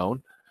reasons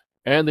unknown,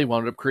 and they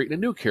wound up creating a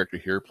new character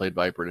here, played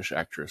by British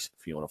actress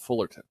Fiona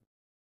Fullerton.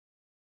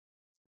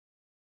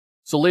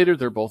 So later,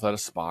 they're both at a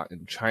spa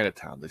in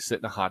Chinatown. They sit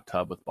in a hot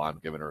tub with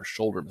Bond giving her a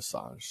shoulder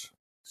massage.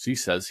 She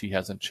says he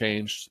hasn't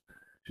changed.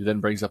 She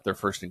then brings up their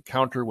first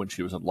encounter when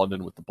she was in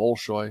London with the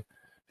Bolshoi.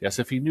 She asks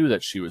if he knew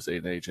that she was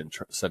an agent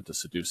sent to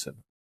seduce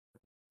him.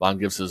 Bond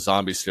gives his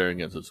zombie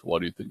staring and says, "Why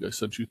do you think I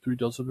sent you 3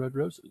 dozen red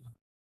roses?"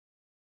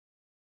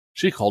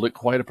 She called it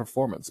quite a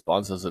performance.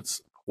 Bond says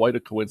it's quite a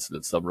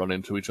coincidence them run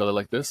into each other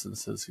like this, and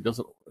says he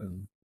doesn't.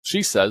 And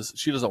she says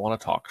she doesn't want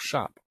to talk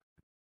shop.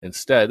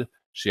 Instead,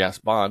 she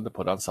asks Bond to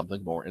put on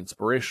something more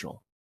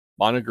inspirational.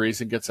 Bond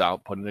agrees and gets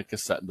out, putting a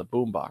cassette in the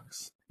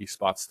boombox. He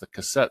spots the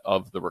cassette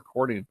of the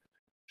recording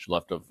she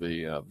left of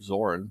the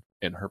Zorn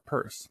in her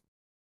purse.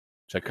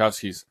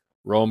 Tchaikovsky's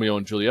Romeo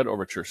and Juliet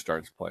overture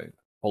starts playing.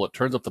 Paula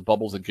turns up the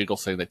bubbles and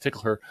giggles, saying they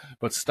tickle her,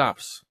 but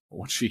stops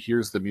when she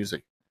hears the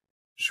music.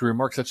 She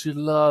remarks that she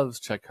loves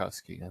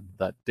Tchaikovsky and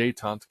that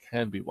détente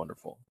can be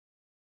wonderful.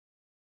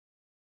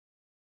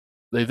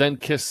 They then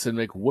kiss and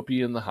make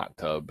whoopee in the hot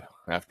tub.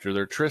 After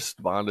their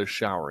tryst, Bond is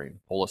showering.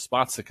 Paula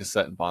spots the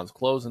cassette in Bond's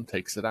clothes and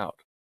takes it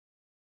out.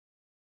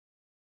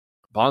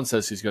 Bond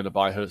says he's going to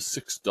buy her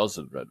 6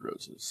 dozen red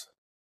roses.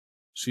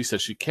 She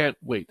says she can't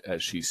wait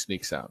as she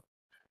sneaks out.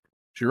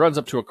 She runs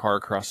up to a car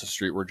across the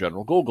street where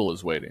General Gogol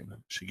is waiting.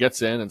 She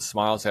gets in and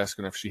smiles,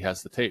 asking if she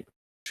has the tape.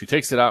 She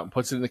takes it out and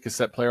puts it in the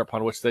cassette player,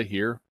 upon which they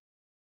hear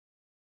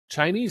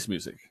Chinese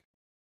music.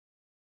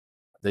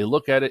 They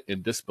look at it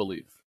in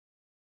disbelief.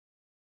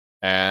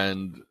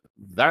 And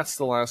that's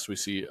the last we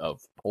see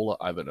of Paula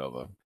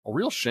Ivanova. A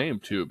real shame,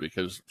 too,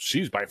 because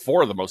she's by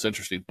far the most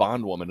interesting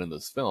Bond woman in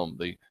this film.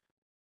 They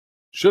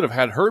should have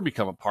had her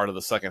become a part of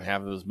the second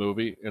half of this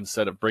movie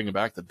instead of bringing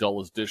back the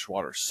dull as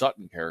dishwater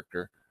Sutton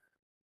character.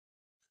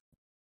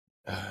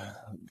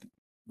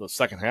 The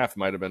second half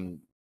might have been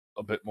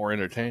a bit more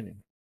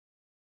entertaining.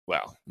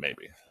 Well,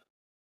 maybe.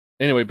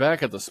 Anyway,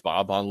 back at the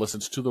spa, Bond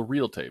listens to the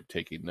real tape,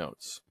 taking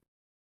notes.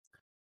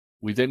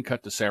 We then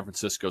cut to San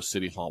Francisco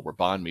City Hall, where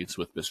Bond meets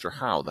with Mr.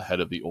 Howe, the head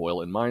of the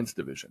Oil and Mines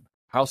Division.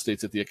 Howe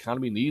states that the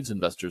economy needs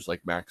investors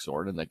like Max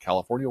Zorn and that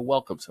California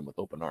welcomes him with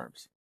open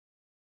arms.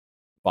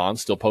 Bond,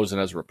 still posing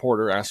as a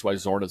reporter, asks why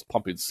Zorn is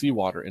pumping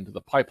seawater into the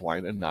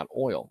pipeline and not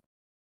oil.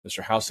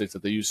 Mr. Howe states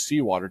that they use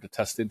seawater to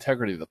test the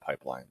integrity of the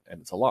pipeline,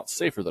 and it's a lot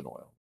safer than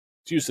oil.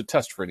 It's used to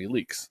test for any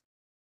leaks.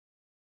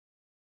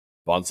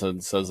 Bond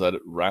says that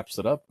it wraps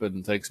it up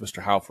and thanks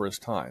Mr. Howe for his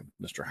time.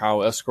 Mr.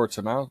 Howe escorts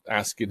him out,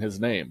 asking his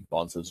name.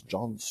 Bond says,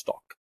 John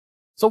Stock.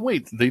 So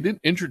wait, they didn't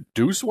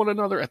introduce one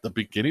another at the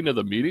beginning of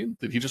the meeting?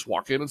 Did he just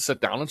walk in and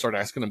sit down and start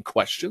asking him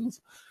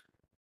questions?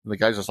 And the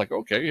guy's just like,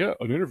 okay, yeah,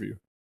 an interview.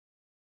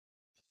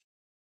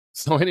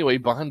 So anyway,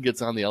 Bond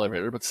gets on the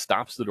elevator, but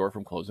stops the door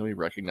from closing when he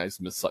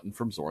recognizes Miss Sutton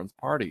from Zorn's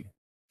party.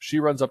 She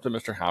runs up to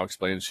Mr. Howe,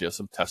 explaining she has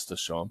some tests to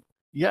show him.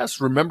 Yes,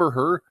 remember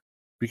her?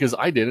 Because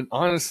I didn't.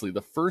 Honestly,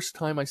 the first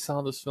time I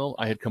saw this film,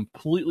 I had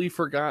completely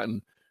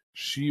forgotten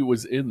she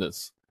was in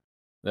this.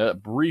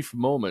 That brief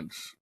moment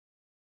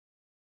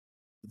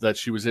that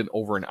she was in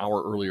over an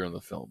hour earlier in the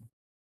film.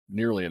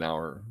 Nearly an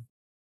hour.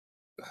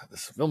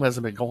 This film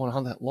hasn't been going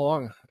on that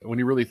long. When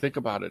you really think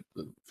about it,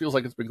 it feels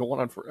like it's been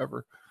going on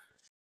forever.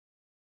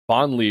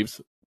 Bond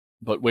leaves,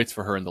 but waits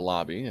for her in the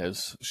lobby.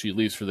 As she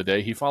leaves for the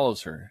day, he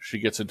follows her. She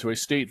gets into a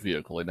state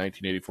vehicle, a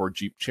 1984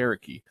 Jeep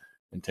Cherokee,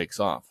 and takes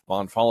off.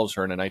 Bond follows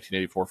her in a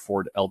 1984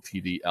 Ford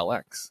LTD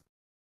LX.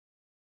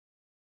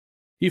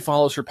 He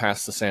follows her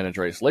past the San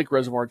Andreas Lake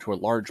Reservoir to a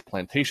large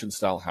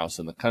plantation-style house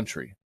in the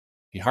country.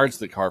 He hides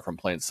the car from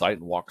plain sight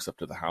and walks up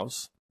to the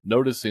house.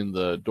 Noticing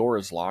the door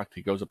is locked,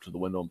 he goes up to the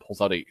window and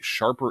pulls out a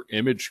Sharper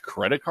Image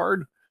credit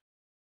card.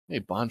 Hey,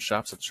 Bond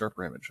shops at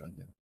Sharper Image.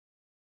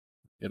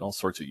 And all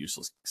sorts of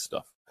useless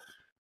stuff.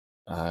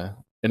 And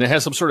it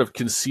has some sort of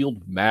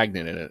concealed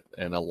magnet in it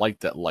and a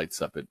light that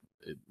lights up. It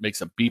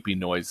makes a beeping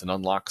noise and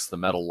unlocks the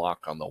metal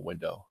lock on the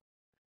window.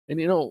 And,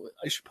 you know,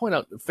 I should point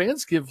out,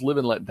 fans give Live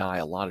and Let Die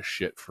a lot of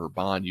shit for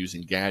Bond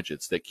using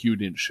gadgets that Q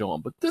didn't show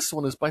him, but this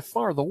one is by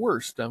far the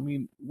worst. I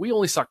mean, we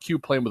only saw Q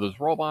playing with his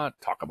robot,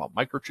 talk about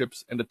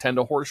microchips, and attend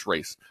a horse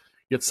race.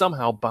 Yet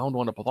somehow Bond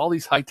wound up with all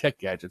these high-tech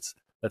gadgets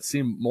that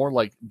seem more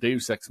like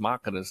Deus Ex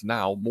Machinas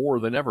now more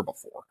than ever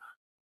before.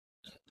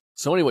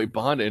 So anyway,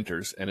 Bond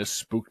enters and is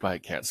spooked by a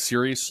cat.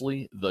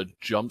 Seriously? The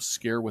jump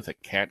scare with a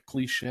cat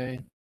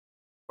cliche?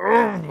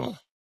 Ugh.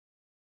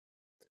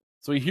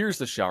 So he hears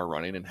the shower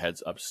running and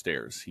heads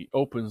upstairs. He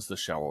opens the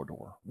shower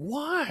door.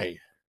 Why?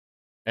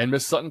 And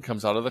Miss Sutton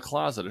comes out of the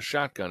closet, a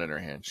shotgun in her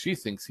hand. She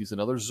thinks he's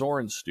another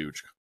Zorn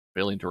stooge,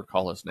 failing to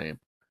recall his name.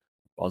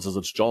 Bond says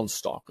it's John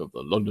Stock of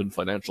the London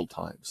Financial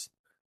Times.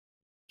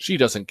 She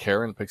doesn't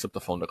care and picks up the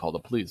phone to call the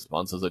police.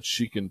 Bond says that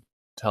she can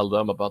tell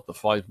them about the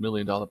 $5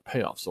 million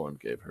payoff Zorn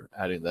gave her,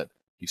 adding that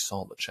he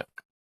saw the check.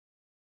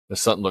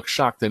 Miss Sutton looks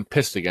shocked and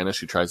pissed again as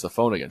she tries the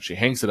phone again. She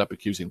hangs it up,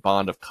 accusing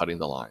Bond of cutting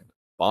the line.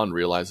 Bond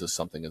realizes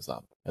something is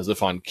up. As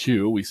if on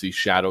cue, we see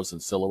shadows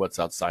and silhouettes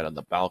outside on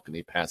the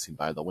balcony passing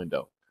by the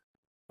window.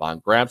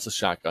 Bond grabs the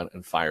shotgun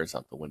and fires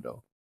out the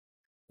window.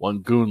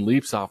 One goon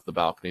leaps off the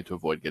balcony to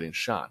avoid getting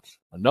shot.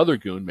 Another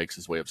goon makes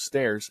his way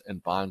upstairs,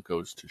 and Bond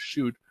goes to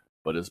shoot,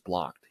 but is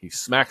blocked. He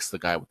smacks the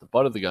guy with the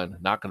butt of the gun,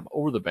 knocking him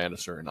over the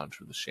banister and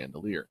onto the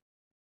chandelier.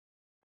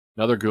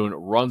 Another goon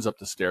runs up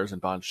the stairs,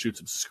 and Bond shoots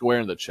him square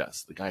in the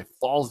chest. The guy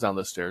falls down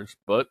the stairs,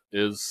 but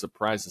is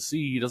surprised to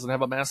see he doesn't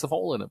have a massive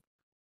hole in him.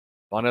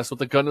 Bond asks what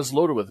the gun is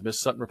loaded with. Miss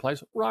Sutton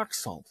replies, rock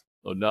salt.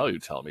 Oh, now you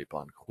tell me,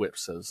 Bond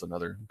quips as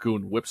another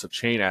goon whips a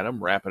chain at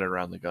him, wrapping it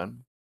around the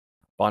gun.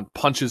 Bond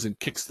punches and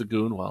kicks the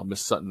goon while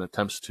Miss Sutton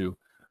attempts to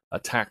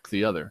attack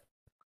the other.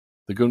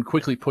 The goon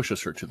quickly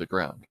pushes her to the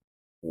ground.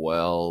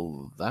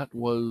 Well, that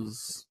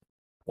was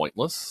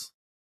pointless.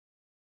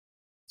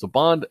 So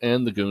Bond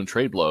and the goon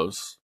trade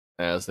blows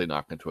as they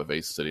knock into a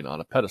vase sitting on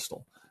a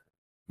pedestal.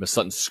 Miss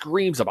Sutton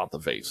screams about the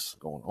vase,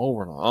 going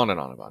over and on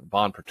about it.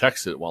 Bond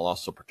protects it while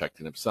also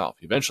protecting himself.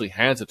 He eventually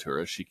hands it to her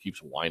as she keeps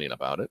whining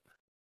about it.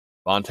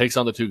 Bond takes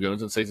on the two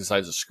goons and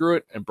decides to screw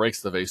it and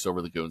breaks the vase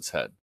over the goon's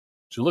head.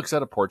 She looks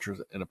at a portrait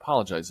and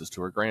apologizes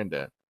to her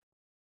granddad.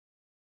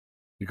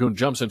 The goon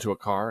jumps into a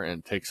car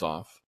and takes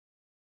off.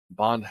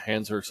 Bond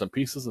hands her some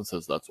pieces and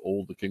says, that's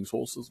old the king's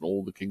horses, and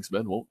old the king's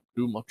men won't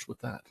do much with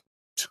that.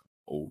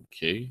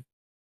 Okay.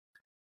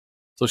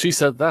 So she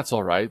said that's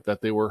all right,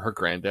 that they were her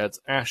granddad's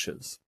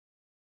ashes.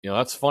 You know,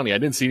 that's funny. I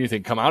didn't see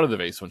anything come out of the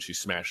vase when she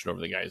smashed it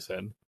over the guy's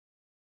head.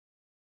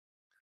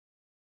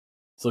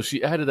 So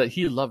she added that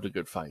he loved a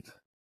good fight.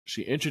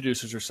 She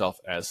introduces herself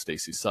as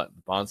Stacy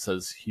Sutton. Bond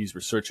says he's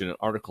researching an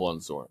article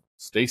on Zorn.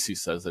 Stacy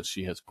says that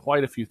she has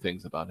quite a few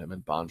things about him,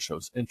 and Bond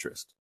shows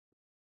interest.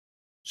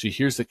 She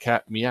hears the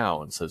cat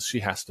meow and says she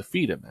has to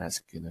feed him,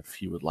 asking if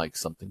he would like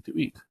something to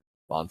eat.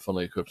 Bond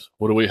finally quips,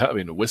 "What are we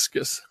having, a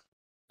whiskus?"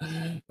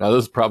 Now,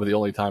 this is probably the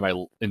only time I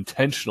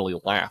intentionally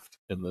laughed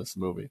in this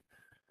movie.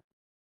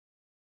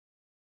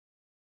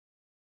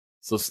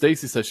 So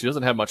Stacy says she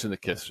doesn't have much in the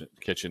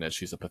kitchen as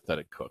she's a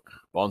pathetic cook.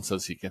 Bond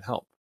says he can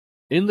help.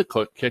 In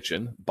the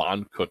kitchen,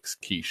 Bond cooks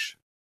quiche.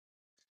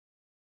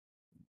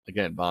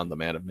 Again, Bond, the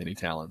man of many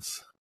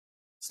talents.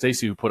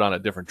 Stacy, who put on a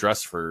different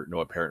dress for no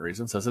apparent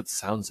reason, says it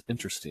sounds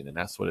interesting and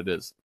asks what it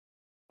is.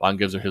 Bond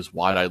gives her his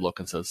wide-eyed look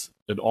and says,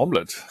 "An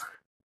omelet."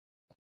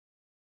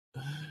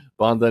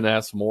 Bond then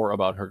asks more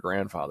about her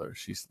grandfather.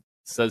 She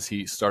says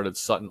he started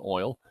Sutton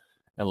Oil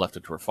and left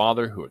it to her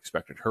father, who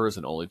expected her as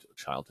an only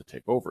child to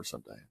take over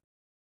someday.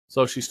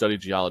 So she studied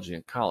geology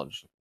in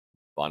college.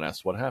 Bond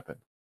asks what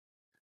happened.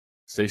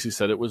 Stacy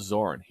said it was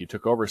Zorn. He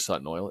took over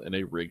Sutton Oil in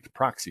a rigged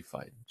proxy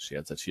fight. She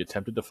adds that she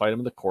attempted to fight him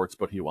in the courts,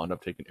 but he wound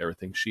up taking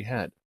everything she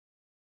had.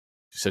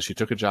 She says she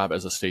took a job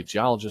as a state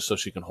geologist so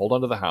she can hold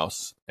onto the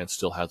house and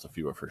still has a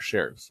few of her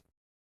shares.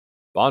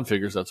 Bond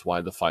figures that's why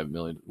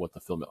the what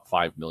the film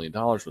 $5 million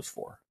was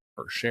for,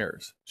 her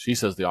shares. She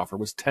says the offer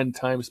was 10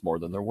 times more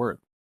than they're worth.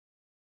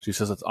 She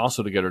says it's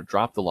also to get her to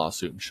drop the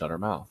lawsuit and shut her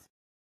mouth.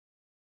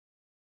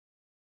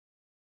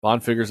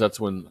 Bond figures that's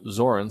when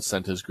Zoran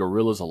sent his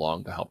guerrillas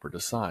along to help her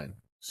decide.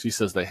 She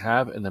says they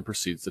have and then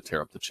proceeds to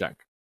tear up the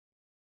check.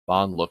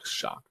 Bond looks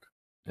shocked.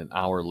 An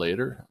hour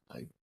later,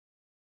 I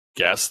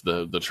guess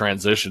the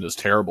transition is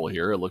terrible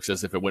here. It looks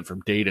as if it went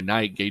from day to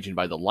night, gauging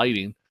by the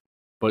lighting,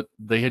 but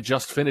they had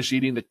just finished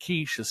eating the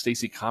quiche as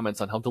Stacy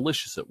comments on how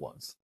delicious it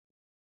was.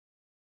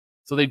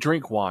 So they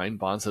drink wine.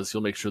 Bond says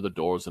he'll make sure the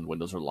doors and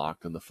windows are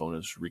locked and the phone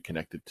is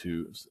reconnected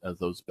to as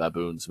those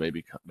baboons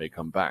may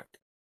come back.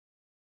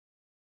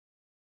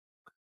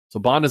 So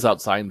Bond is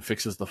outside and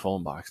fixes the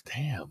phone box.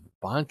 Damn,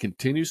 Bond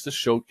continues to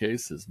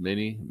showcase his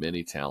many,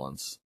 many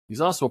talents. He's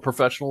also a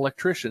professional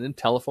electrician and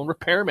telephone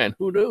repairman.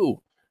 Who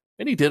knew?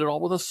 And he did it all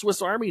with a Swiss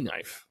Army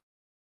knife.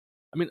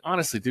 I mean,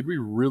 honestly, did we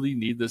really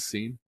need this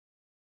scene?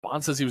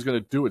 Bond says he was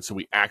going to do it, so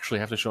we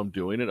actually have to show him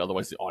doing it.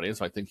 Otherwise, the audience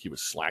might think he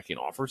was slacking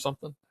off or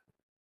something.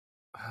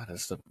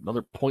 That's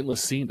another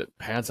pointless scene that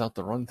pads out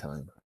the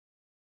runtime.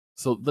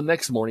 So the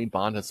next morning,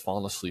 Bond has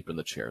fallen asleep in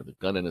the chair, the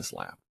gun in his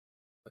lap.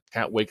 The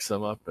cat wakes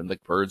him up, and the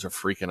birds are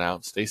freaking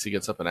out. Stacy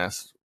gets up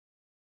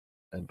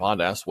and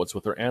Bond asks what's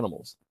with their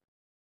animals.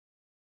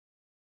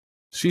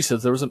 She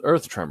says there was an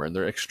earth tremor, and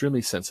they're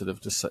extremely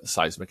sensitive to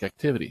seismic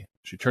activity.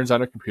 She turns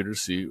on her computer to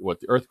see what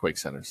the earthquake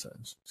center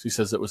says. She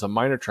says it was a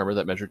minor tremor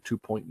that measured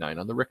 2.9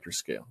 on the Richter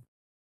scale.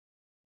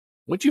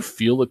 Wouldn't you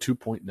feel a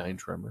 2.9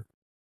 tremor?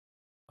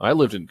 I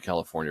lived in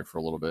California for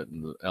a little bit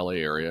in the LA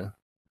area,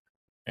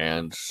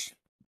 and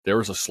there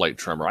was a slight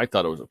tremor. I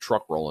thought it was a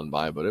truck rolling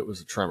by, but it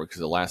was a tremor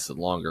because it lasted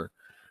longer.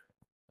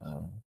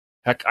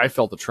 Heck, I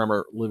felt the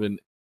tremor living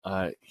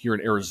here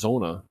in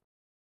Arizona.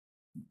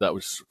 That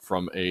was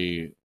from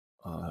a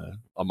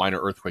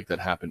minor earthquake that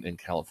happened in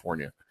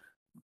California.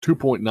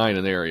 2.9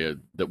 in the area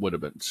that would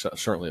have been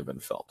certainly have been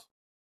felt.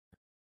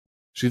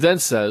 She then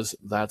says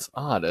that's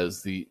odd,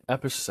 as the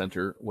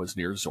epicenter was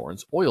near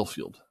Zorn's oil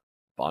field.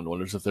 Bond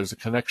wonders if there's a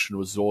connection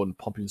with Zorn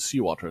pumping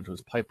seawater into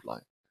his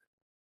pipeline.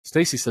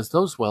 Stacy says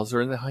those wells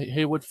are in the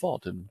Haywood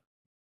Fault and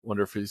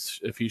wonder if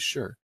he's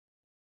sure.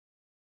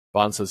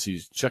 Bond says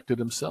he's checked it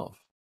himself.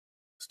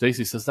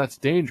 Stacy says that's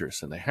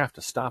dangerous and they have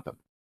to stop him.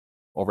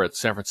 Over at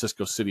San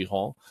Francisco City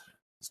Hall,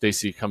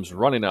 Stacy comes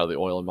running out of the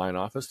oil and mine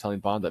office, telling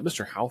Bond that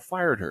Mr. Howe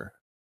fired her,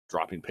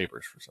 dropping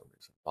papers for some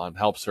reason. Bond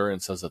helps her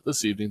and says that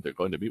this evening they're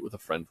going to meet with a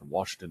friend from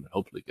Washington and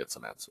hopefully get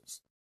some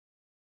answers.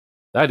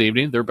 That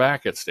evening, they're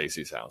back at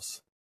Stacy's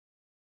house.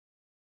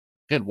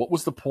 Again, what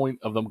was the point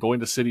of them going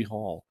to City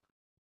Hall?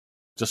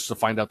 Just to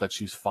find out that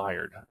she's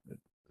fired.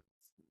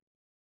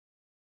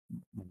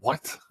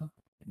 What?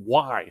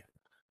 Why?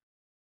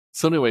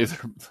 So anyway,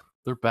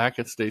 they're back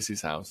at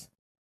Stacy's house.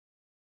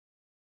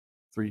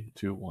 3,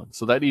 2, 1.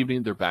 So that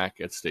evening, they're back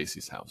at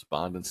Stacy's house.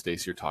 Bond and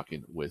Stacy are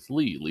talking with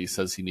Lee. Lee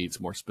says he needs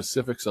more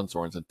specifics on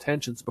Zorn's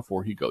intentions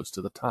before he goes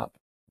to the top.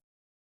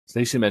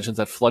 Stacy mentions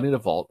that flooding a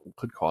vault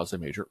could cause a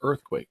major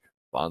earthquake.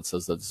 Bond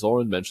says that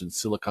Zorn mentioned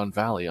Silicon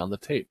Valley on the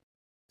tape.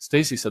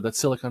 Stacy said that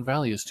Silicon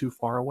Valley is too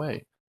far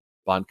away.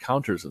 Bond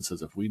counters and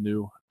says if we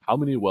knew how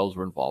many wells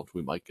were involved,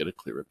 we might get a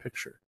clearer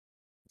picture.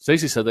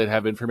 Stacy said they'd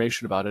have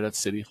information about it at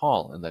City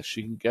Hall and that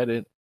she can get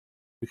it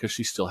because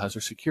she still has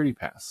her security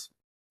pass.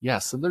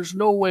 Yes, and there's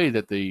no way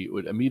that they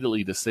would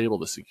immediately disable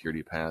the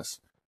security pass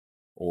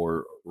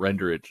or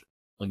render it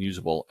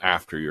unusable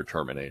after your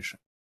termination.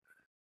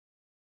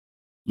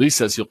 Lee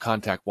says he'll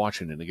contact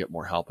Washington to get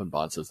more help, and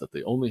Bond says that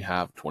they only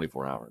have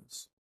 24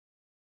 hours.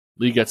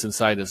 Lee gets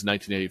inside his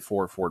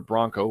 1984 Ford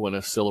Bronco when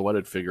a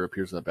silhouetted figure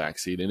appears in the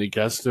backseat. Any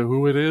guess to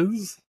who it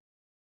is?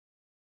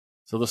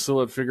 So the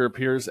silhouetted figure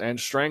appears and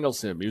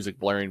strangles him, music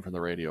blaring from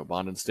the radio.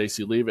 Bond and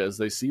Stacy leave as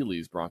they see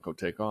Lee's Bronco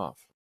take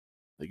off.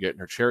 They get in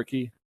her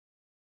Cherokee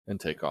and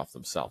take off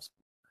themselves.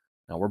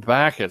 Now we're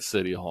back at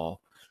City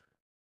Hall,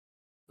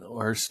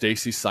 where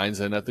Stacy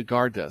signs in at the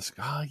guard desk.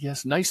 Ah,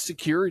 yes, nice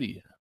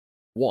security.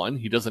 1,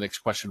 he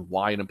doesn't question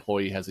why an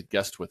employee has a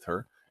guest with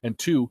her. And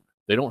 2,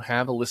 They don't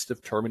have a list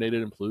of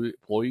terminated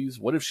employees.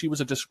 What if she was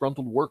a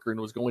disgruntled worker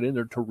and was going in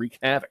there to wreak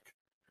havoc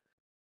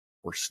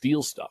or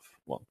steal stuff?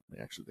 Well,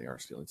 actually, they are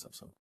stealing stuff,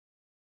 so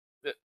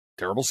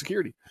terrible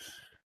security.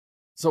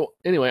 So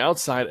anyway,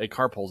 outside, a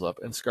car pulls up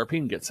and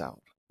Scarpine gets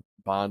out.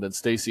 Bond and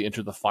Stacy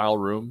enter the file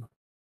room,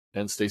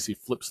 and Stacy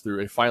flips through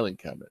a filing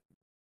cabinet.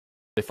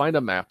 They find a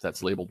map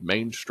that's labeled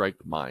Main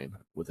Strike Mine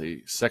with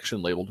a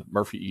section labeled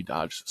Murphy E.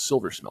 Dodge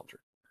Silver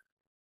Smelter.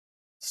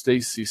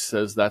 Stacy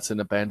says that's an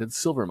abandoned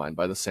silver mine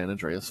by the San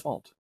Andreas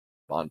Fault.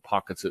 Bond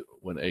pockets it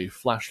when a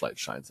flashlight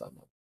shines on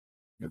them.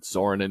 It's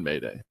Zorin and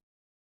Mayday.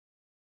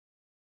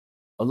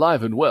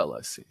 Alive and well,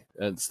 I see,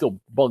 and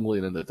still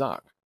bungling in the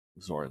dock,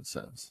 Zorin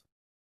says.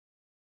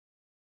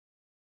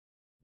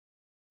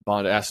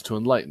 Bond asks to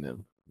enlighten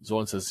him.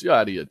 Zorin says, "You're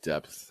out of your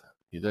depth."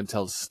 He then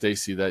tells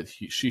Stacy that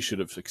she should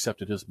have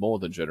accepted his more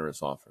than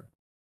generous offer.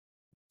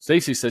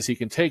 Stacy says he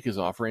can take his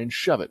offer and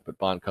shove it, but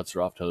Bond cuts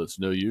her off, tells her it's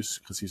no use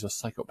because he's a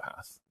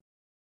psychopath.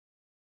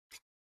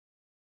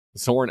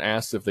 Zorin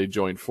asks if they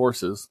join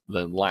forces,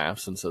 then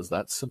laughs and says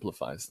that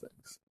simplifies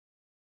things.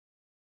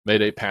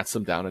 Mayday pats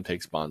them down and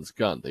takes Bond's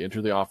gun. They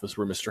enter the office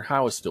where Mr.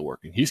 Howe is still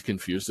working. He's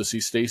confused to see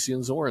Stacy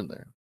and Zorin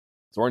there.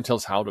 Zorin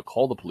tells Howe to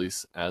call the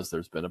police as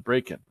there's been a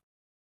break-in.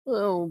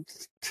 Well,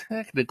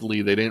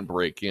 technically they didn't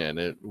break in.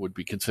 It would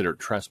be considered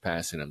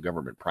trespassing on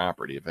government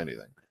property, if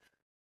anything.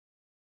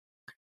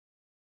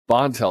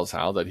 Bond tells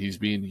Howe that he's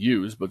being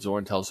used, but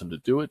Zorin tells him to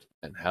do it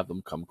and have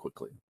them come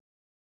quickly.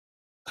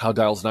 Howe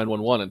dials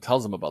 911 and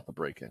tells him about the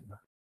break-in.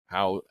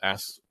 Howe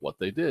asks what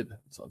they did.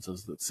 Son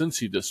says that since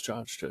he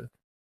discharged her,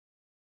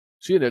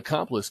 she and an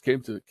accomplice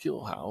came to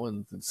kill Howe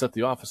and set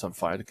the office on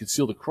fire to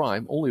conceal the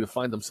crime, only to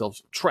find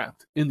themselves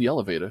trapped in the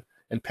elevator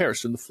and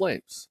perished in the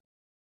flames.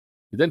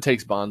 He then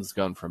takes Bond's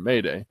gun from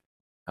Mayday.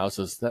 Howe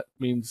says, "That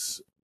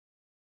means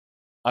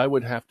I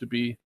would have to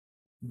be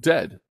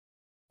dead."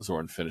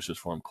 Zorin finishes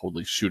for him,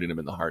 coldly shooting him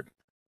in the heart.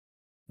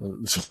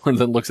 Zorin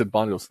then looks at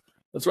Bond and goes,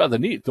 "That's rather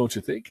neat, don't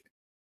you think?"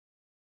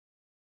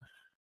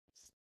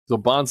 So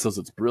Bond says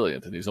it's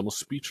brilliant, and he's almost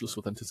speechless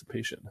with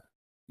anticipation.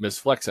 Miss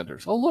Flex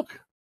enters. Oh,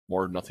 look!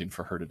 More nothing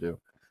for her to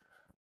do.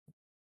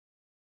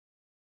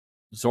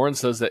 Zorin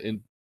says that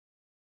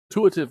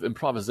intuitive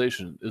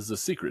improvisation is the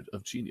secret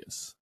of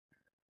genius.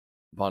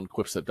 Bond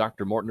quips that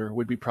Dr. Mortner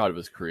would be proud of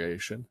his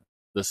creation.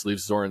 This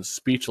leaves Zorin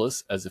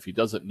speechless, as if he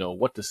doesn't know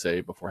what to say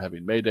before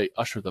having Mayday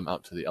usher them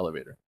out to the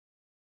elevator.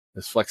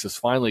 Miss Flex is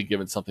finally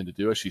given something to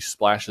do as she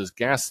splashes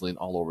gasoline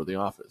all over the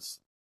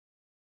office.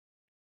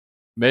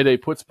 Mayday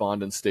puts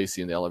Bond and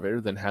Stacy in the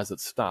elevator, then has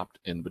it stopped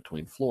in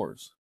between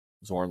floors.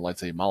 Zorin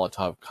lights a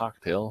Molotov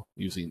cocktail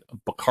using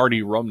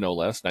Bacardi rum, no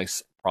less.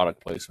 Nice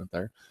product placement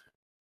there.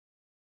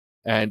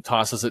 And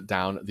tosses it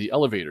down the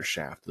elevator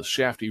shaft. The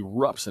shaft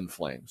erupts in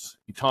flames.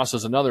 He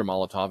tosses another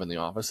Molotov in the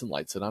office and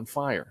lights it on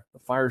fire. The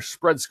fire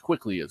spreads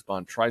quickly as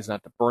Bond tries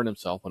not to burn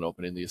himself when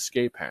opening the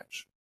escape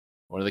hatch.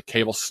 One of the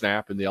cables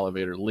snap and the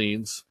elevator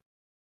leans.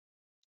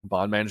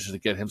 Bond manages to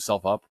get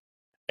himself up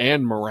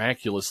and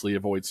miraculously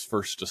avoids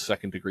first to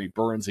second degree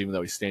burns, even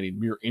though he's standing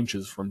mere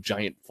inches from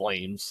giant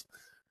flames.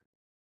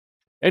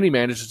 And he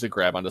manages to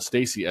grab onto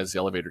Stacy as the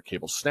elevator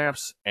cable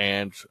snaps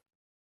and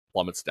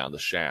plummets down the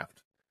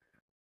shaft.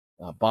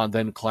 Bond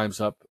then climbs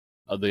up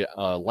the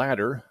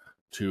ladder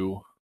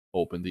to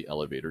open the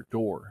elevator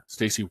door.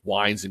 Stacy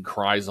whines and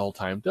cries all the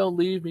time, "Don't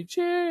leave me,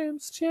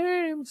 James,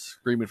 James,"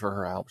 screaming for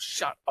her help.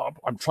 "Shut up,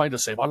 I'm trying to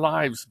save our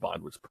lives,"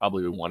 Bond was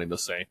probably wanting to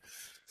say.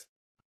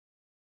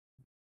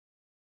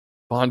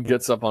 Bond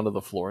gets up onto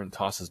the floor and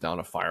tosses down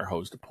a fire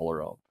hose to pull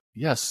her up.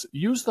 Yes,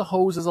 use the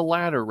hose as a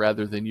ladder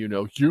rather than,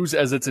 use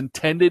as it's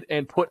intended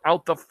and put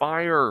out the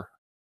fire.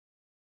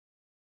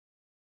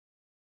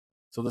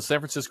 So the San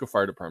Francisco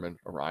Fire Department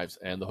arrives,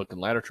 and the hook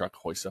and ladder truck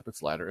hoists up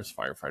its ladder as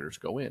firefighters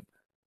go in.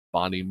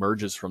 Bond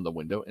emerges from the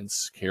window and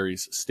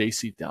carries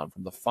Stacy down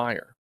from the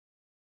fire.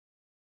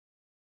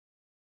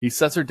 He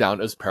sets her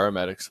down as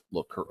paramedics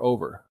look her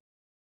over.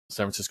 The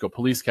San Francisco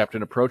police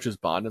captain approaches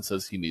Bond and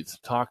says he needs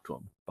to talk to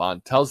him.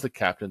 Bond tells the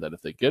captain that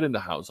if they get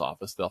into Howe's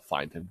office, they'll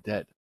find him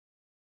dead.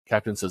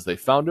 Captain says they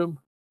found him,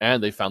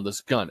 and they found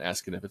this gun,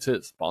 asking if it's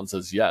his. Bond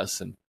says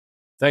yes, and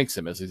thanks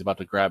him as he's about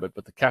to grab it,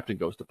 but the captain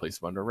goes to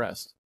place him under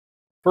arrest.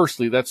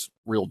 Firstly, that's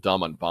real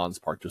dumb on Bond's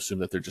part to assume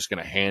that they're just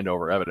going to hand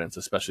over evidence,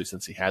 especially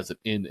since he has it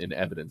in an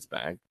evidence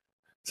bag.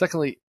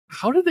 Secondly,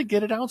 how did they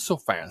get it out so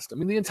fast? I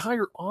mean, the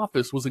entire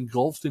office was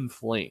engulfed in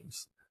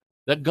flames.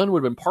 That gun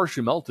would have been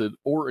partially melted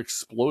or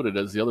exploded,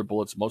 as the other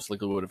bullets most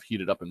likely would have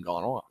heated up and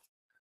gone off.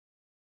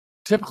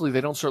 Typically,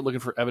 they don't start looking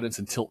for evidence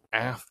until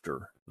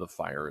after the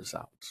fire is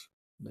out.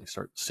 They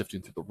start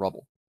sifting through the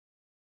rubble.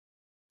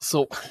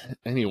 So,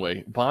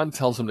 anyway, Bond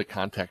tells him to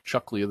contact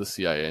Chuck Lee of the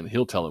CIA, and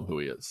he'll tell him who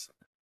he is.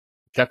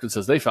 Captain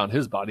says they found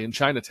his body in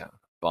Chinatown.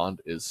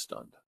 Bond is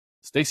stunned.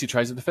 Stacy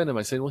tries to defend him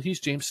by saying, well, he's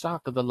James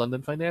Stock of the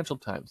London Financial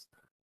Times.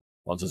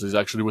 Bond says he's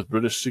actually with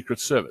British Secret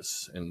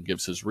Service and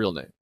gives his real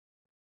name.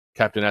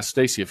 Captain asks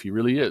Stacy if he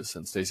really is,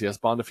 and Stacy asks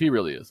Bond if he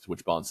really is, to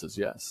which Bond says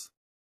yes.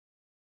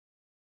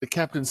 The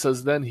captain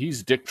says then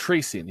he's Dick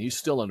Tracy and he's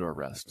still under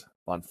arrest.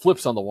 Bond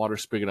flips on the water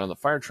spigot on the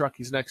fire truck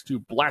he's next to,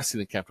 blasting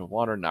the captain with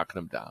water and knocking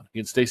him down. He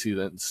and Stacy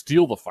then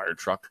steal the fire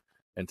truck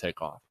and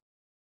take off.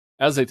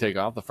 As they take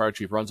off, the fire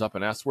chief runs up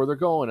and asks where they're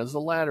going as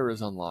the ladder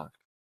is unlocked.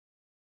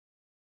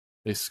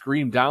 They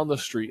scream down the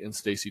street and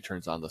Stacy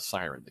turns on the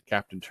siren. The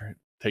captain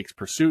takes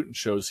pursuit and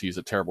shows he's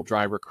a terrible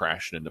driver,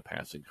 crashing into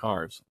passing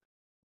cars.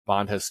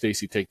 Bond has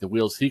Stacy take the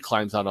wheels. He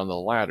climbs out on the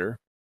ladder.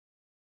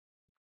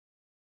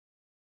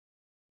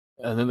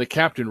 And then the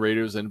captain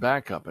radios in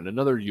backup, and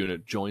another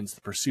unit joins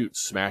the pursuit,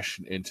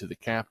 smashing into the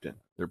captain.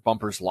 Their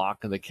bumpers lock,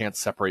 and they can't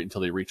separate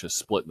until they reach a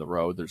split in the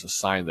road. There's a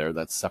sign there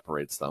that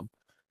separates them.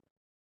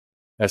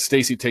 As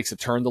Stacy takes a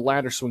turn, the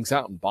ladder swings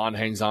out, and Bond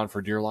hangs on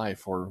for dear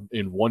life, or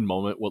in one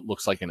moment, what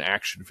looks like an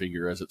action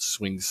figure as it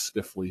swings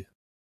stiffly,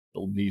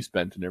 the knees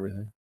bent and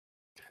everything.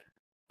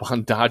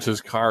 Bond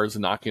dodges cars,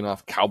 knocking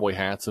off cowboy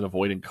hats and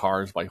avoiding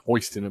cars by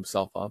hoisting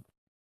himself up.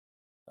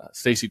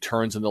 Stacy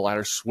turns and the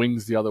ladder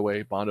swings the other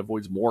way. Bond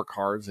avoids more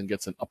cars and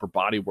gets an upper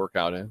body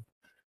workout in.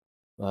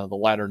 The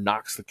ladder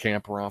knocks the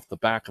camper off the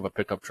back of a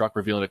pickup truck,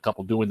 revealing a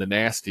couple doing the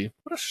nasty.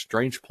 What a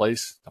strange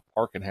place to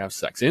park and have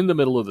sex, in the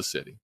middle of the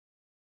city.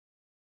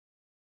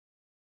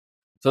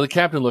 So the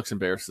captain looks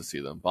embarrassed to see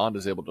them. Bond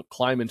is able to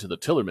climb into the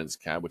Tillerman's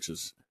cab, which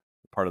is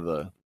part of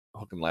the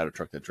hook and ladder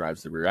truck that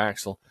drives the rear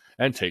axle,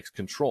 and takes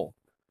control.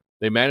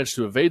 They manage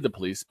to evade the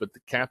police, but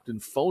the captain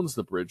phones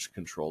the bridge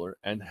controller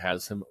and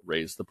has him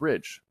raise the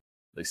bridge.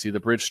 They see the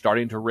bridge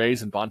starting to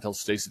raise, and Bond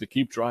tells Stacy to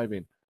keep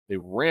driving. They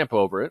ramp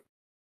over it.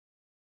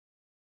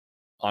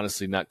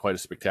 Honestly, not quite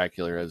as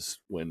spectacular as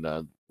when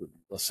a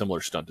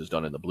similar stunt is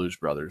done in the Blues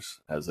Brothers,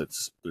 as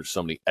there's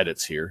so many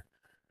edits here.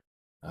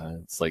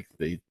 It's like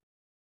they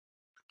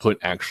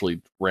couldn't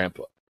actually ramp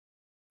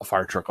a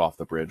fire truck off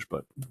the bridge,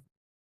 but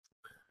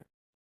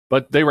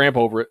they ramp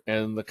over it,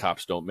 and the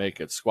cops don't make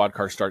it. Squad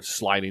car starts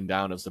sliding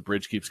down as the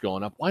bridge keeps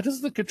going up. Why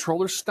doesn't the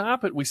controller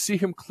stop it? We see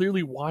him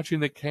clearly watching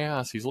the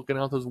chaos. He's looking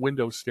out those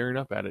windows, staring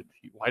up at it.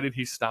 Why did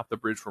he stop the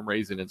bridge from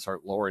raising and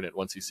start lowering it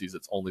once he sees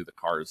it's only the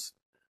cars,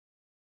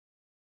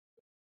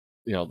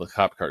 the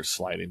cop cars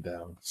sliding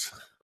down?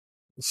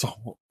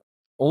 So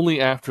only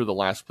after the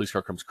last police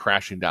car comes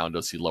crashing down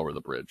does he lower the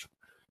bridge.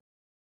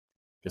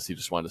 Guess he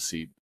just wanted to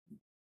see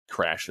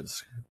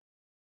crashes.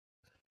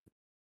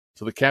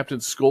 So the captain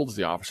scolds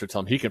the officer,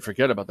 telling him he can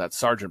forget about that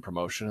sergeant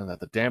promotion and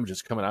that the damage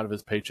is coming out of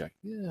his paycheck.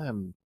 Yeah,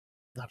 I'm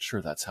not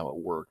sure that's how it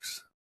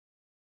works.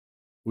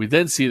 We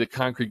then see the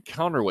concrete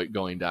counterweight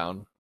going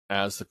down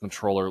as the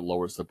controller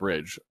lowers the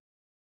bridge.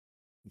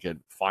 Again,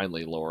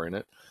 finally lowering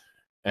it,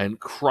 and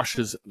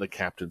crushes the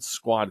captain's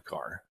squad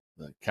car.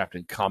 The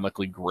captain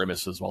comically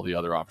grimaces while the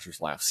other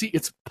officers laugh. See,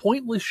 it's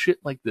pointless shit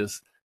like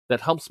this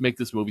that helps make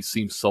this movie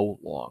seem so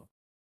long.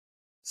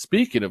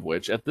 Speaking of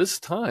which, at its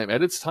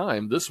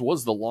time, this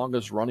was the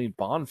longest running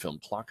Bond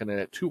film, clocking in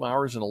at 2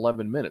 hours and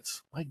 11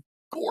 minutes. My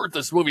God,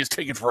 this movie is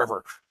taking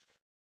forever.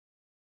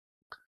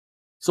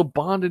 So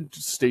Bond and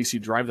Stacy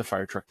drive the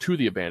fire truck to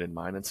the abandoned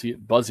mine and see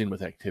it buzzing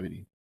with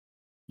activity.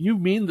 You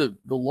mean the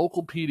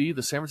local PD,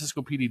 the San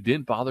Francisco PD,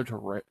 didn't bother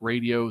to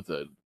radio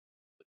the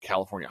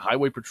California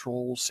Highway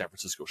Patrol, San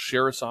Francisco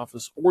Sheriff's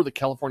Office, or the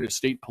California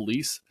State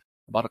Police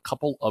about a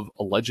couple of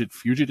alleged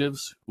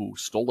fugitives who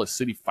stole a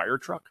city fire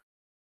truck?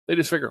 They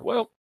just figure,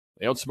 well,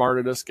 they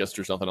outsmarted us. Guess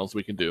there's nothing else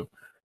we can do.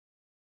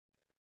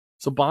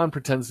 So Bond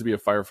pretends to be a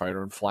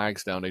firefighter and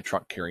flags down a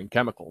truck carrying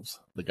chemicals.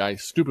 The guy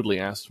stupidly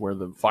asks where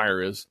the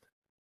fire is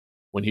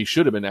when he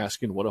should have been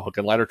asking what a hook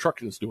and ladder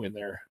truck is doing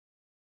there.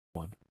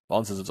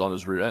 Bond says it's on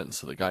his rear end,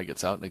 so the guy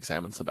gets out and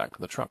examines the back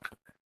of the truck.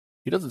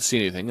 He doesn't see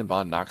anything, and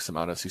Bond knocks him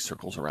out as he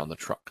circles around the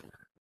truck.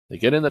 They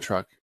get in the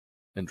truck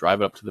and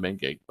drive up to the main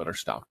gate, but are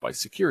stopped by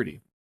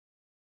security.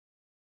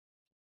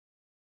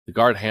 The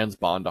guard hands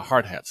Bond a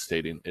hard hat,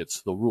 stating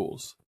it's the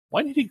rules.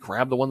 Why did he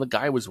grab the one the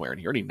guy was wearing?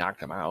 He already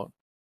knocked him out.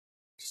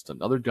 Just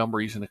another dumb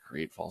reason to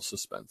create false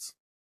suspense.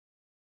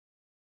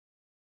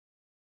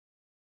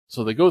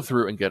 So they go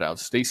through and get out.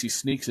 Stacy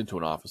sneaks into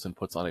an office and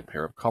puts on a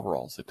pair of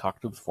coveralls. They talk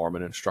to the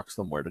foreman and instructs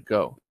them where to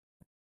go.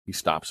 He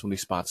stops when he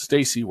spots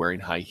Stacy wearing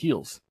high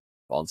heels.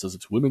 Bond says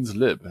it's women's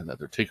lib and that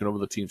they're taking over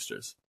the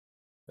Teamsters.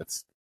 That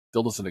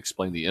still doesn't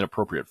explain the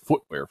inappropriate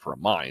footwear for a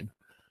mine.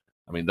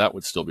 I mean, that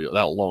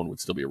alone would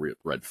still be a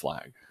red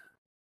flag.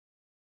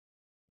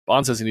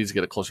 Bond says he needs to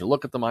get a closer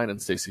look at the mine,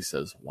 and Stacy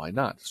says, why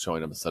not?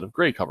 Showing him a set of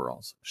gray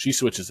coveralls. She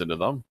switches into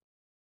them.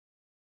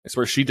 I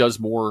swear she does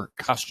more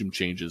costume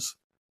changes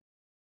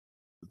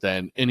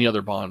than any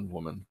other Bond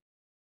woman.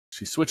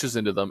 She switches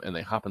into them, and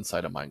they hop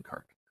inside a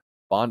minecart.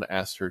 Bond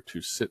asks her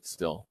to sit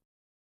still,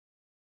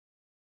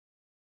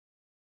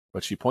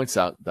 but she points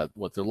out that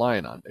what they're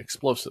lying on,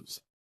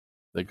 explosives.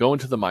 They go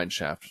into the mine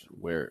shaft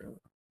where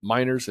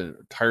miners are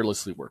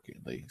tirelessly working.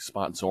 They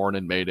spot Zorn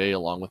and Mayday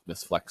along with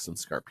Miss Flex and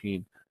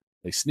Scarpine.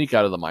 They sneak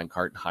out of the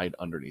minecart and hide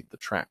underneath the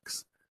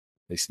tracks.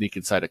 They sneak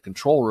inside a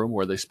control room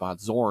where they spot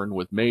Zorn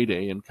with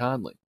Mayday and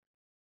Conley.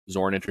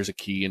 Zorn enters a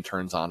key and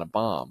turns on a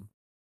bomb.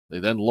 They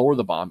then lower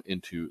the bomb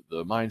into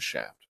the mine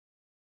shaft.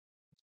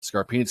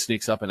 Scarpine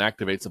sneaks up and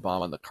activates a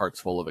bomb on the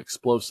carts full of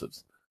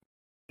explosives.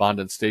 Bond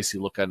and Stacy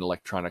look at an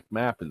electronic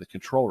map in the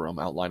control room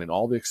outlining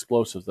all the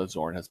explosives that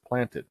Zorn has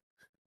planted.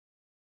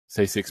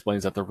 Stacy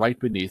explains that they're right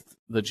beneath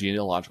the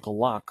genealogical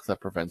lock that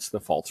prevents the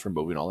faults from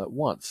moving all at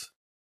once.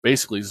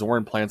 Basically,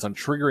 Zorn plans on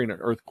triggering an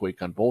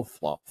earthquake on both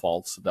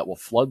faults that will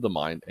flood the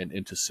mine and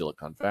into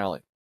Silicon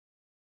Valley.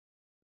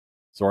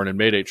 Zorn and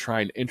Mayday try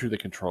and enter the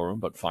control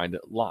room but find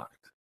it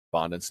locked.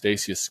 Bond and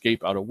Stacy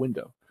escape out a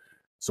window.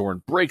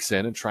 Zorn breaks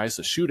in and tries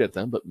to shoot at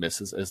them but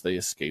misses as they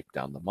escape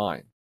down the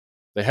mine.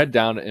 They head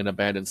down an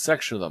abandoned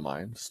section of the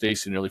mine.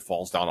 Stacy nearly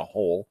falls down a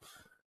hole,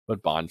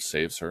 but Bond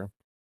saves her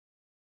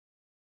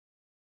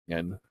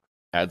and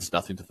adds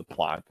nothing to the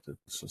plot.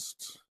 It's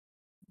just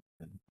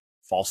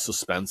false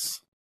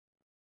suspense.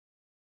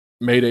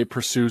 Mayday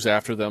pursues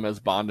after them as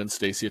Bond and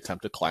Stacy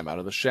attempt to climb out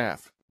of the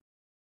shaft.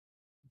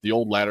 The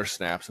old ladder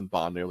snaps and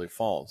Bond nearly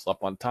falls.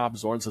 Up on top,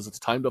 Zorn says it's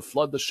time to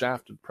flood the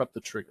shaft and prep the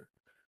trigger.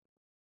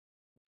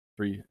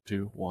 3,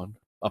 2, 1.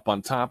 Up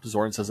on top,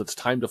 Zorn says it's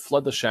time to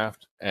flood the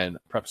shaft and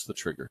preps the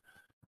trigger.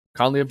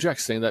 Conley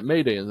objects, saying that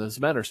Mayday and his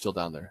men are still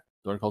down there.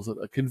 Zorn calls it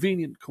a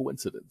convenient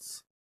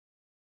coincidence.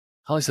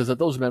 Conley says that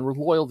those men were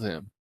loyal to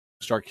him.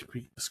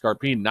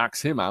 Scarpine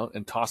knocks him out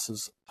and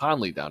tosses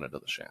Conley down into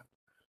the shaft.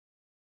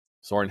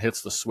 Zorn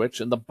hits the switch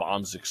and the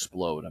bombs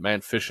explode. A man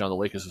fishing on the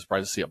lake is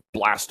surprised to see a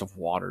blast of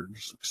water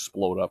just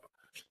explode up.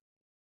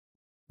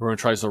 Zorn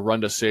tries to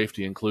run to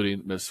safety,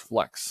 including Ms.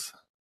 Flex.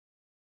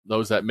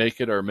 Those that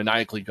make it are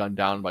maniacally gunned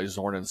down by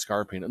Zorn and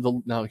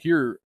Scarpine. Now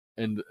here,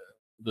 and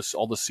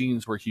all the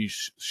scenes where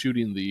he's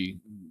shooting the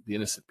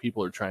innocent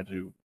people are trying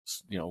to,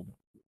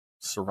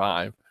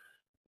 survive.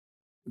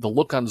 The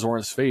look on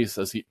Zorn's face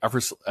as he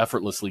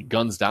effortlessly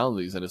guns down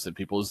these innocent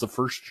people is the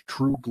first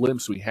true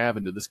glimpse we have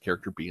into this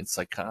character being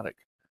psychotic.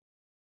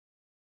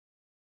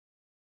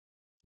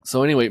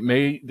 So anyway,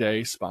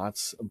 Mayday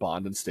spots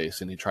Bond and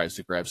Stacy, and he tries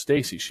to grab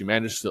Stacy. She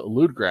manages to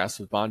elude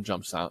grasp as Bond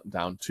jumps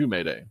down to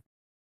Mayday.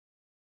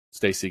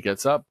 Stacy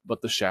gets up,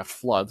 but the shaft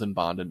floods and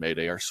Bond and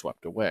Mayday are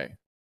swept away.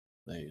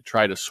 They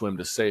try to swim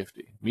to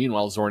safety.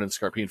 Meanwhile, Zorn and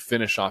Scarpine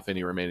finish off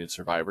any remaining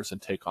survivors and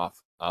take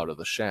off out of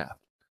the shaft.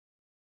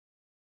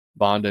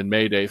 Bond and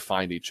Mayday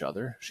find each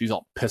other. She's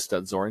all pissed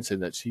at Zorn,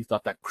 saying that she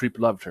thought that creep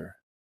loved her.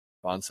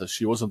 Bond says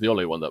she wasn't the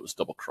only one that was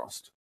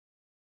double-crossed.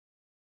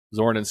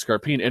 Zorn and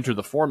Scarpine enter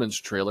the foreman's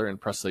trailer and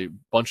press a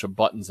bunch of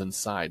buttons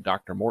inside.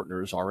 Dr.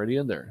 Mortner is already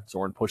in there.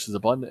 Zorn pushes a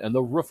button and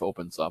the roof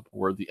opens up,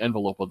 where the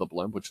envelope of the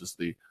blimp, which is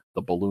the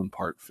balloon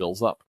part,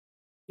 fills up.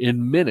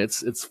 In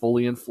minutes, it's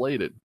fully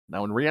inflated.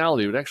 Now, in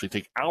reality, it would actually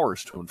take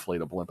hours to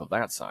inflate a blimp of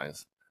that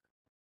size.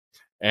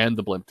 And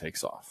the blimp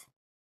takes off.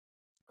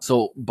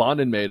 So Bond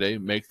and Mayday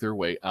make their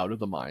way out of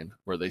the mine,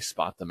 where they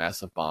spot the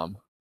massive bomb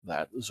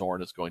that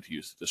Zorn is going to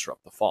use to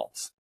disrupt the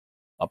faults.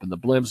 Up in the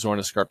blimp, Zorn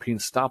and Scarpine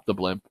stop the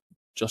blimp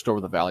just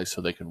over the valley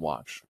so they can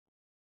watch.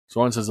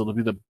 Zorn says it'll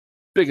be the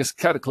biggest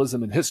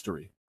cataclysm in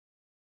history.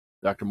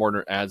 Dr.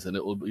 Mortner adds that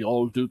it will be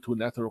all due to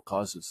natural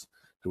causes,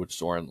 to which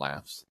Zorn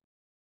laughs.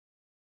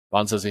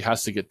 Bond says he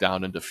has to get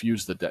down and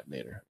defuse the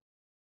detonator.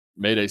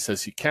 Mayday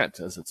says he can't,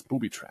 as it's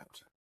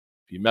booby-trapped.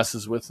 If he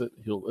messes with it,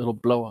 it'll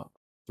blow up.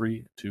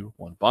 3, 2,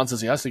 1. Bond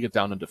says he has to get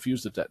down and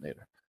defuse the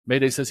detonator.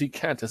 Mayday says he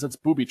can't, as it's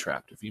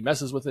booby-trapped. If he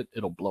messes with it,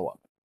 it'll blow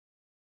up.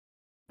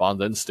 Bond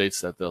then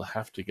states that they'll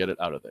have to get it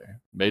out of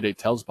there. Mayday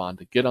tells Bond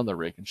to get on the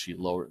rig and she'll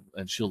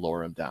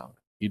lower him down.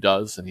 He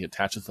does, and he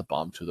attaches the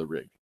bomb to the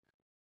rig.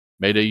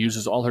 Mayday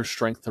uses all her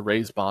strength to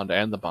raise Bond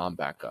and the bomb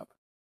back up.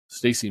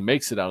 Stacy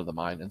makes it out of the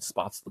mine and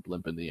spots the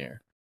blimp in the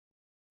air.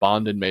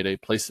 Bond and Mayday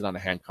place it on a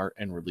handcart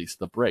and release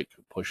the brake,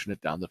 pushing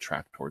it down the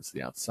track towards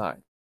the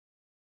outside.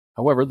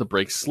 However, the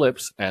brake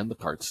slips and the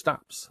cart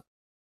stops.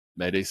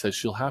 Mayday says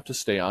she'll have to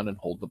stay on and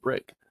hold the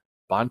brake.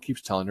 Bond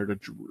keeps telling her to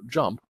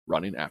jump,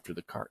 running after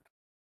the cart.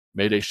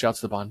 Mayday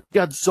shouts to Bond,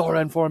 "Get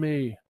Zorn for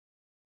me!"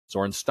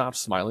 Zorn stops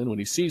smiling when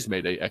he sees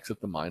Mayday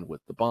exit the mine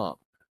with the bomb.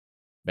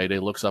 Mayday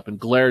looks up and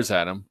glares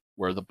at him,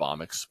 where the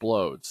bomb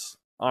explodes.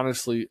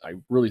 Honestly,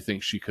 I really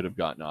think she could have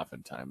gotten off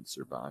in time and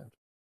survived.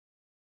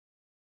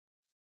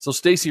 So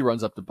Stacy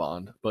runs up to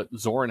Bond, but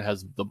Zorn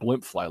has the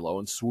blimp fly low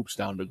and swoops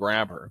down to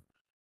grab her.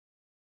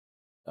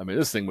 I mean,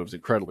 this thing moves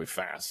incredibly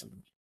fast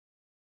and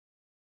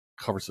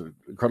covers an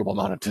incredible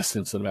amount of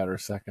distance in a matter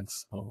of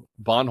seconds. So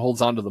Bond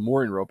holds onto the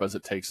mooring rope as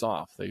it takes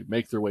off. They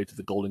make their way to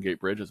the Golden Gate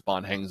Bridge as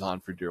Bond hangs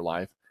on for dear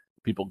life.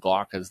 People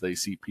gawk as they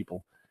see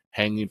people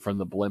hanging from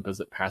the blimp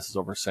as it passes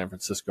over San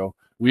Francisco.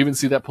 We even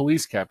see that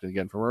police captain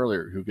again from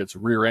earlier who gets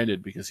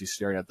rear-ended because he's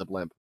staring at the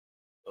blimp.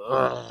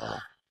 Ugh.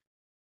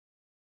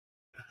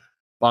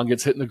 Bond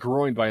gets hit in the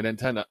groin by an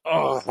antenna.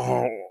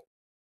 Ugh.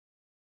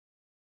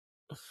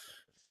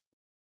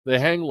 They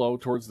hang low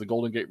towards the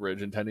Golden Gate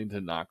Bridge, intending to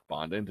knock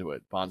Bond into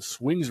it. Bond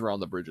swings around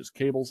the bridge's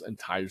cables and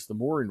ties the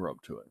mooring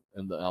rope to it,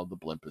 and now the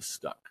blimp is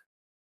stuck.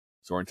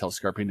 Zorn tells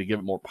Scarpine to give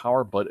it more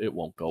power, but it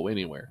won't go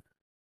anywhere.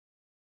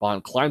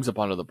 Bond climbs up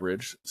onto the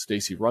bridge.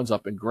 Stacy runs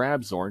up and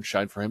grabs Zorn,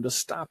 shouting for him to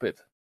stop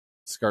it.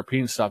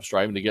 Scarpine stops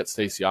driving to get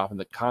Stacy off, and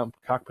the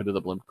cockpit of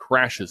the blimp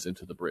crashes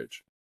into the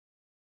bridge.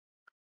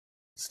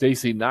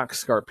 Stacy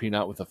knocks Scarpine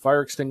out with a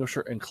fire extinguisher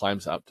and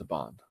climbs out to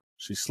Bond.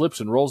 She slips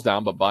and rolls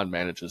down, but Bond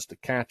manages to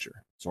catch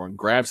her. Zorn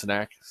grabs an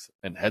axe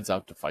and heads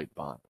out to fight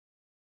Bond.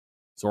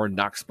 Zorn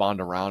knocks Bond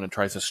around and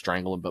tries to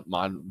strangle him, but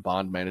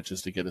Bond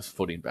manages to get his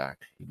footing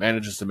back. He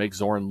manages to make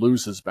Zorn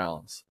lose his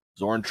balance.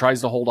 Zorn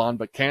tries to hold on,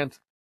 but can't,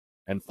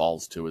 and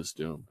falls to his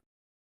doom.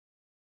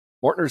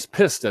 Mortner's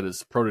pissed that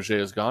his protege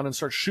is gone and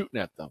starts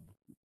shooting at them.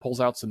 He pulls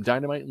out some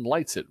dynamite and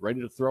lights it, ready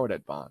to throw it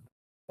at Bond.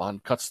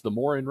 Bond cuts the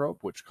mooring rope,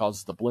 which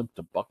causes the blimp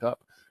to buck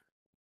up.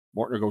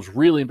 Mortner goes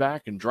reeling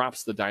back and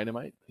drops the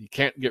dynamite. He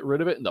can't get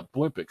rid of it, and the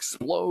blimp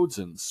explodes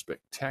in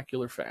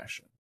spectacular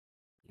fashion.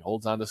 He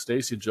holds on to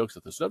Stacy and jokes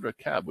that there's never a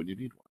cab when you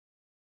need one.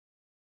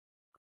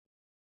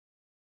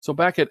 So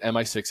back at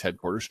MI6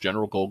 headquarters,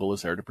 General Gogol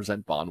is there to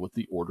present Bond with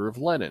the Order of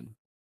Lenin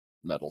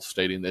medal,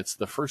 stating that it's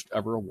the first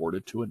ever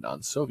awarded to a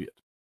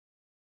non-Soviet.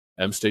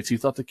 M states he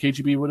thought the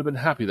KGB would have been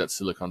happy that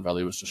Silicon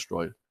Valley was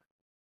destroyed.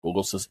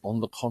 Gogol says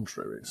on the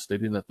contrary,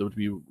 stating that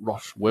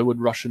where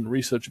would Russian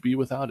research be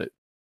without it?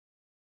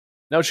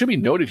 Now, it should be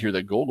noted here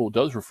that Gogol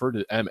does refer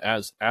to M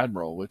as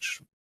Admiral, which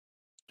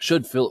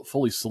should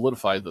fully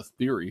solidify the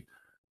theory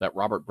that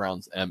Robert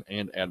Brown's M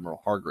and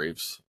Admiral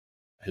Hargraves,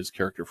 his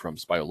character from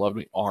Spy Who Loved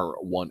Me, are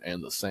one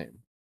and the same.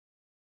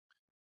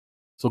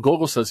 So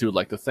Gogol says he would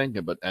like to thank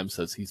him, but M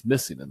says he's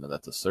missing him and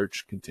that the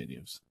search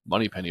continues.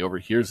 Moneypenny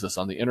overhears this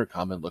on the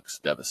intercom and looks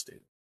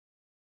devastated.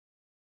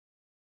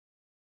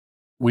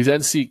 We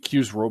then see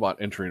Q's robot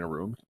entering a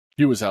room.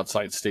 Q is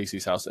outside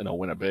Stacy's house in a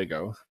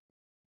Winnebago.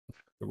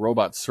 The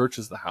robot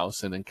searches the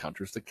house and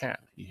encounters the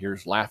cat. He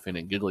hears laughing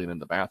and giggling in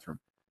the bathroom.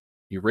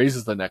 He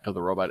raises the neck of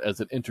the robot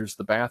as it enters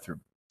the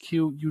bathroom.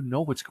 Q, you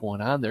know what's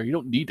going on there. You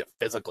don't need to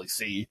physically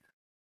see.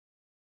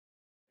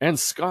 And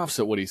scoffs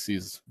at what he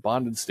sees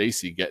Bond and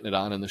Stacy getting it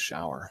on in the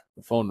shower.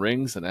 The phone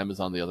rings and M is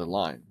on the other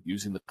line,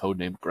 using the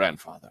codename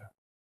Grandfather.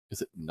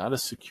 Is it not a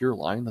secure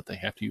line that they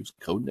have to use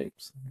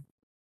codenames?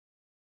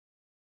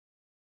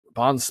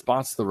 Bond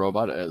spots the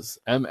robot as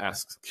M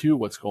asks Q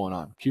what's going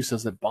on. Q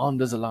says that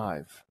Bond is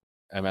alive.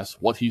 M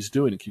asks what he's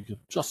doing, and Q goes,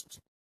 just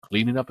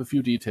cleaning up a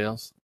few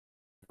details.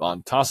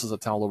 Bond tosses a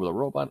towel over the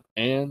robot,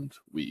 and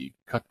we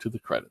cut to the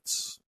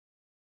credits.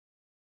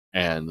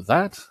 And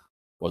that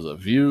was A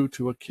View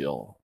to a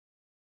Kill.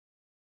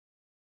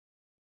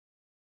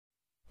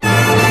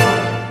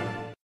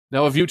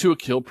 Now, A View to a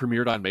Kill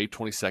premiered on May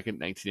 22nd,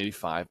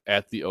 1985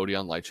 at the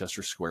Odeon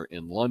Leicester Square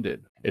in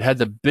London. It had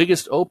the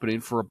biggest opening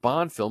for a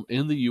Bond film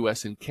in the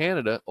US and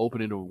Canada,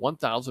 opening to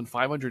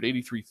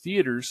 1,583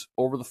 theaters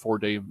over the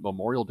 4-day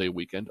Memorial Day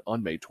weekend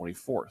on May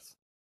 24th.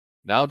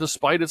 Now,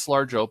 despite its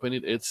large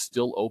opening, it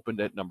still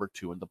opened at number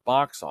 2 in the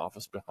box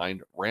office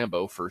behind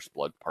Rambo First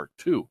Blood Part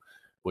 2,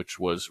 which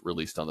was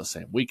released on the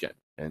same weekend.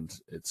 And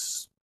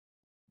it's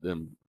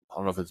them. I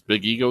don't know if it's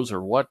big egos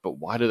or what, but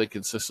why do they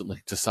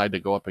consistently decide to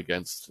go up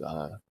against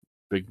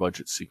big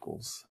budget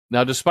sequels?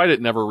 Now, despite it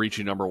never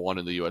reaching number 1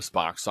 in the U.S.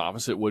 box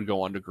office, it would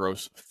go on to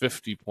gross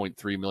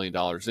 $50.3 million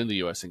in the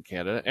U.S. and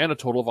Canada and a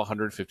total of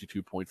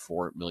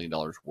 $152.4 million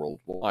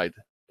worldwide.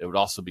 It would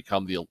also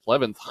become the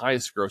 11th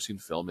highest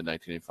grossing film in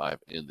 1985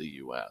 in the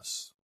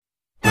U.S.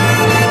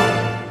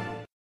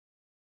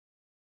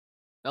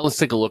 Now let's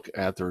take a look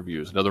at the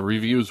reviews. Now the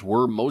reviews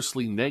were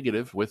mostly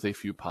negative with a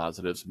few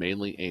positives,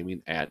 mainly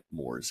aiming at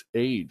Moore's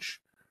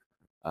age.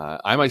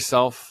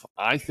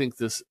 I think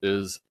this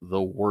is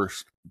the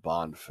worst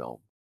Bond film.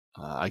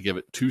 I give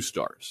it 2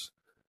 stars.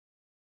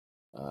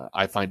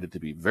 I find it to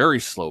be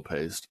very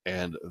slow-paced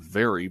and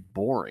very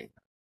boring.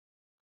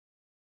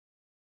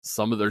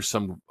 There's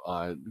some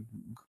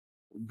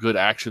good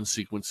action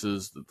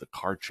sequences, the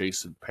car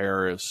chase in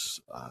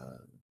Paris,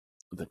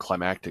 the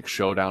climactic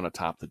showdown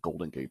atop the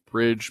Golden Gate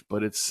Bridge,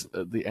 but it's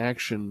the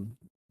action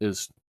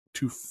is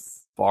too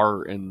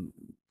far and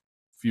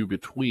few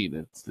between.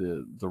 It's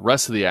the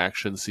rest of the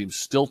action seems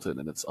stilted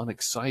and it's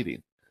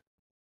unexciting.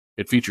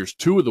 It features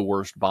 2 of the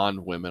worst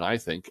Bond women, I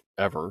think,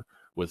 ever,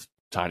 with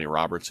Tanya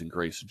Roberts and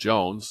Grace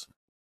Jones,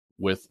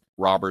 with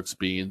Roberts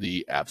being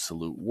the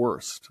absolute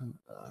worst.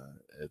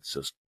 It's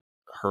just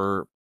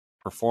her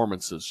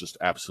performance is just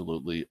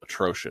absolutely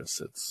atrocious.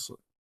 It's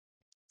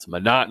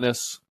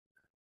monotonous.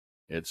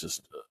 It's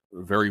just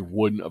a very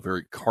wooden, a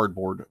very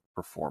cardboard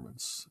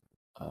performance.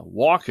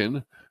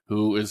 Walken,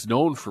 who is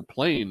known for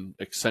playing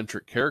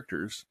eccentric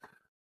characters,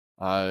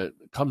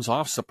 comes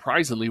off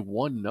surprisingly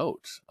one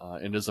note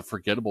and is a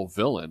forgettable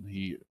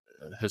villain.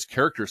 His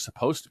character is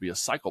supposed to be a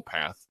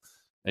psychopath,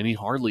 and he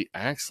hardly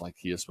acts like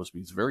he is supposed to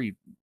be. He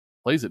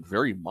plays it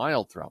very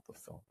mild throughout the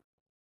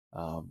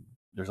film.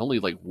 There's only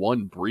like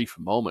one brief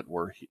moment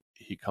where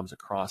he comes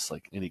across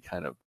like any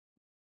kind of,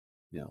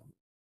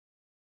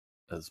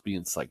 as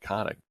being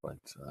psychotic, but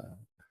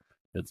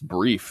it's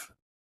brief.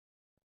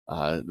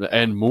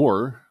 And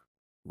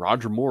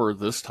Roger Moore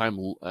this time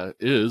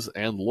is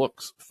and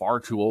looks far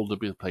too old to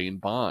be playing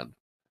Bond.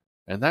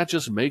 And that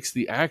just makes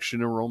the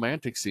action and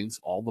romantic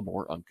scenes all the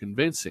more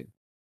unconvincing.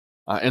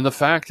 And the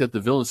fact that the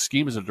villain's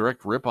scheme is a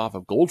direct ripoff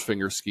of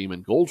Goldfinger's scheme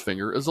in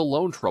Goldfinger is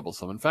alone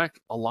troublesome. In fact,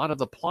 a lot of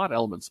the plot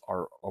elements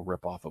are a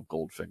ripoff of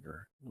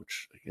Goldfinger,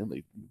 which, again,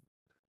 they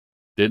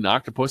did in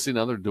Octopussy,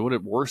 now they're doing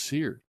it worse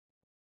here.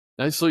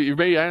 And so you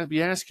may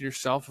be asking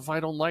yourself, if I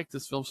don't like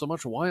this film so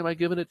much, why am I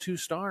giving it 2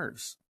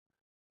 stars?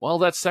 Well,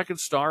 that second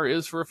star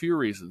is for a few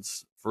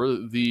reasons. For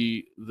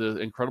the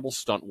incredible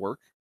stunt work,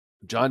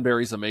 John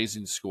Barry's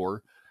amazing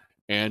score,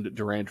 and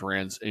Duran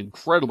Duran's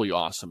incredibly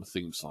awesome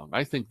theme song.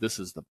 I think this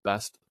is the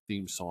best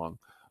theme song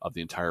of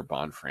the entire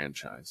Bond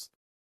franchise,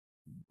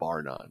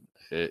 bar none.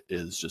 It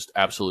is just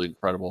absolutely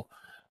incredible.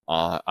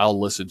 I'll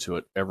listen to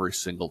it every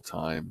single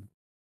time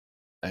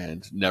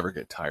and never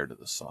get tired of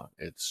the song.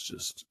 It's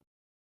just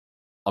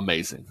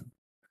amazing.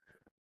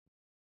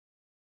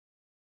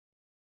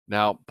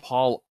 Now,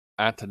 Paul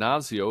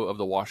Attanasio of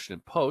the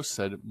Washington Post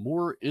said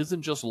Moore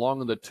isn't just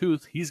long in the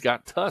tooth, he's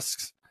got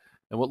tusks.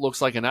 And what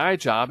looks like an eye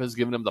job has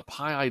given him the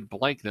pie-eyed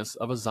blankness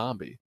of a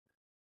zombie.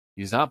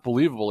 He's not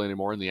believable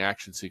anymore in the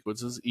action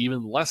sequences,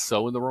 even less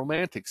so in the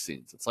romantic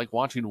scenes. It's like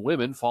watching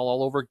women fall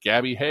all over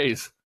Gabby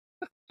Hayes.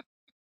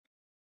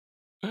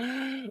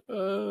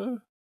 I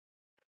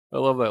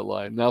love that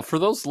line. Now, for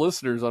those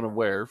listeners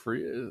unaware, for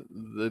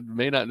that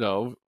may not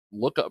know,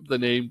 look up the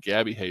name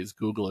Gabby Hayes,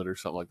 Google it or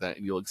something like that,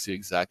 and you'll see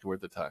exactly what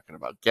they're talking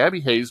about.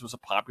 Gabby Hayes was a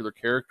popular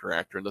character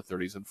actor in the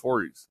 30s and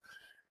 40s.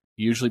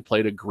 He usually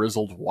played a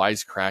grizzled,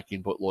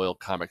 wisecracking but loyal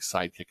comic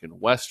sidekick in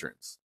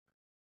westerns.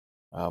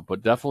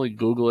 But definitely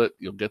Google it.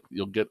 You'll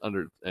get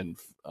under and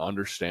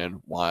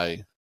understand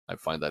why I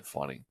find that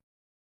funny.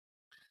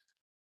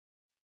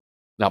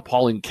 Now,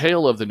 Pauline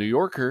Kael of The New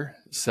Yorker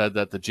said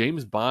that the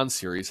James Bond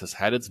series has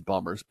had its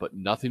bummers, but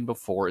nothing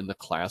before in the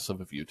class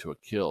of A View to a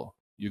Kill.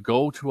 You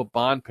go to a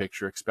Bond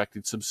picture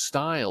expecting some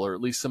style, or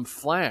at least some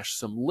flash,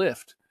 some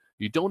lift.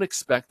 You don't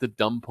expect the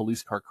dumb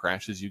police car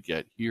crashes you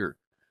get here.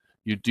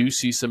 You do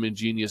see some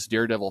ingenious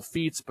daredevil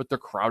feats, but they're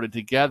crowded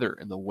together,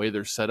 and the way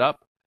they're set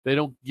up, they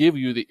don't give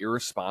you the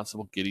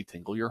irresponsible giddy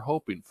tingle you're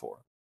hoping for.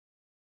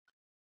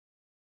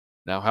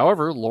 Now,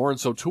 however,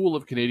 Lawrence O'Toole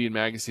of Canadian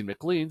magazine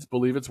Maclean's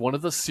believes it's one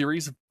of the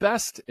series'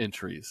 best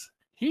entries.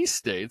 He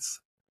states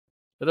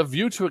that A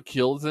View to a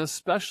Kill is an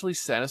especially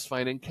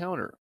satisfying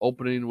encounter.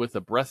 Opening with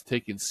a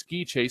breathtaking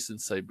ski chase in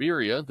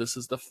Siberia, this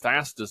is the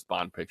fastest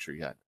Bond picture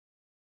yet.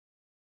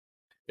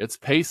 Its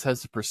pace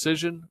has the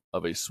precision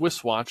of a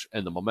Swiss watch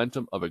and the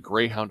momentum of a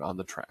greyhound on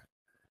the track.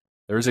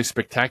 There is a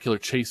spectacular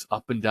chase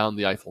up and down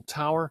the Eiffel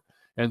Tower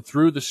and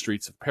through the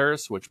streets of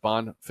Paris, which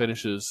Bond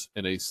finishes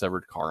in a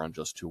severed car on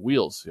just 2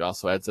 wheels. He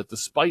also adds that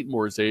despite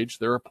Moore's age,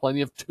 there are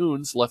plenty of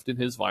tunes left in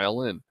his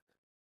violin.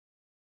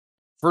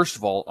 First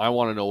of all, I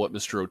want to know what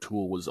Mr.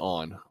 O'Toole was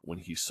on when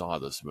he saw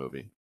this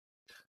movie.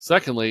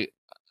 Secondly,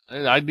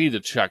 I need to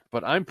check,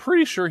 but I'm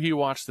pretty sure he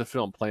watched the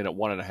film playing at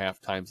 1.5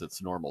 times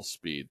its normal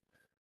speed.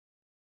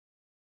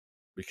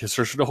 Because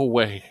there's no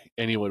way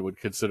anyone would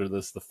consider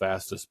this the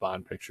fastest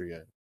Bond picture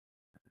yet.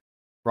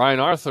 Brian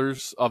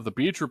Arthurs of The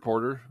Beach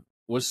Reporter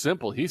was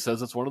simple. He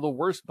says it's one of the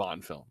worst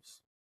Bond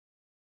films.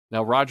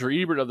 Now, Roger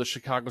Ebert of the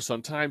Chicago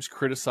Sun-Times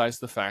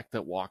criticized the fact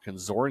that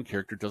Walken's Zorin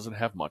character doesn't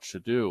have much to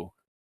do.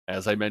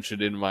 As I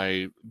mentioned in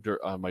my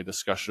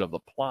discussion of the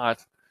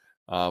plot,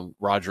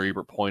 Roger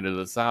Ebert pointed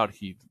this out.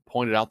 He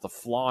pointed out the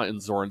flaw in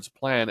Zorin's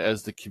plan,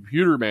 as the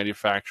computer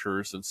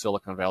manufacturers in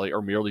Silicon Valley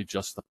are merely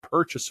just the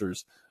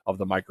purchasers of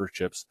the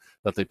microchips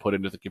that they put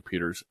into the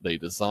computers they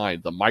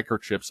designed. The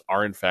microchips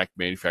are in fact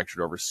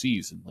manufactured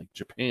overseas in like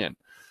Japan.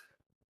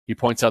 He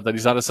points out that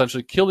he's not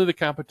essentially killing the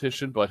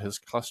competition, but his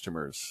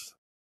customers.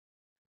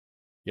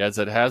 He adds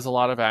that it has a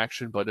lot of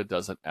action, but it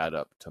doesn't add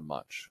up to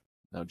much.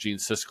 Now, Gene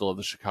Siskel of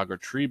the Chicago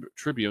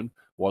Tribune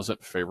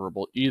wasn't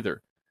favorable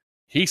either.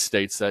 He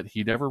states that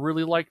he never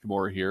really liked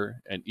Moore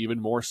here, and even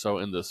more so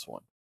in this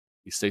one.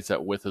 He states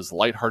that with his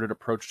lighthearted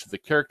approach to the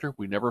character,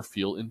 we never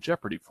feel in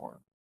jeopardy for him.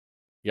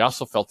 He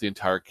also felt the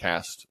entire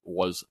cast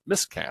was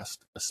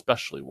miscast,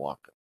 especially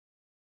Walken.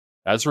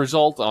 As a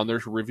result, on their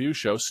review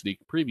show, Sneak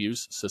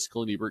Previews,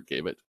 Siskel and Ebert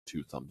gave it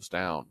 2 thumbs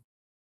down.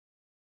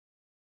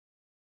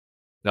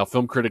 Now,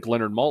 film critic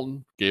Leonard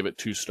Maltin gave it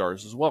 2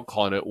 stars as well,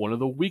 calling it one of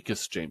the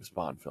weakest James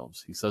Bond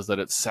films. He says that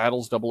it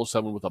saddles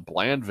 007 with a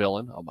bland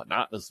villain, a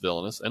monotonous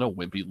villainess, and a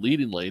wimpy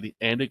leading lady,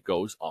 and it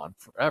goes on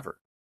forever.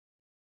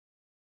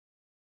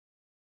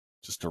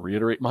 Just to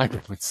reiterate my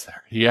points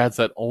there, he adds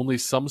that only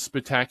some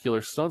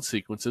spectacular stunt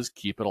sequences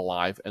keep it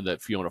alive, and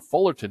that Fiona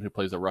Fullerton, who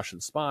plays a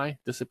Russian spy,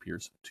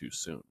 disappears too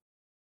soon.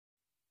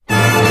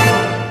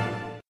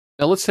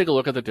 Now let's take a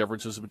look at the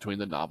differences between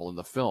the novel and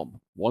the film.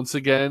 Once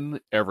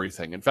again,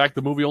 everything. In fact,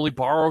 the movie only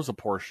borrows a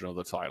portion of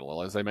the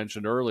title. As I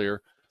mentioned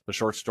earlier, the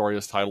short story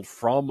is titled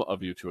From A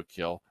View to a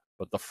Kill,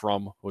 but the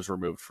from was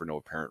removed for no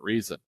apparent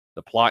reason.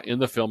 The plot in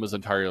the film is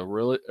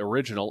entirely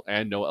original,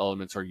 and no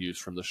elements are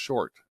used from the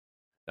short.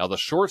 Now, the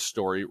short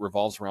story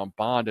revolves around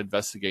Bond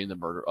investigating the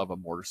murder of a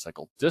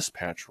motorcycle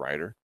dispatch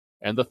rider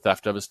and the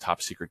theft of his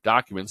top-secret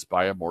documents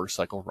by a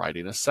motorcycle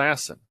riding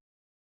assassin.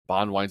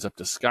 Bond winds up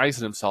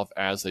disguising himself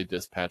as a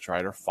dispatch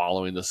rider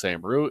following the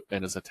same route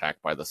and is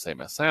attacked by the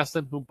same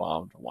assassin who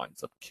Bond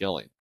winds up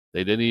killing.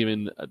 They didn't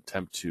even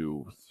attempt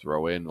to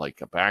throw in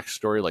like a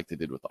backstory like they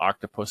did with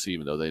Octopussy,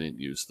 even though they didn't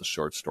use the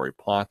short story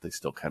plot. They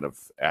still kind of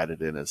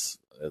added in as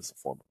a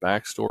form of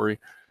backstory.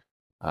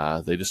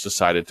 They just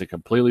decided to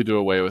completely do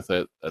away with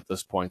it. At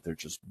this point, they're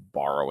just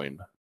borrowing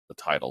the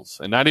titles,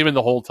 and not even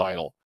the whole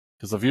title,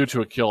 because A View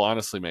to a Kill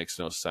honestly makes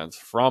no sense.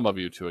 From A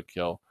View to a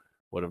Kill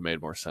would have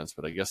made more sense,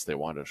 but I guess they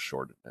wanted to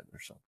shorten it or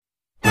something.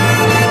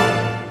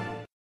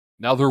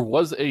 Now, there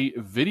was a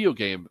video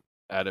game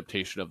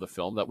adaptation of the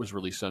film that was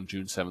released on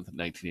June 7th,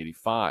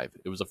 1985.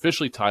 It was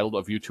officially titled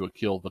A View to a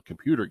Kill, the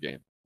computer game.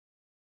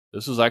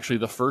 This was actually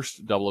the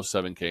first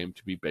 007 game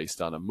to be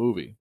based on a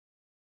movie.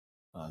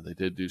 They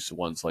did do some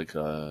ones like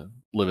Live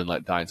and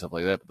Let Die and stuff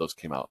like that, but those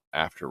came out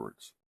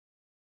afterwards.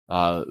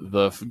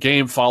 The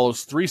game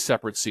follows 3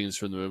 separate scenes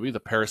from the movie. The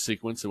Paris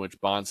sequence in which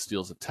Bond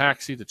steals a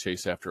taxi to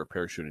chase after a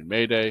parachuting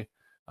Mayday.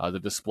 The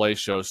display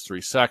shows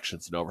 3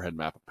 sections: an overhead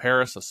map of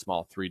Paris, a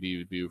small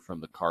 3D view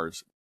from the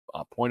car's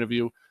point of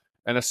view,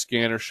 and a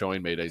scanner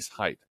showing Mayday's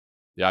height.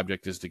 The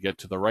object is to get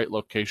to the right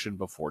location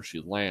before she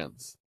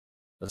lands.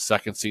 The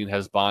second scene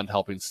has Bond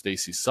helping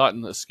Stacey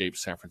Sutton escape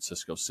San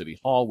Francisco City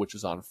Hall, which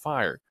is on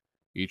fire.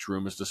 Each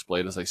room is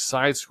displayed as a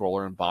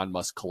side-scroller, and Bond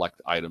must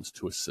collect items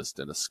to assist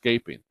in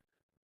escaping.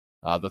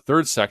 The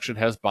third section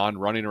has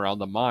Bond running around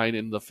the mine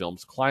in the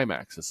film's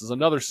climax. This is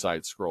another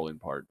side-scrolling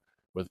part,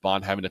 with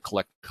Bond having to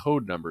collect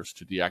code numbers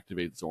to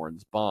deactivate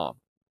Zorn's bomb.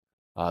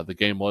 The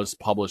game was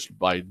published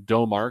by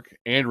Domark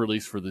and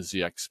released for the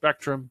ZX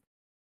Spectrum,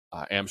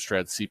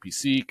 Amstrad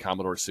CPC,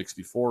 Commodore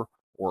 64,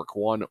 ORC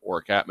 1,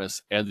 ORC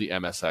Atmos, and the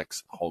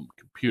MSX home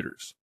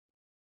computers.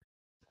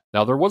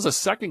 Now, there was a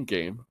second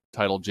game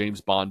titled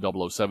James Bond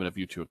 007: A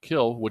View to a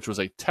Kill, which was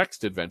a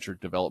text adventure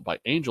developed by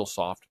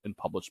Angelsoft and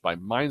published by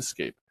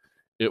Mindscape.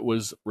 It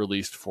was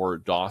released for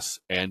DOS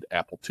and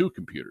Apple II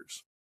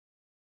computers.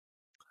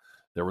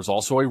 There was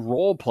also a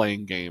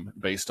role-playing game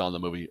based on the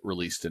movie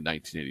released in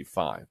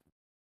 1985.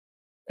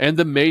 And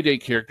the Mayday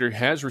character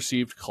has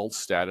received cult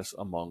status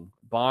among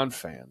Bond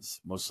fans,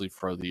 mostly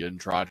for the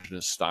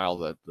androgynous style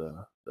that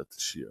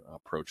she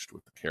approached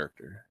with the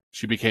character.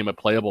 She became a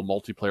playable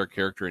multiplayer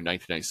character in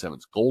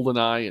 1997's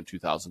GoldenEye and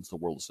 2000's The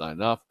World Is Not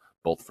Enough,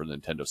 both for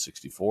Nintendo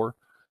 64.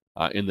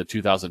 In the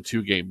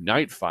 2002 game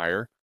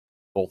Nightfire,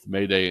 both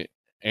Mayday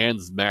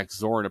and Max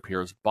Zorn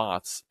appear as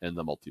bots in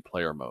the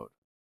multiplayer mode.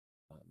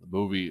 The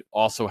movie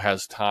also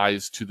has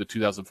ties to the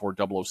 2004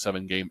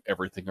 007 game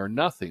Everything or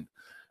Nothing.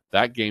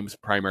 That game's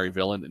primary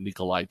villain,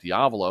 Nikolai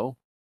Diavolo,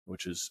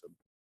 which is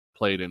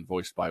played and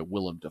voiced by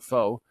Willem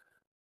Dafoe,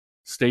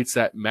 states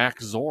that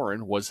Max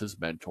Zorn was his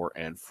mentor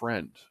and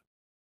friend.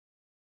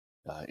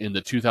 In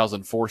the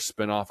 2004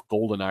 spin-off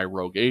GoldenEye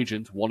Rogue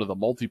Agent, one of the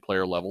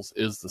multiplayer levels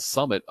is the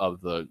summit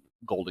of the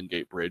Golden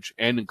Gate Bridge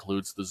and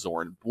includes the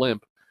Zorn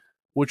blimp,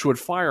 which would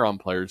fire on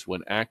players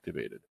when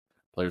activated.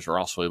 Players are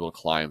also able to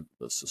climb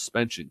the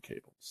suspension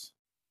cables.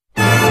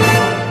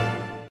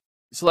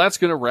 So that's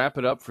going to wrap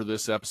it up for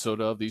this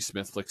episode of the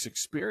Smithflix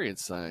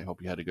Experience. I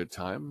hope you had a good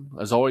time.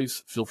 As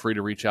always, feel free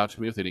to reach out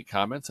to me with any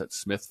comments at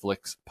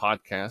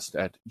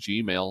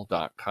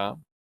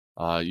smithflixpodcast@gmail.com.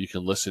 You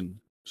can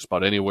listen just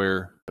about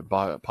anywhere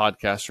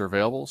podcasts are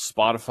available: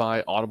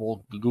 Spotify,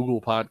 Audible,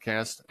 Google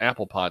Podcasts,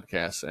 Apple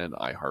Podcasts, and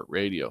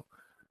iHeartRadio.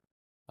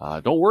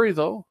 Don't worry,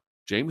 though.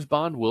 James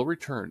Bond will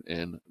return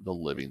in The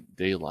Living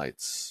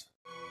Daylights.